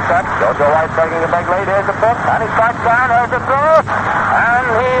mound getting set. JoJo White taking a big lead. Here's the pitch. And he strikes down. There's the throw. And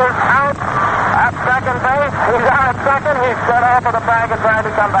he is out at second base. He's out at second. He's set off of the bag and trying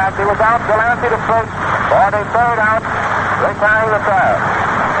to come back. He was out. Delancey to first for the third out. Retiring the third.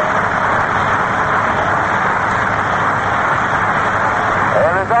 The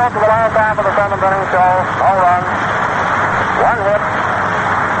result of the last half of the 7th inning show, no run, 1 hit,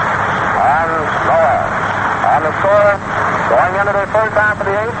 and no error. On the score, going into the first half of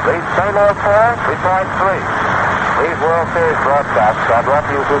the 8th, leads St. Louis 4, Detroit 3. These World Series broadcasts are brought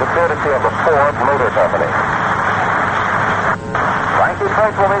to you through the courtesy of the Ford Motor Company. Frankie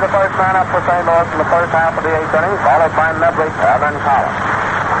Trice will be the first man up for St. Louis in the first half of the eighth inning, followed by Medley and then Collins.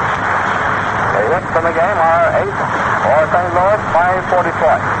 The hits in the game are 8 for St. Louis, 5 for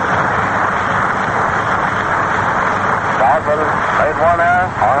Detroit. Baldwin made one error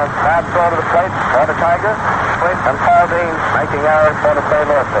on a bad throw to the plate for the Tigers. And Paul Dean making errors for the St.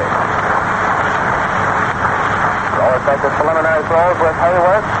 Louis team. So let's take the preliminary throws with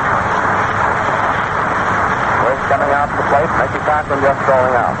Hayworth. Hayworth coming out to the plate, Mickey Conklin just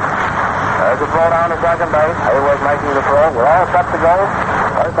throwing out. There's a throw down to second base. Hayworth making the throw. We're all set to go.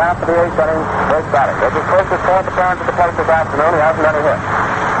 First half of the eighth inning, Big batting. This is first his fourth appearance at the plate this afternoon. He hasn't any hits.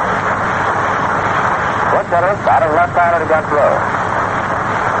 Quick hitter, batting left-handed against Lowe.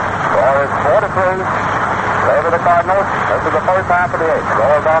 Score is 4-3. Favor the Cardinals. This is the first half of the eighth.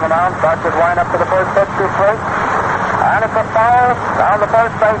 Goes on the mound, starts his wind up to the first pitch, 2-3. And it's a foul down the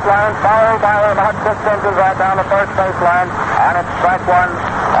first baseline. Foul by about 6 inches right down the first baseline. And it's strike one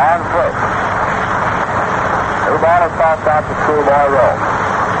on 3. New ball is tossed out to Schoolboy Rowe.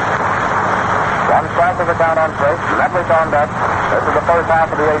 One strike is the count on 3. Medley's on deck. This is the first half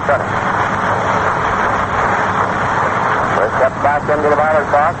of the eighth inning. First steps back into the batter's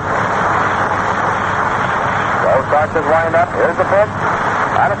box. Rowe starts his wind up. Here's the pitch.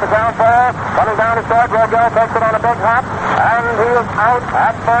 And it's a ground ball. Coming down to short. Rogel takes it on a big hop. And he is out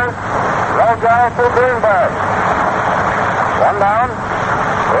at first. Rogel to Greenberg. One down.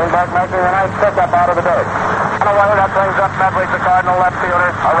 Greenberg making a nice pickup out of the dirt. And away, that brings up Medley, the Cardinal left fielder,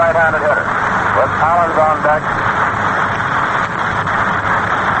 a right-handed hitter. With Collins on deck.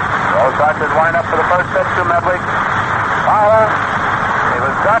 Rowe starts his wind up for the first pitch to Medley. Fowler. He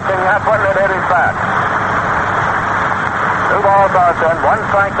was ducking that one that hit his back. 2 balls are in.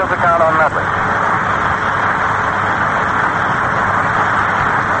 1 strike is the count on Medley.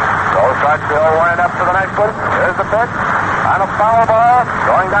 Rowe starts the old wind up to the next one. Here's the pitch. And a foul ball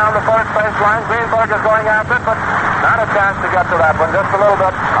going down the first baseline. Greenberg is going after it, but not a chance to get to that one. Just a little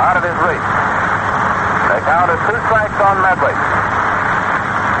bit out of his reach. They count as 2 strikes on Medley.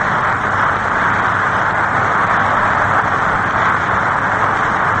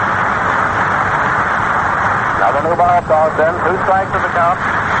 Now the new ball tossed in. 2 strikes to the count.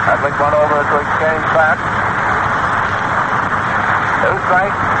 Medley went over to exchange bats. 2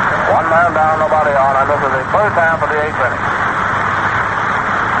 strikes. 1 man down, nobody on. And this is the first half of the eighth inning.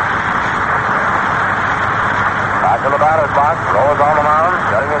 Back to the batter's box. Rowe is on the mound,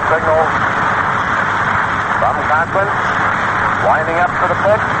 getting his signal from Conklin. Winding up to the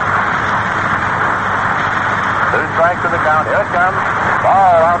pitch. 2 strikes to the count. Here it comes.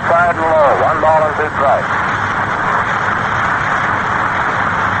 Ball outside and low. 1 ball and 2 strikes.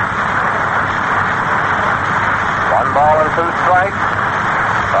 1 ball and 2 strikes.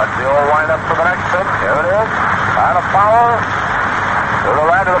 That's the old wind up for the next pitch. Here it is. And a foul to the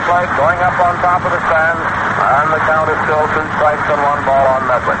right of the plate, going up on top of the stand. And the count is still 2 strikes and 1 ball on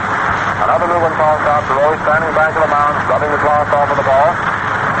Medley. Another new one tossed out to Rowe, standing back of the mound, rubbing the gloss off of the ball.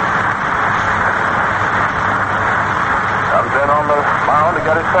 Comes in on the mound to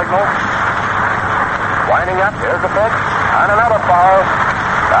get his signal. Winding up. Here's the pitch. And another foul.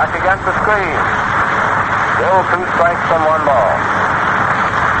 Back against the screen. Still 2 strikes and 1 ball.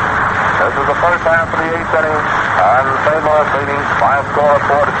 This is the first half of the eighth inning, and St. Louis leading by a score of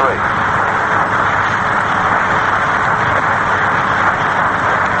 4-3.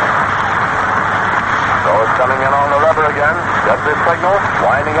 So it's coming in on the rubber again. Gets his signal,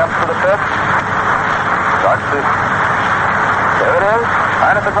 winding up to the pitch. Starts to... There it is.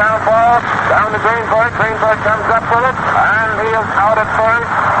 And it's a ground ball down to Greenberg. Greenberg comes up with it, and he is out at first.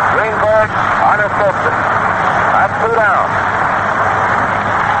 Greenberg unassisted. That's 2 down.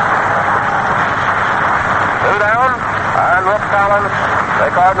 2 down, and Rip Collins, the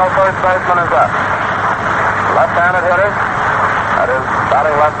Cardinal first baseman, is up. Left-handed hitter. That is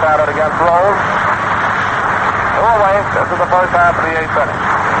batting left-handed against Rowe. 2 away. This is the first half of the eighth inning.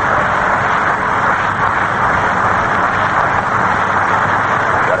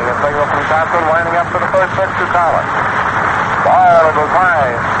 Getting a signal from Conklin, winding up to the first pitch to Collins. Ball, it was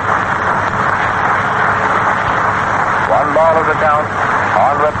high. 1 ball is the count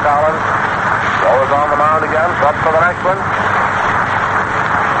on Rip Collins. Rowe is on the mound again. Up for the next one.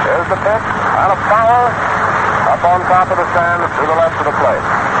 Here's the pitch. And a foul up on top of the stand to the left of the plate.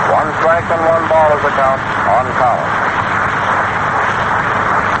 1 strike and 1 ball is the count on Collins.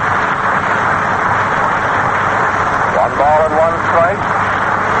 1 ball and 1 strike.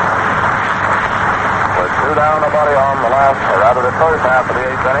 With 2 2 down, nobody on the last, or rather the first half of the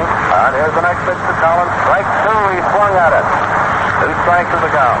 8th inning. And here's the next pitch to Collins. Strike 2, he swung at it. 2 strikes is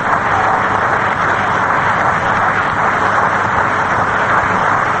the count.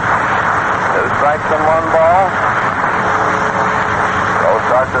 2 strikes and 1 ball. Joe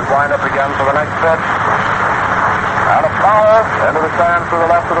starts his windup again for the next pitch. And a foul into the stands to the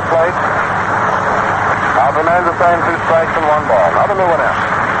left of the plate. Count remains the same, 2 strikes and 1 ball. Now the new one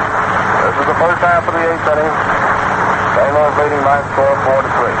in. This is the first half of the 8th inning. St. Louis leading by a score of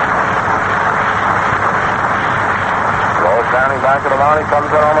 4-3. Lowe standing back at the mound. He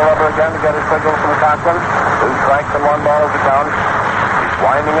comes in on the rubber again to get his signal from Cochran. 2 strikes and 1 ball is the count. He's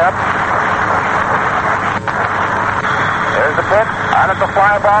winding up. Here's the pitch, and it's a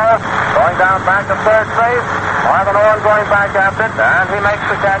fly ball. Going down back to third base. Marvin Owen going back after it, and he makes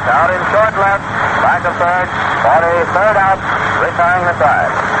the catch out in short left. Back of third. 43rd out, retiring the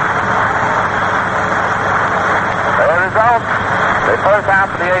side. The result, the first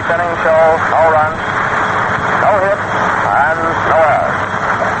half of the 8th inning show no runs, no hits, and no errors.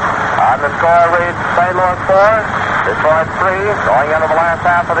 On the score reads St. Louis 4, Detroit 3, going into the last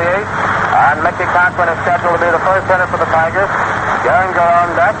half of the 8th. And Mickey Cochran is scheduled to be the first hitter for the Tigers. Gehringer on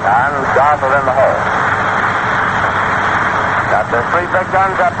deck, and Garza in the hole. Got their 3 big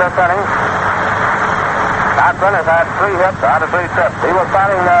guns up this inning. Cochran has had 3 hits out of 3 trips. He was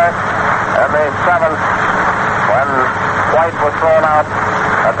batting there in the 7th when White was thrown out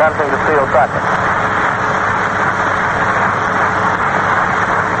attempting to steal second.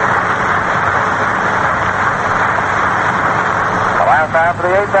 The last half of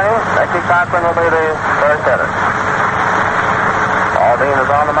the 8th inning, Mickey Cochran will be the first hitter. Aldine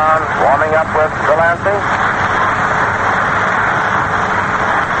is on the mound, warming up with Delancey.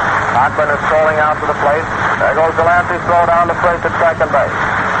 Cochran is strolling out to the plate. There goes Delancey's throw down to first at second base.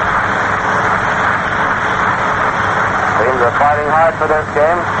 Teams are fighting hard for this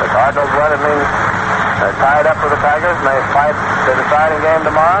game. The Cardinals win, it means they're tied up with the Tigers, and they fight the deciding game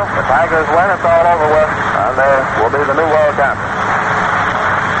tomorrow. The Tigers win, it's all over with, and they will be the new world champions.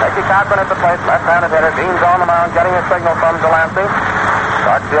 Mickey Cochran at the plate, left-handed hitter. Dean's on the mound, getting a signal from Delancey.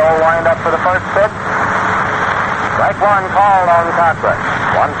 Starts the old wind-up for the first pitch. Strike 1 called on Cochran.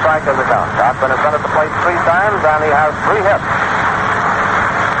 1 strike is the count. Cochran has been at the plate 3 times, and he has 3 hits.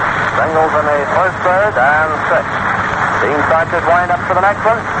 Singles in the first, third, and 6th. Dean starts his wind-up for the next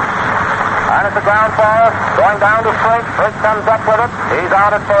one. And it's a ground ball going down to Frink. Frink comes up with it. He's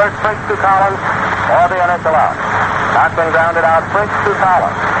out at first. Frink to Collins for the initial out. Cochran grounded out. Frink to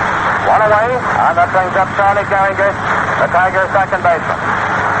Collins. 1 away, and that brings up Charlie Gehringer, the Tigers' second baseman.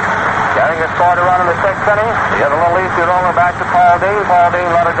 Gehringer scored a run in the 6th inning. He had a little easy roller back to Paul Dean. Paul Dean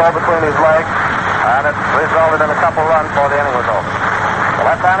let it go between his legs, and it resulted in a couple runs before the inning was over. The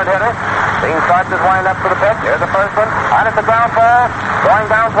left-handed hitter. Dean starts his wind-up for the pitch. Here's the first one. And it's a ground ball. Going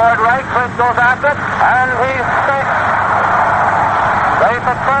down toward right. Chris goes after it. And he's safe. Safe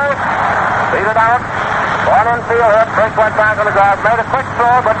at first. Beat it out. One infield hit. Chris went back on the grass. Made a quick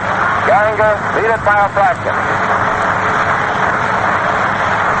throw, but Gehringer beat it by a fraction.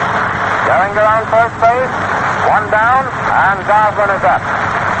 Gehringer on first base. 1 down. And Goslin is up.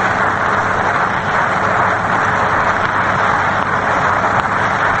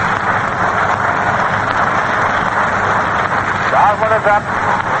 Goslin is up.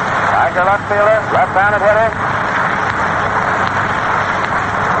 Tiger left fielder, left-handed hitter.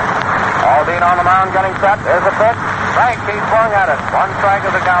 Aldine on the mound getting set. There's a pitch. Strike, he swung at it. 1 strike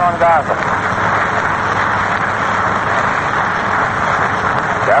is the count on Goslin.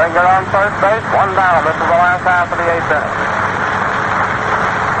 Gehringer on first base, 1 down. This is the last half of the 8th inning.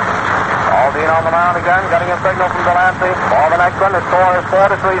 Aldine on the mound again, getting a signal from Delancey. For the next one, the score is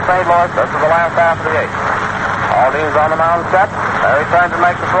 4-3 St. Louis. This is the last half of the 8th. Aldine's on the mound set. There he turns and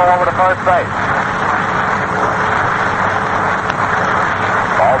makes the throw over to first base.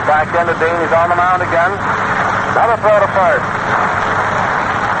 Balls back into Dean. He's on the mound again. Another throw to first.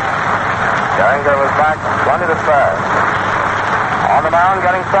 Gehringer was back 20 to third. On the mound,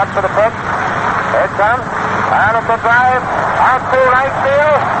 getting set for the pitch. Here it comes. And it's a drive out to right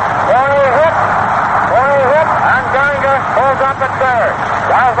field. Corey hit. And Gehringer pulls up at third.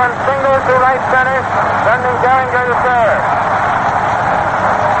 Goslin singles to right center, sending Gehringer to third.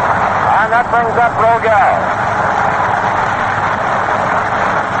 And that brings up Rogel.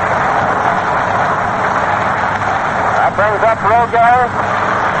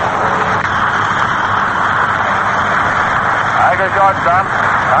 Tiger shortstop.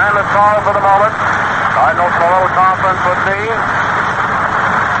 Time is called for the moment. Cardinals in a little conference with Dean.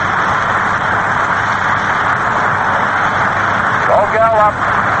 Rogel up.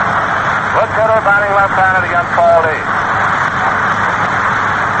 Switch hitter batting left-handed against Paul D.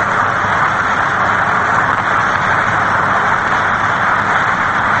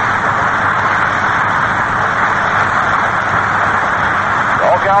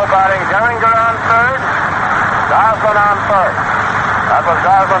 Rogel batting, Geringer on third, Goslin on first. That was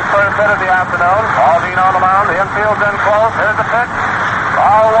Goslin's first hit of the afternoon. Aldine on the mound. The infield's in close. Here's the pitch.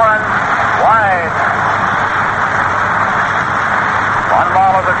 Ball one. Wide. 1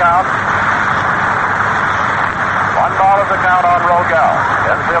 ball is the count. 1 ball is the count on Rogel.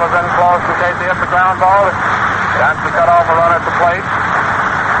 Infield is in close in case he hits the ground ball. Chance to cut off a run at the plate.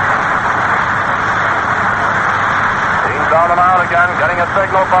 Dean's on the mound again, getting a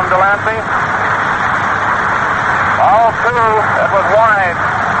signal from Delancey. Ball 2. It was wide.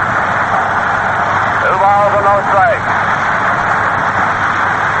 2 balls and no strikes.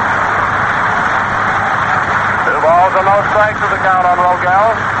 2 balls and no strikes is the count on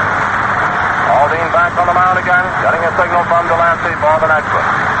Rogel. Aldine back on the mound again, getting a signal from Delancey for the next one.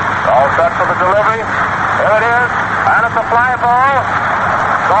 All set for the delivery. Here it is, and it's a fly ball.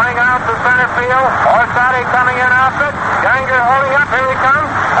 Going out to center field. Orsatti coming in after it. Geringer holding up. Here he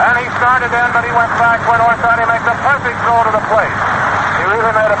comes. And he started in, but he went back when Orsatti makes a perfect throw to the plate. He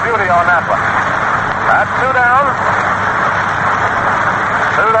really made a beauty on that one. That's 2 down.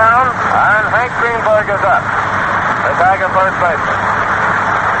 2 down, and Hank Greenberg is up. They tag at first baseman.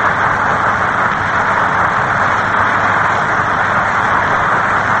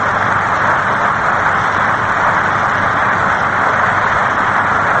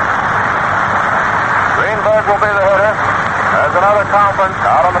 Greenberg will be the hitter. There's another conference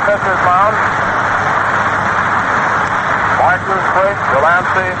out on the pitcher's mound. Martin, Frick,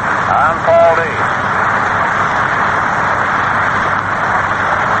 Delancey, and Paul D.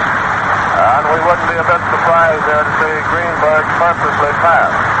 And we wouldn't be a bit surprised there to see Greenberg purposely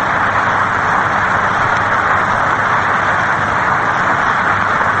pass.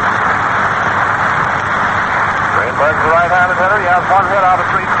 Greenberg's a right-handed hitter. He has 1 hit out of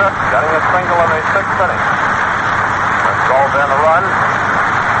 3 trips, getting a single in the 6th inning. Gold in the run.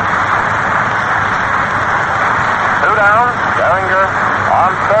 2 down. Geringer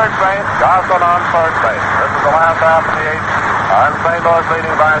on third base. Goslin on first base. This is the last half of the 8th. And St. Louis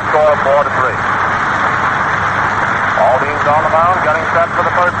leading by a score of 4-3. Aldine's on the mound, getting set for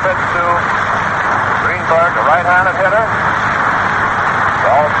the first pitch to Greenberg, a right-handed hitter.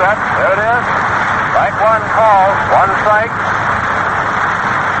 All set. There it is. Strike 1 call. 1 strike.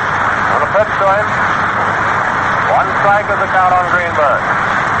 On the pitch to him. 1 strike is the count on Greenberg.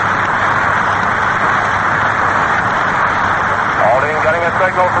 Aldine getting a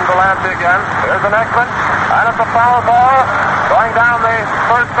signal from Delancey again. Here's the next one. And it's a foul ball. Going down the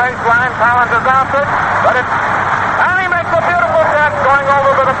first baseline. Collins is after it. But it's... And he makes a beautiful catch going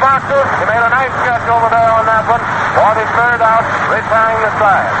over to the boxes. He made a nice catch over there on that one. For the third out, retiring the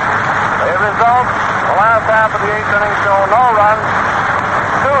side. The result, the last half of the 8th inning show no runs,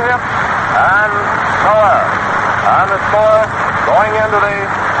 2 hits, and no errors. And the score going into the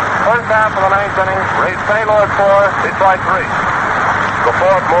first half of the 9th inning reads St. Louis 4, Detroit 3. The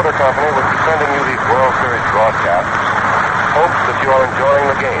Ford Motor Company will be sending you these World Series broadcasts. Hopes that you are enjoying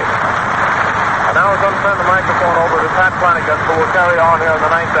the game. And now we're going to turn the microphone over to Pat Flanagan, who will carry on here in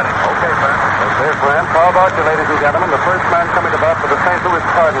the 9th inning. Okay, Pat. Okay, Brent. How about you, ladies and gentlemen? The first man coming to bat for the St. Louis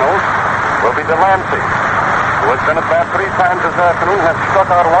Cardinals will be Delancey, who has been at bat 3 times this afternoon, has struck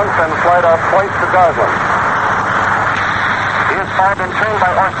out once and flied out twice to Goslin. He is fouled and trained by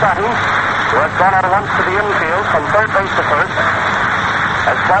Orsatti, who has gone out once to the infield from third base to first,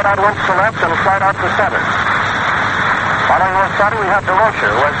 has flied out once to left and flied out to center. Following Orsatti, we have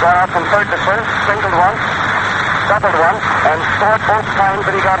DeRocher, who has gone out from third to first, singled once, doubled once, and scored both times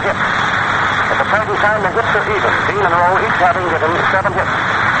that he got hit. At the present time, the hits are even. Dean and Rowe each having given 7 hits.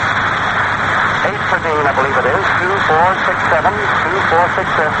 8 for Dean, I believe it is. 2, 4, 6, 7. 2, 4,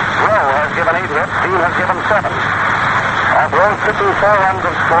 6, 7. Rowe has given 8 hits. Dean has given 7. Off Rowe, 54 runs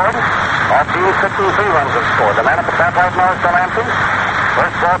have scored. Off Dean, 53 runs have scored. The man at the bat right now is Delancey.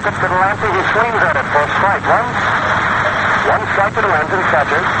 First ball pitch to Delancey. He swings at it for strike 1. 1 strike to Delancey, the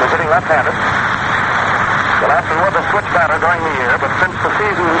catcher, who's hitting left-handed. Delancey was a switch batter during the year, but since the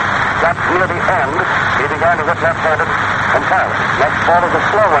season got near the end, he began to hit left-handed entirely. Next ball is a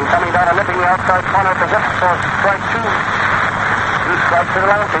slow one coming down and nipping the outside corner to hit for strike 2. 2 strikes to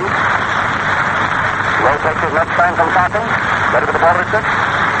Delancey. Lowe takes his next sign from Cochran. Ready for the ball to 6.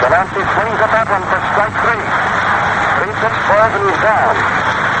 Delancey swings at that one for strike 3. 3 pitch balls and he's down,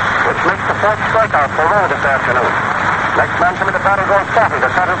 which makes the 4th strikeout for Rowe this afternoon. Next man coming to bat is Orsatti,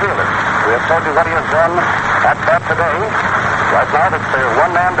 the center fielder. We have told you what he has done at bat today. Right now, it's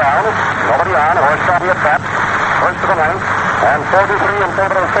one man down, nobody on, Orsatti at bat, first to the ninth, and 4-3 in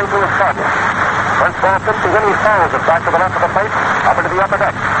favor of St. Louis Cardinals. First ball pitch to him, he fouls it back to the left of the plate, up into the upper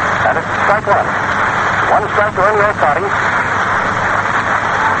deck, and it's strike one. One strike to Ernie Orsatti.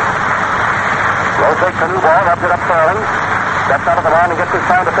 Lowe takes a new ball, rubs it up Sterling, steps out of the line and gets his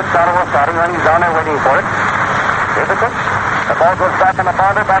time to pitch down to Orsatti. Ernie's down there waiting for it. Here's the pitch. The ball goes back in the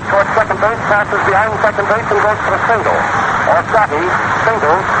boundary, back towards second base, passes behind second base, and goes for a single. Orsatti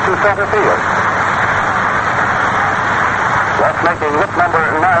singles to center field. West making hit number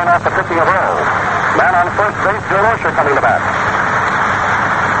 9 off the pitching of Rowe. Man on first base, Joe Rosher coming to bat.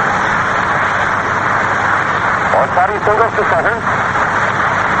 Orsatti singles to center.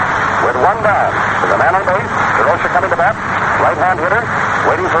 With one down. There's a man on base. DeRocha coming to bat. Right-hand hitter.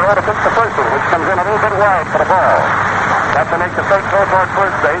 Waiting for Rowe to pitch the first one, which comes in a little bit wide for the ball. Captain makes a fake throw toward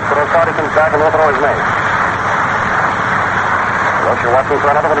first base, but Orsatti comes back and will throw his name. DeRocha watching for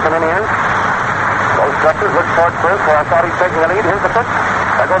another one to come in here. Those stretches, looks toward first, where Orsatti's taking the lead. Here's the pitch.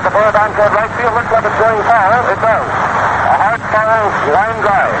 There goes the ball down toward right field. Looks like it's going foul. It does. A hard foul line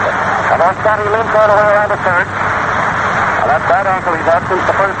drive. And Orsatti limps all the way around to third. And that bad ankle he's had since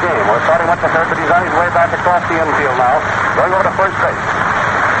the first game. Orsatti went to third, but he's on his way back across the infield now, going over to first base.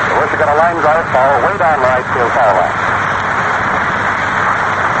 DeRocha got a line drive foul way down the right field foul line.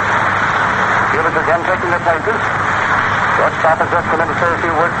 Fielders again taking their places. Shortstop has just come in to say a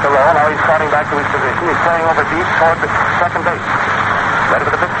few words to Lowe. Now he's trotting back to his position. He's playing over deep toward the second base. Ready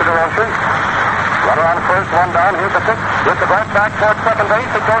for the pitch to DeRocha. Runner on first, one down. Here's the pitch. With the bat back toward second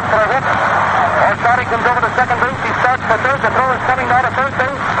base. It goes for a hit. Orsatti comes over to second base. He starts for third. The throw is coming down to first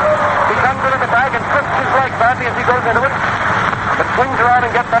base. He comes into the bag and twists his leg badly as he goes into it. But swings around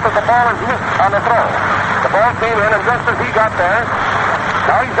and gets up as the ball is missed on the throw. The ball came in, and just as he got there,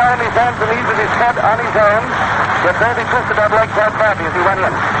 now he's down on his hands and knees with his head on his hands. Yet there he twisted that leg quite badly as he went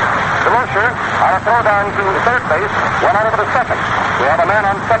in. DeRocha, on a throw down to third base, went on over to second. We have a man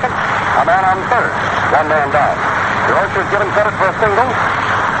on second, a man on third. One man down. DeRocha is given credit for a single.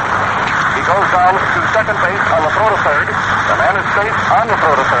 He goes down to second base on the throw to third. The man is safe on the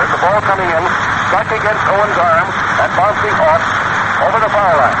throw to third. The ball coming in, struck against Owen's arm, and bouncing off over the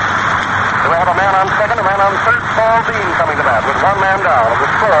foul line. So we have a man on second, a man on third. Paul Dean coming to bat with one man down. The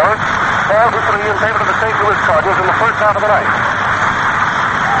score, 4-3 in favor of the St. Louis Cardinals in the first half of the night.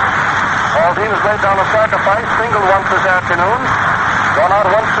 Paul Dean has laid down a sacrifice, single once this afternoon, gone out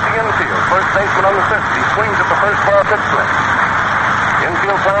once to the infield. First baseman on the fifth. He swings at the first ball pitch to him.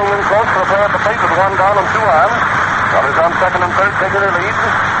 Infield playing in close for a player at the plate with one down and two on. Runners on second and third taking their lead.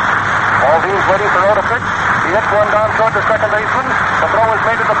 Paul Dean's waiting for Rowe to pitch. He hits one down toward the second baseman. The throw is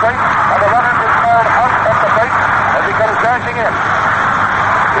made at the plate, and the runner is called out at the plate as he comes crashing in.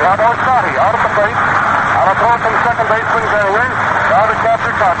 We have Orsatti out at the plate on a throw from second baseman Gallagher down to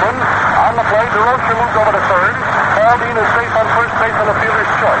catcher Cochran. On the play, DeRocha moves over to third. Paul Dean is safe on first base on the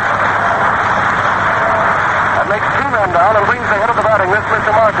fielder's choice. That makes two men down and brings the head of the batting list,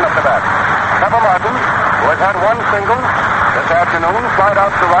 Mr. Martin, up to bat. Pepper Martin, who has had one single this afternoon, flied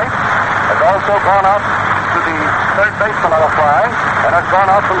out to right, has also gone out to the third baseman on a fly, and has gone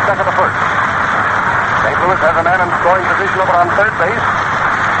out from second to first. St. Louis has a man in scoring position over on third base.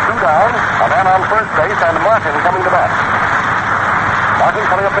 Two down, a man on first base, and Martin coming to bat. Martin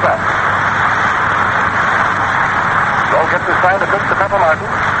coming up to bat. Lowe gets his sign to pitch to Pepper Martin.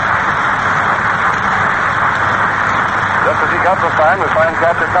 Just as he got the sign, we find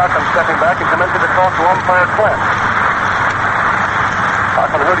catcher Cochran stepping back and commencing to talk to umpire Quinn.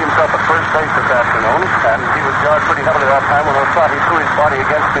 Cochran hurt himself at first base this afternoon, and he was jarred pretty heavily that time when Orsatti threw his body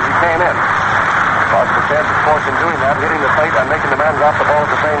against him as he came in. Lost the chance, of course, in doing that, hitting the plate and making the man drop the ball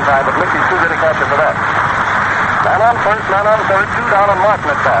at the same time, but Mickey's too good a catcher for that. Man on first, man on third, two down on Martin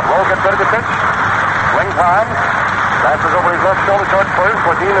at bat. Lowe gets ready to pitch. Swings high. Glances over his left shoulder toward first,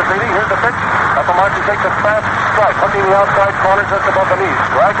 where Dean is leading. Here's the pitch. Pepper Martin takes a fast strike, hooking the outside corner just above the knees.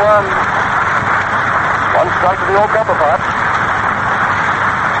 Strike one. One strike to the old Pepper Pot.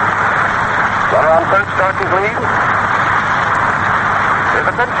 Runner on third starts his lead. Here's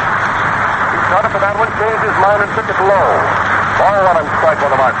the pitch. He started for that one, changed his mind and took it low. Ball one and strike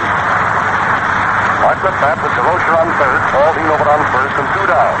one to Martin. Martin at bat with DeRocha on third, Paul Dean over on first, and two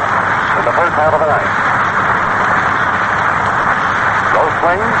down in the first half of the ninth. Low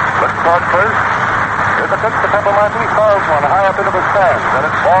swing, looks toward first. Here's the pitch to Pepper Martin. He fouls one high up into the stands, and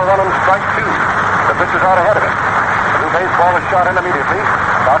it's ball one and strike two. The pitch is out ahead of him. The new baseball is shot in immediately.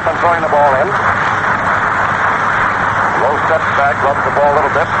 Cochran throwing the ball in. Lowe steps back, rubs the ball a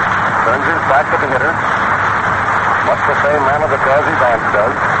little bit, turns his back to the hitter. Much the same manner that Dazzy Vance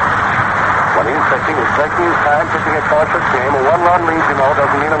does. When he's pitching, he's taking his time, pitching a cautious game. A one-run lead,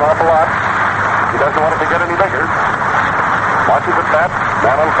 doesn't mean an awful lot. He doesn't want it to get any bigger. Watches at bat.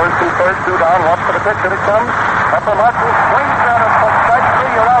 Man on first and third, 2 down. Watch for the pitch. Here it comes. Upper Martin swings at it. Strike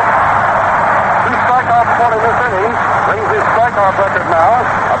 3, you're out. 2 strikeouts for him this inning. Brings his strikeout record now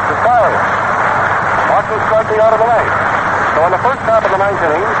up to 5. Martin striking out of the ninth. So in the first half of the ninth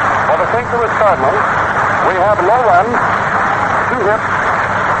inning, for the St. Louis Cardinals, we have no runs, 2 hits,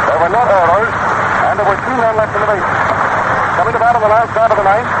 there were no errors, and there were 2 men left in the bases. Coming to bat on the last half of the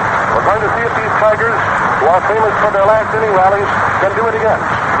ninth, we're going to see if these Tigers, who are famous for their last inning rallies, can do it again.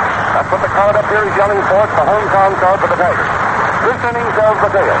 That's what the crowd up here is yelling for. It's the hometown crowd for the Tigers. This inning tells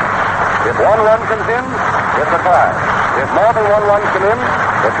the tale. If 1 run comes in, it's a tie. If more than 1 run come in,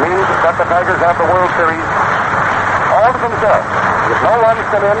 it means that the Tigers have the World Series all to themselves. If no runs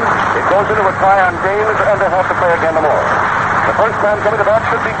come in, it goes into a tie on games, and they have to play again tomorrow. The first man coming to bat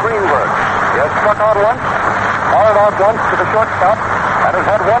should be Greenberg. He has struck out once, fouled out once to the shortstop, and has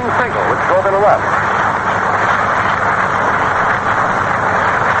had 1 single, which drove in a run.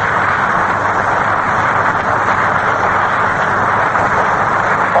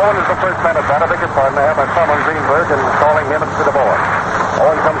 Owen is the first man at bat. I beg your pardon. I have my thumb on Greenberg and calling him instead of Owen.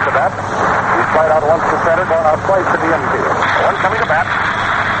 Owen comes to bat. He's flied out once to center, gone out twice to the infield. Owen coming to bat.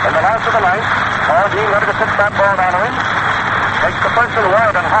 In the last of the ninth, Paul Dean ready to pitch that ball down to him. Takes the first and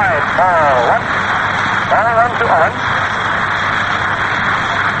wide and high. Ball 1. Ball run to Owen.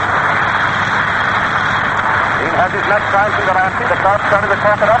 Dean has his next time to the Lassie. The crowd starting to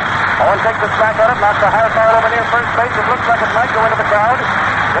talk it up. Owen takes a smack at it, knocks a high foul over near first base. It looks like it might go into the crowd.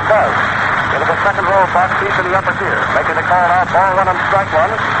 It does. Into the second row box deep in the upper tier. Making the call out. Ball 1 and strike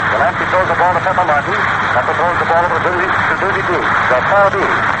 1. Delancey throws the ball to Pepper Martin. Pepper throws the ball to Duty Dean. So Paul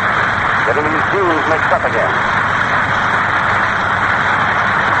Dean getting these jeans mixed up again.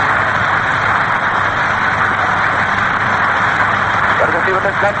 Ready to see what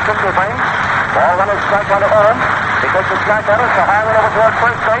this next pitch will bring. Ball 1 and strike 1 to Owen. He takes a smack at it. So high one over towards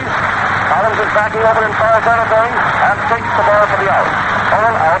first base. Collins is backing over in foul territory and takes the ball for the out.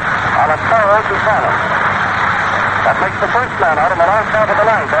 Owen out on a throw to Collins. That makes the first man out in the last half of the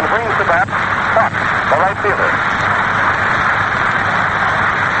ninth and brings to bat Fox, the right fielder.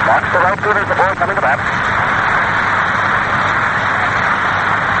 Fox, the right fielder, is the ball coming to bat.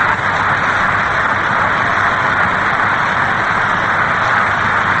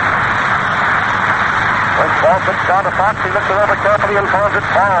 First ball pitched down to Fox. He looks it over carefully and calls it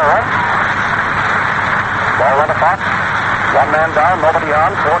ball 1. Ball 1 to Fox. 1 man down, nobody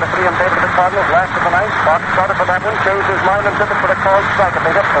on. 4-3 in favor of the Cardinals. Last of the ninth. Fox started for that one, changed his mind and took it for the called strike at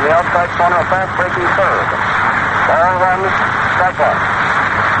the hip from the outside corner, a fast-breaking third. Ball 1, strike 1.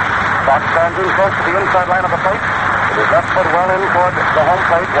 Fox stands in close to the inside line of the plate. With his left foot well in toward the home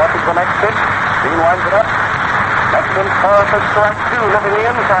plate. Watches the next pitch. Dean winds it up. Next in for strike 2, looking the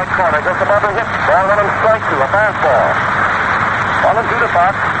inside corner, just above the hip. Ball 1 and strike 2, a fastball. 1 and 2 to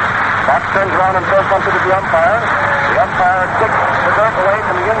Fox. Fox turns around and throws one to the umpire. The umpire kicks the dirt away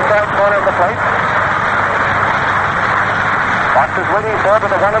from the inside corner of the plate. Fox is waiting for it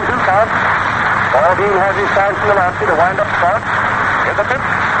with a 1 and 2 count. Paul Dean has his chance to Delancey to wind up start. Here's the pitch.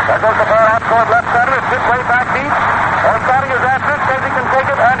 There goes the ball out toward left center. It's hit way back deep. Orsatti is after it, says he can take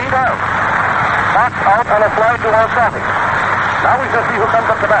it, and he does. Fox out on a fly to Orsatti. Now we shall see who comes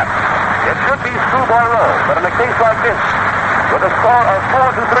up to bat. It should be Screwball Rowe, but in a case like this, with a score of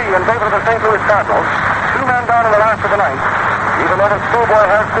 4-3 in favor of the St. Louis Cardinals, 2 men down in the last of the ninth. Even though the Schoolboy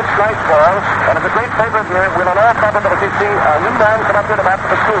has pitched nice ball, and is a great favorite here, we'll in all probability see a new man come up here to bat for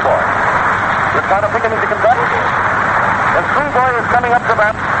the Schoolboy. We're trying to pick him as he can bat. The Schoolboy is coming up to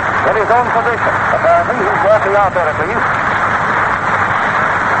bat in his own position. Apparently, he's walking out there at least.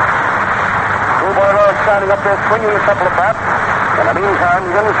 Schoolboy Rowe is standing up there swinging a couple of bats. In the meantime,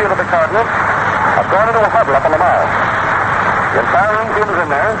 the infield of the Cardinals have gone into a huddle up on the mound. The entire infield is in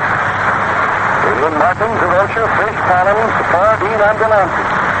there. William Martin, Durocher, Fish, Collins, Paul Dean, and Delancey.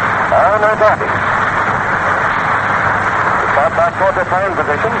 All in their batting. To start back toward their playing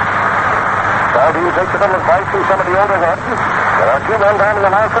position, Paul Dean takes a little advice from some of the older heads. There are 2 men down in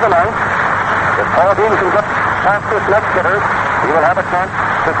the last of the ninth. If Paul Dean can get past this next hitter, he will have a chance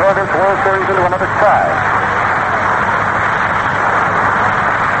to throw this World Series into another try.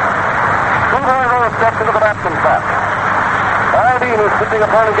 Schoolboy Rowe steps into the batsman's box. Paul Dean is sitting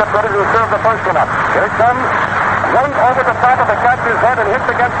upon and gets ready to serve the first one up. Here it comes. Right over the top of the catcher's head and hits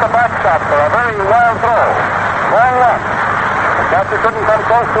against the backstop for a very wild throw. Ball 1. The catcher couldn't come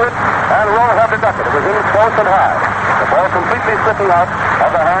close to it, and Rowe had to duck it. It was in close and high. The ball completely slipping out of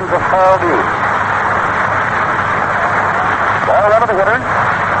the hands of Paul Dean. Ball 1 of the hitter.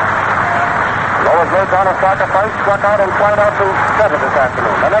 There was no Donner sacrifice, struck out and flied out to center this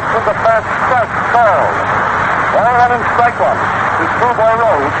afternoon. The next was a fast strike, called. 1 and strike one. To Schoolboy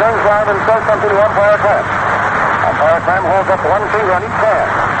Rowe, who turns around and says something to umpire Clamp. Umpire Clamp holds up one finger on each hand.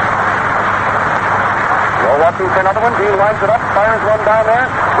 Rowe watching for another one. Dean winds it up, fires one down there.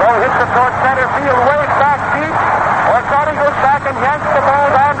 Rowe hits it towards center field, way back deep. Orsatti goes back and yanks the ball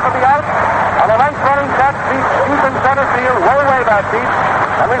down for the out. On a nice running catch deep in center field, way back deep.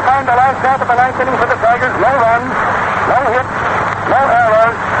 And we find the last half of the ninth inning for the Tigers. No runs, no hits, no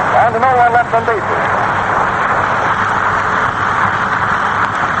errors, and no one left on bases.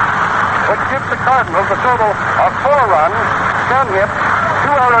 Which gives the Cardinals a total of 4 runs, 10 hits, 2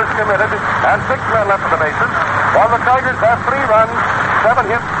 errors committed, and 6 men left on the bases, while the Tigers have 3 runs, 7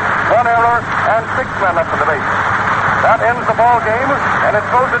 hits, 1 error, and 6 men left on the bases. That ends the ball game, and it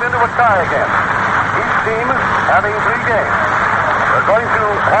throws it into a tie again. Each team having 3 games. We're going to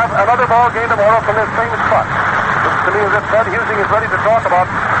have another ball game tomorrow from this same spot. Looks to me as if Ted Husing is ready to talk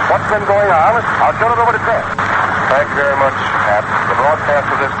about what's been going on. I'll turn it over to Ted. Thank you very much, Pat. The broadcast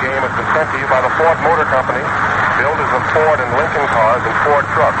of this game has been sent to you by the Ford Motor Company, builders of Ford and Lincoln cars and Ford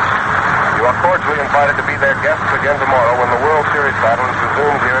trucks. You are cordially invited to be their guests again tomorrow when the World Series battle is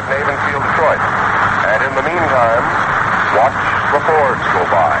resumed here at Navin Field, Detroit. And in the meantime, watch the Fords go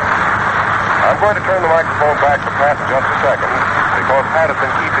by. I'm going to turn the microphone back to Pat in just a second, because Pat has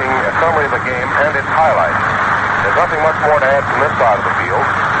been keeping a summary of the game and its highlights. There's nothing much more to add from this side of the field,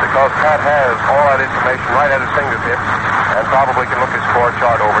 because Pat has all that information right at his fingertips and probably can look his score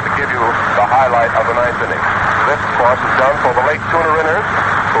chart over to give you the highlight of the ninth inning. This, of course, is done for the late tuner inners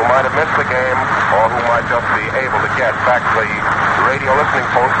who might have missed the game or who might just be able to get back to the radio listening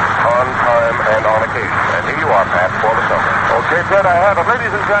post on time and on occasion. And here you are, Pat, for the summary. Okay, Ted, I have it.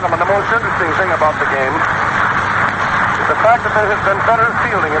 Ladies and gentlemen, the most interesting thing about the game is the fact that there has been better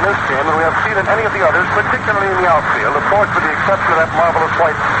fielding in this game than we have seen in any of the others, particularly in the outfield, of course, with the exception of that marvelous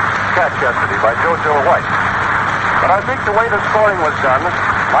White catch yesterday by JoJo White. But I think the way the scoring was done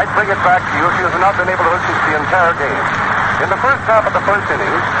might bring it back to you if you have not been able to listen to the entire game. In the first half of the first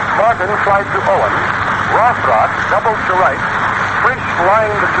inning, Martin flied to Owen. Rothrock doubled to right. Frisch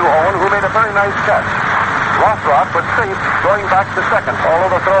lined to Owen, who made a very nice catch. Rothrock was safe going back to second,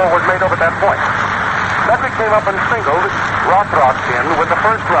 although the throw was made over at that point. Medrick came up and singled Rothrock in with the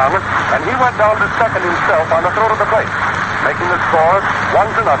first run, and he went down to second himself on the throw to the plate, making the score 1-0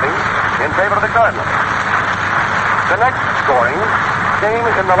 in favor of the Cardinals. The next scoring came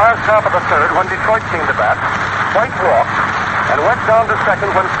in the last half of the third when Detroit came to bat. White walked and went down to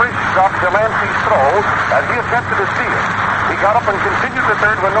second when Frisch dropped Delancey's throw as he attempted to steal. He got up and continued to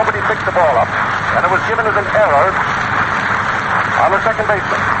third when nobody picked the ball up, and it was given as an error on the second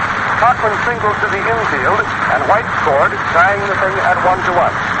baseman. Cochran singled to the infield, and White scored, tying the thing at 1-1.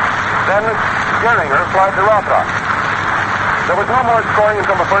 Then Gehringer flied to Rothrock. There was no more scoring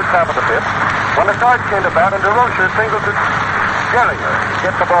until the first half of the fifth, when the Cards came to bat, and DeRocher singled to Gehringer. He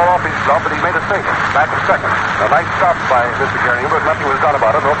get the ball off his glove, but he made a single, back to second. A nice stop by Mr. Gehringer, but nothing was done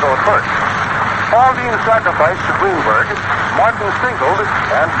about it. No throw at first. Paul Dean sacrificed to Greenberg. Martin singled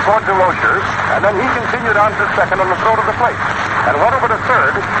and scored DeRocher, and then he continued on to second on the throw to the plate, and went over to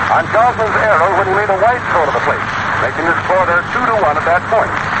third on Goslin's error when he made a wide throw to the plate, making the score there 2-1 at that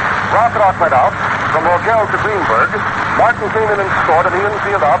point. Rothrock went out from Rogel to Greenberg. Martin came in and scored in the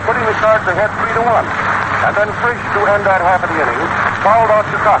infield out, putting the Cards ahead 3-1. And then Frisch, to end that half of the inning, fouled out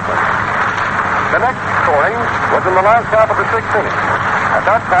to Cochran. The next scoring was in the last half of the sixth inning. At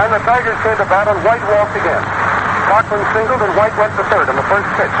that time, the Tigers came to bat and White walked again. Cochran singled and White went to third on the first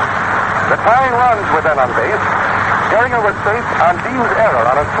pitch. The tying runs were then on base. Gehringer was safe on Dean's error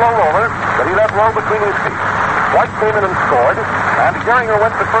on a slow roller that he let roll between his feet. White came in and scored, and Gehringer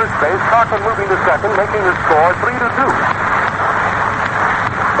went to first base, Cochran moving to second, making the score 3-2.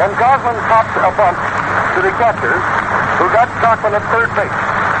 Then Goslin popped a bunt to the catcher, who got Cochran at third base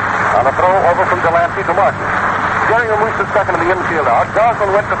on a throw over from Delancey to Martin. Gehringer moved to second in the infield out.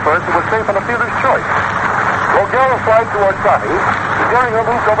 Goslin went to first and was safe on a fielder's choice. Rogel flied towards Orsatti. Gehringer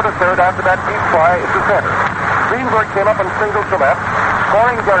moved over to third after that deep fly to center. Greenberg came up and singled to left,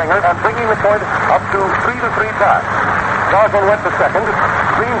 scoring Gehringer and bringing the point up to 3-3 tie. Goslin went to second.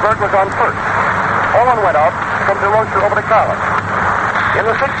 Greenberg was on first. Owen went out from DeRocher over to Collins. In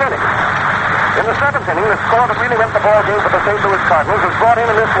the sixth inning. In the seventh inning, the score that really went the ball game for the St. Louis Cardinals was brought in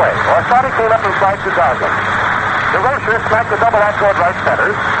this way. Orsatti came up and flied to Goslin. DeRocher smacked a double out toward right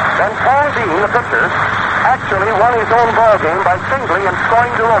center. Then Paul Dean, the pitcher, actually won his own ball game by singling and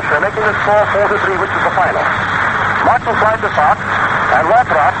scoring DeRocher, making the score 4-3, which is the final. Martin flied to Fox, and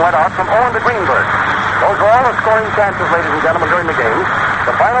Rothrock went out from Owen to Greenberg. Those were all the scoring chances, ladies and gentlemen, during the game.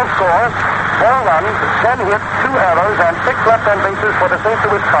 The final score, 4 runs, 10 hits, 2 errors, and 6 left-hand bases for the St.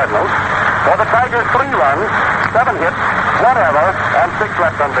 Louis Cardinals. For the Tigers, 3 runs, 7 hits, 1 error, and 6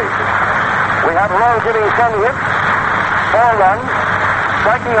 left-hand bases. We have Rowe giving 10 hits, 4 runs,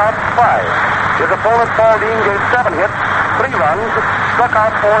 striking out 5. His opponent, Paul Dean, gave 7 hits, 3 runs, struck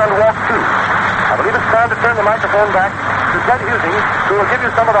out 4, and walked 2. I believe it's time to turn the microphone back to Ted Husing, who will give you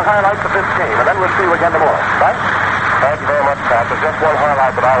some of the highlights of this game, and then we'll see you again tomorrow. Right? Thank you very much, Pat. There's just one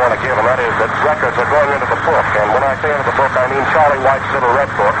highlight that I want to give, and that is that records are going into the book. And when I say into the book, I mean Charlie White's Little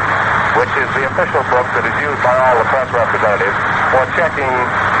Red Book, which is the official book that is used by all the press representatives for checking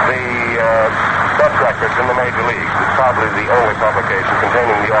the best records in the major leagues. It's probably the only publication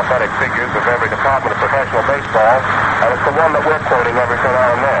containing the authentic figures of every department of professional baseball, and it's the one that we're quoting every so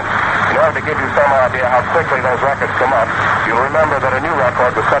now and then. In order to give you some idea how quickly those records come up, you'll remember that a new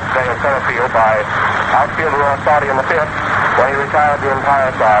record was set today in center field by outfielder Rosati in the 5th when he retired the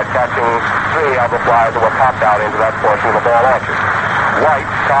entire side, catching 3 of the flies that were popped out into that portion of the ball orchard. White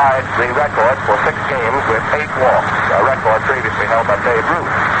tied the record for 6 games with 8 walks, a record previously held by Babe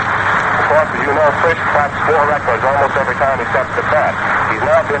Ruth. Of course, as you know, Frisch cracks 4 records almost every time he steps to bat. He's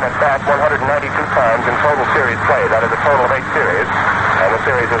now been at bat 192 times in total series play. That is a total of 8 series, and the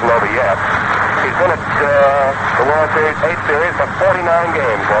series isn't over yet. He's been at the World Series 8 series, but 49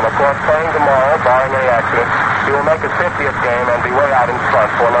 games. And, of course, playing tomorrow, barring any accident, he will make his 50th game and be way out in front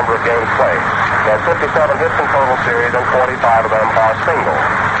for a number of games played. He has 57 hits in total series, and 45 of them are singles.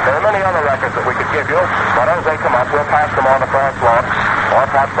 There are many other records that we could give you, but as they come up, we'll pass them on to Frank Locke or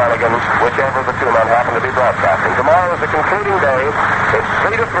Pat Flanagan, whichever of the 2 men happen to be broadcasting. Tomorrow is the concluding day. It's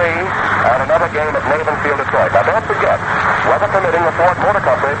 3-3, and another game at Navin Field, Detroit. Now, don't forget, weather permitting, the Ford Motor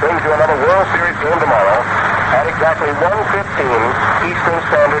Company brings you another World Series game tomorrow at exactly 1:15 Eastern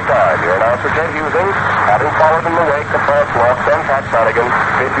Standard Time. Your announcer, Ted Husing, having followed in the wake of Frank Locke and Pat Flanagan,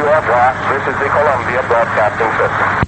 bids you adieu. This is the Columbia Broadcasting System.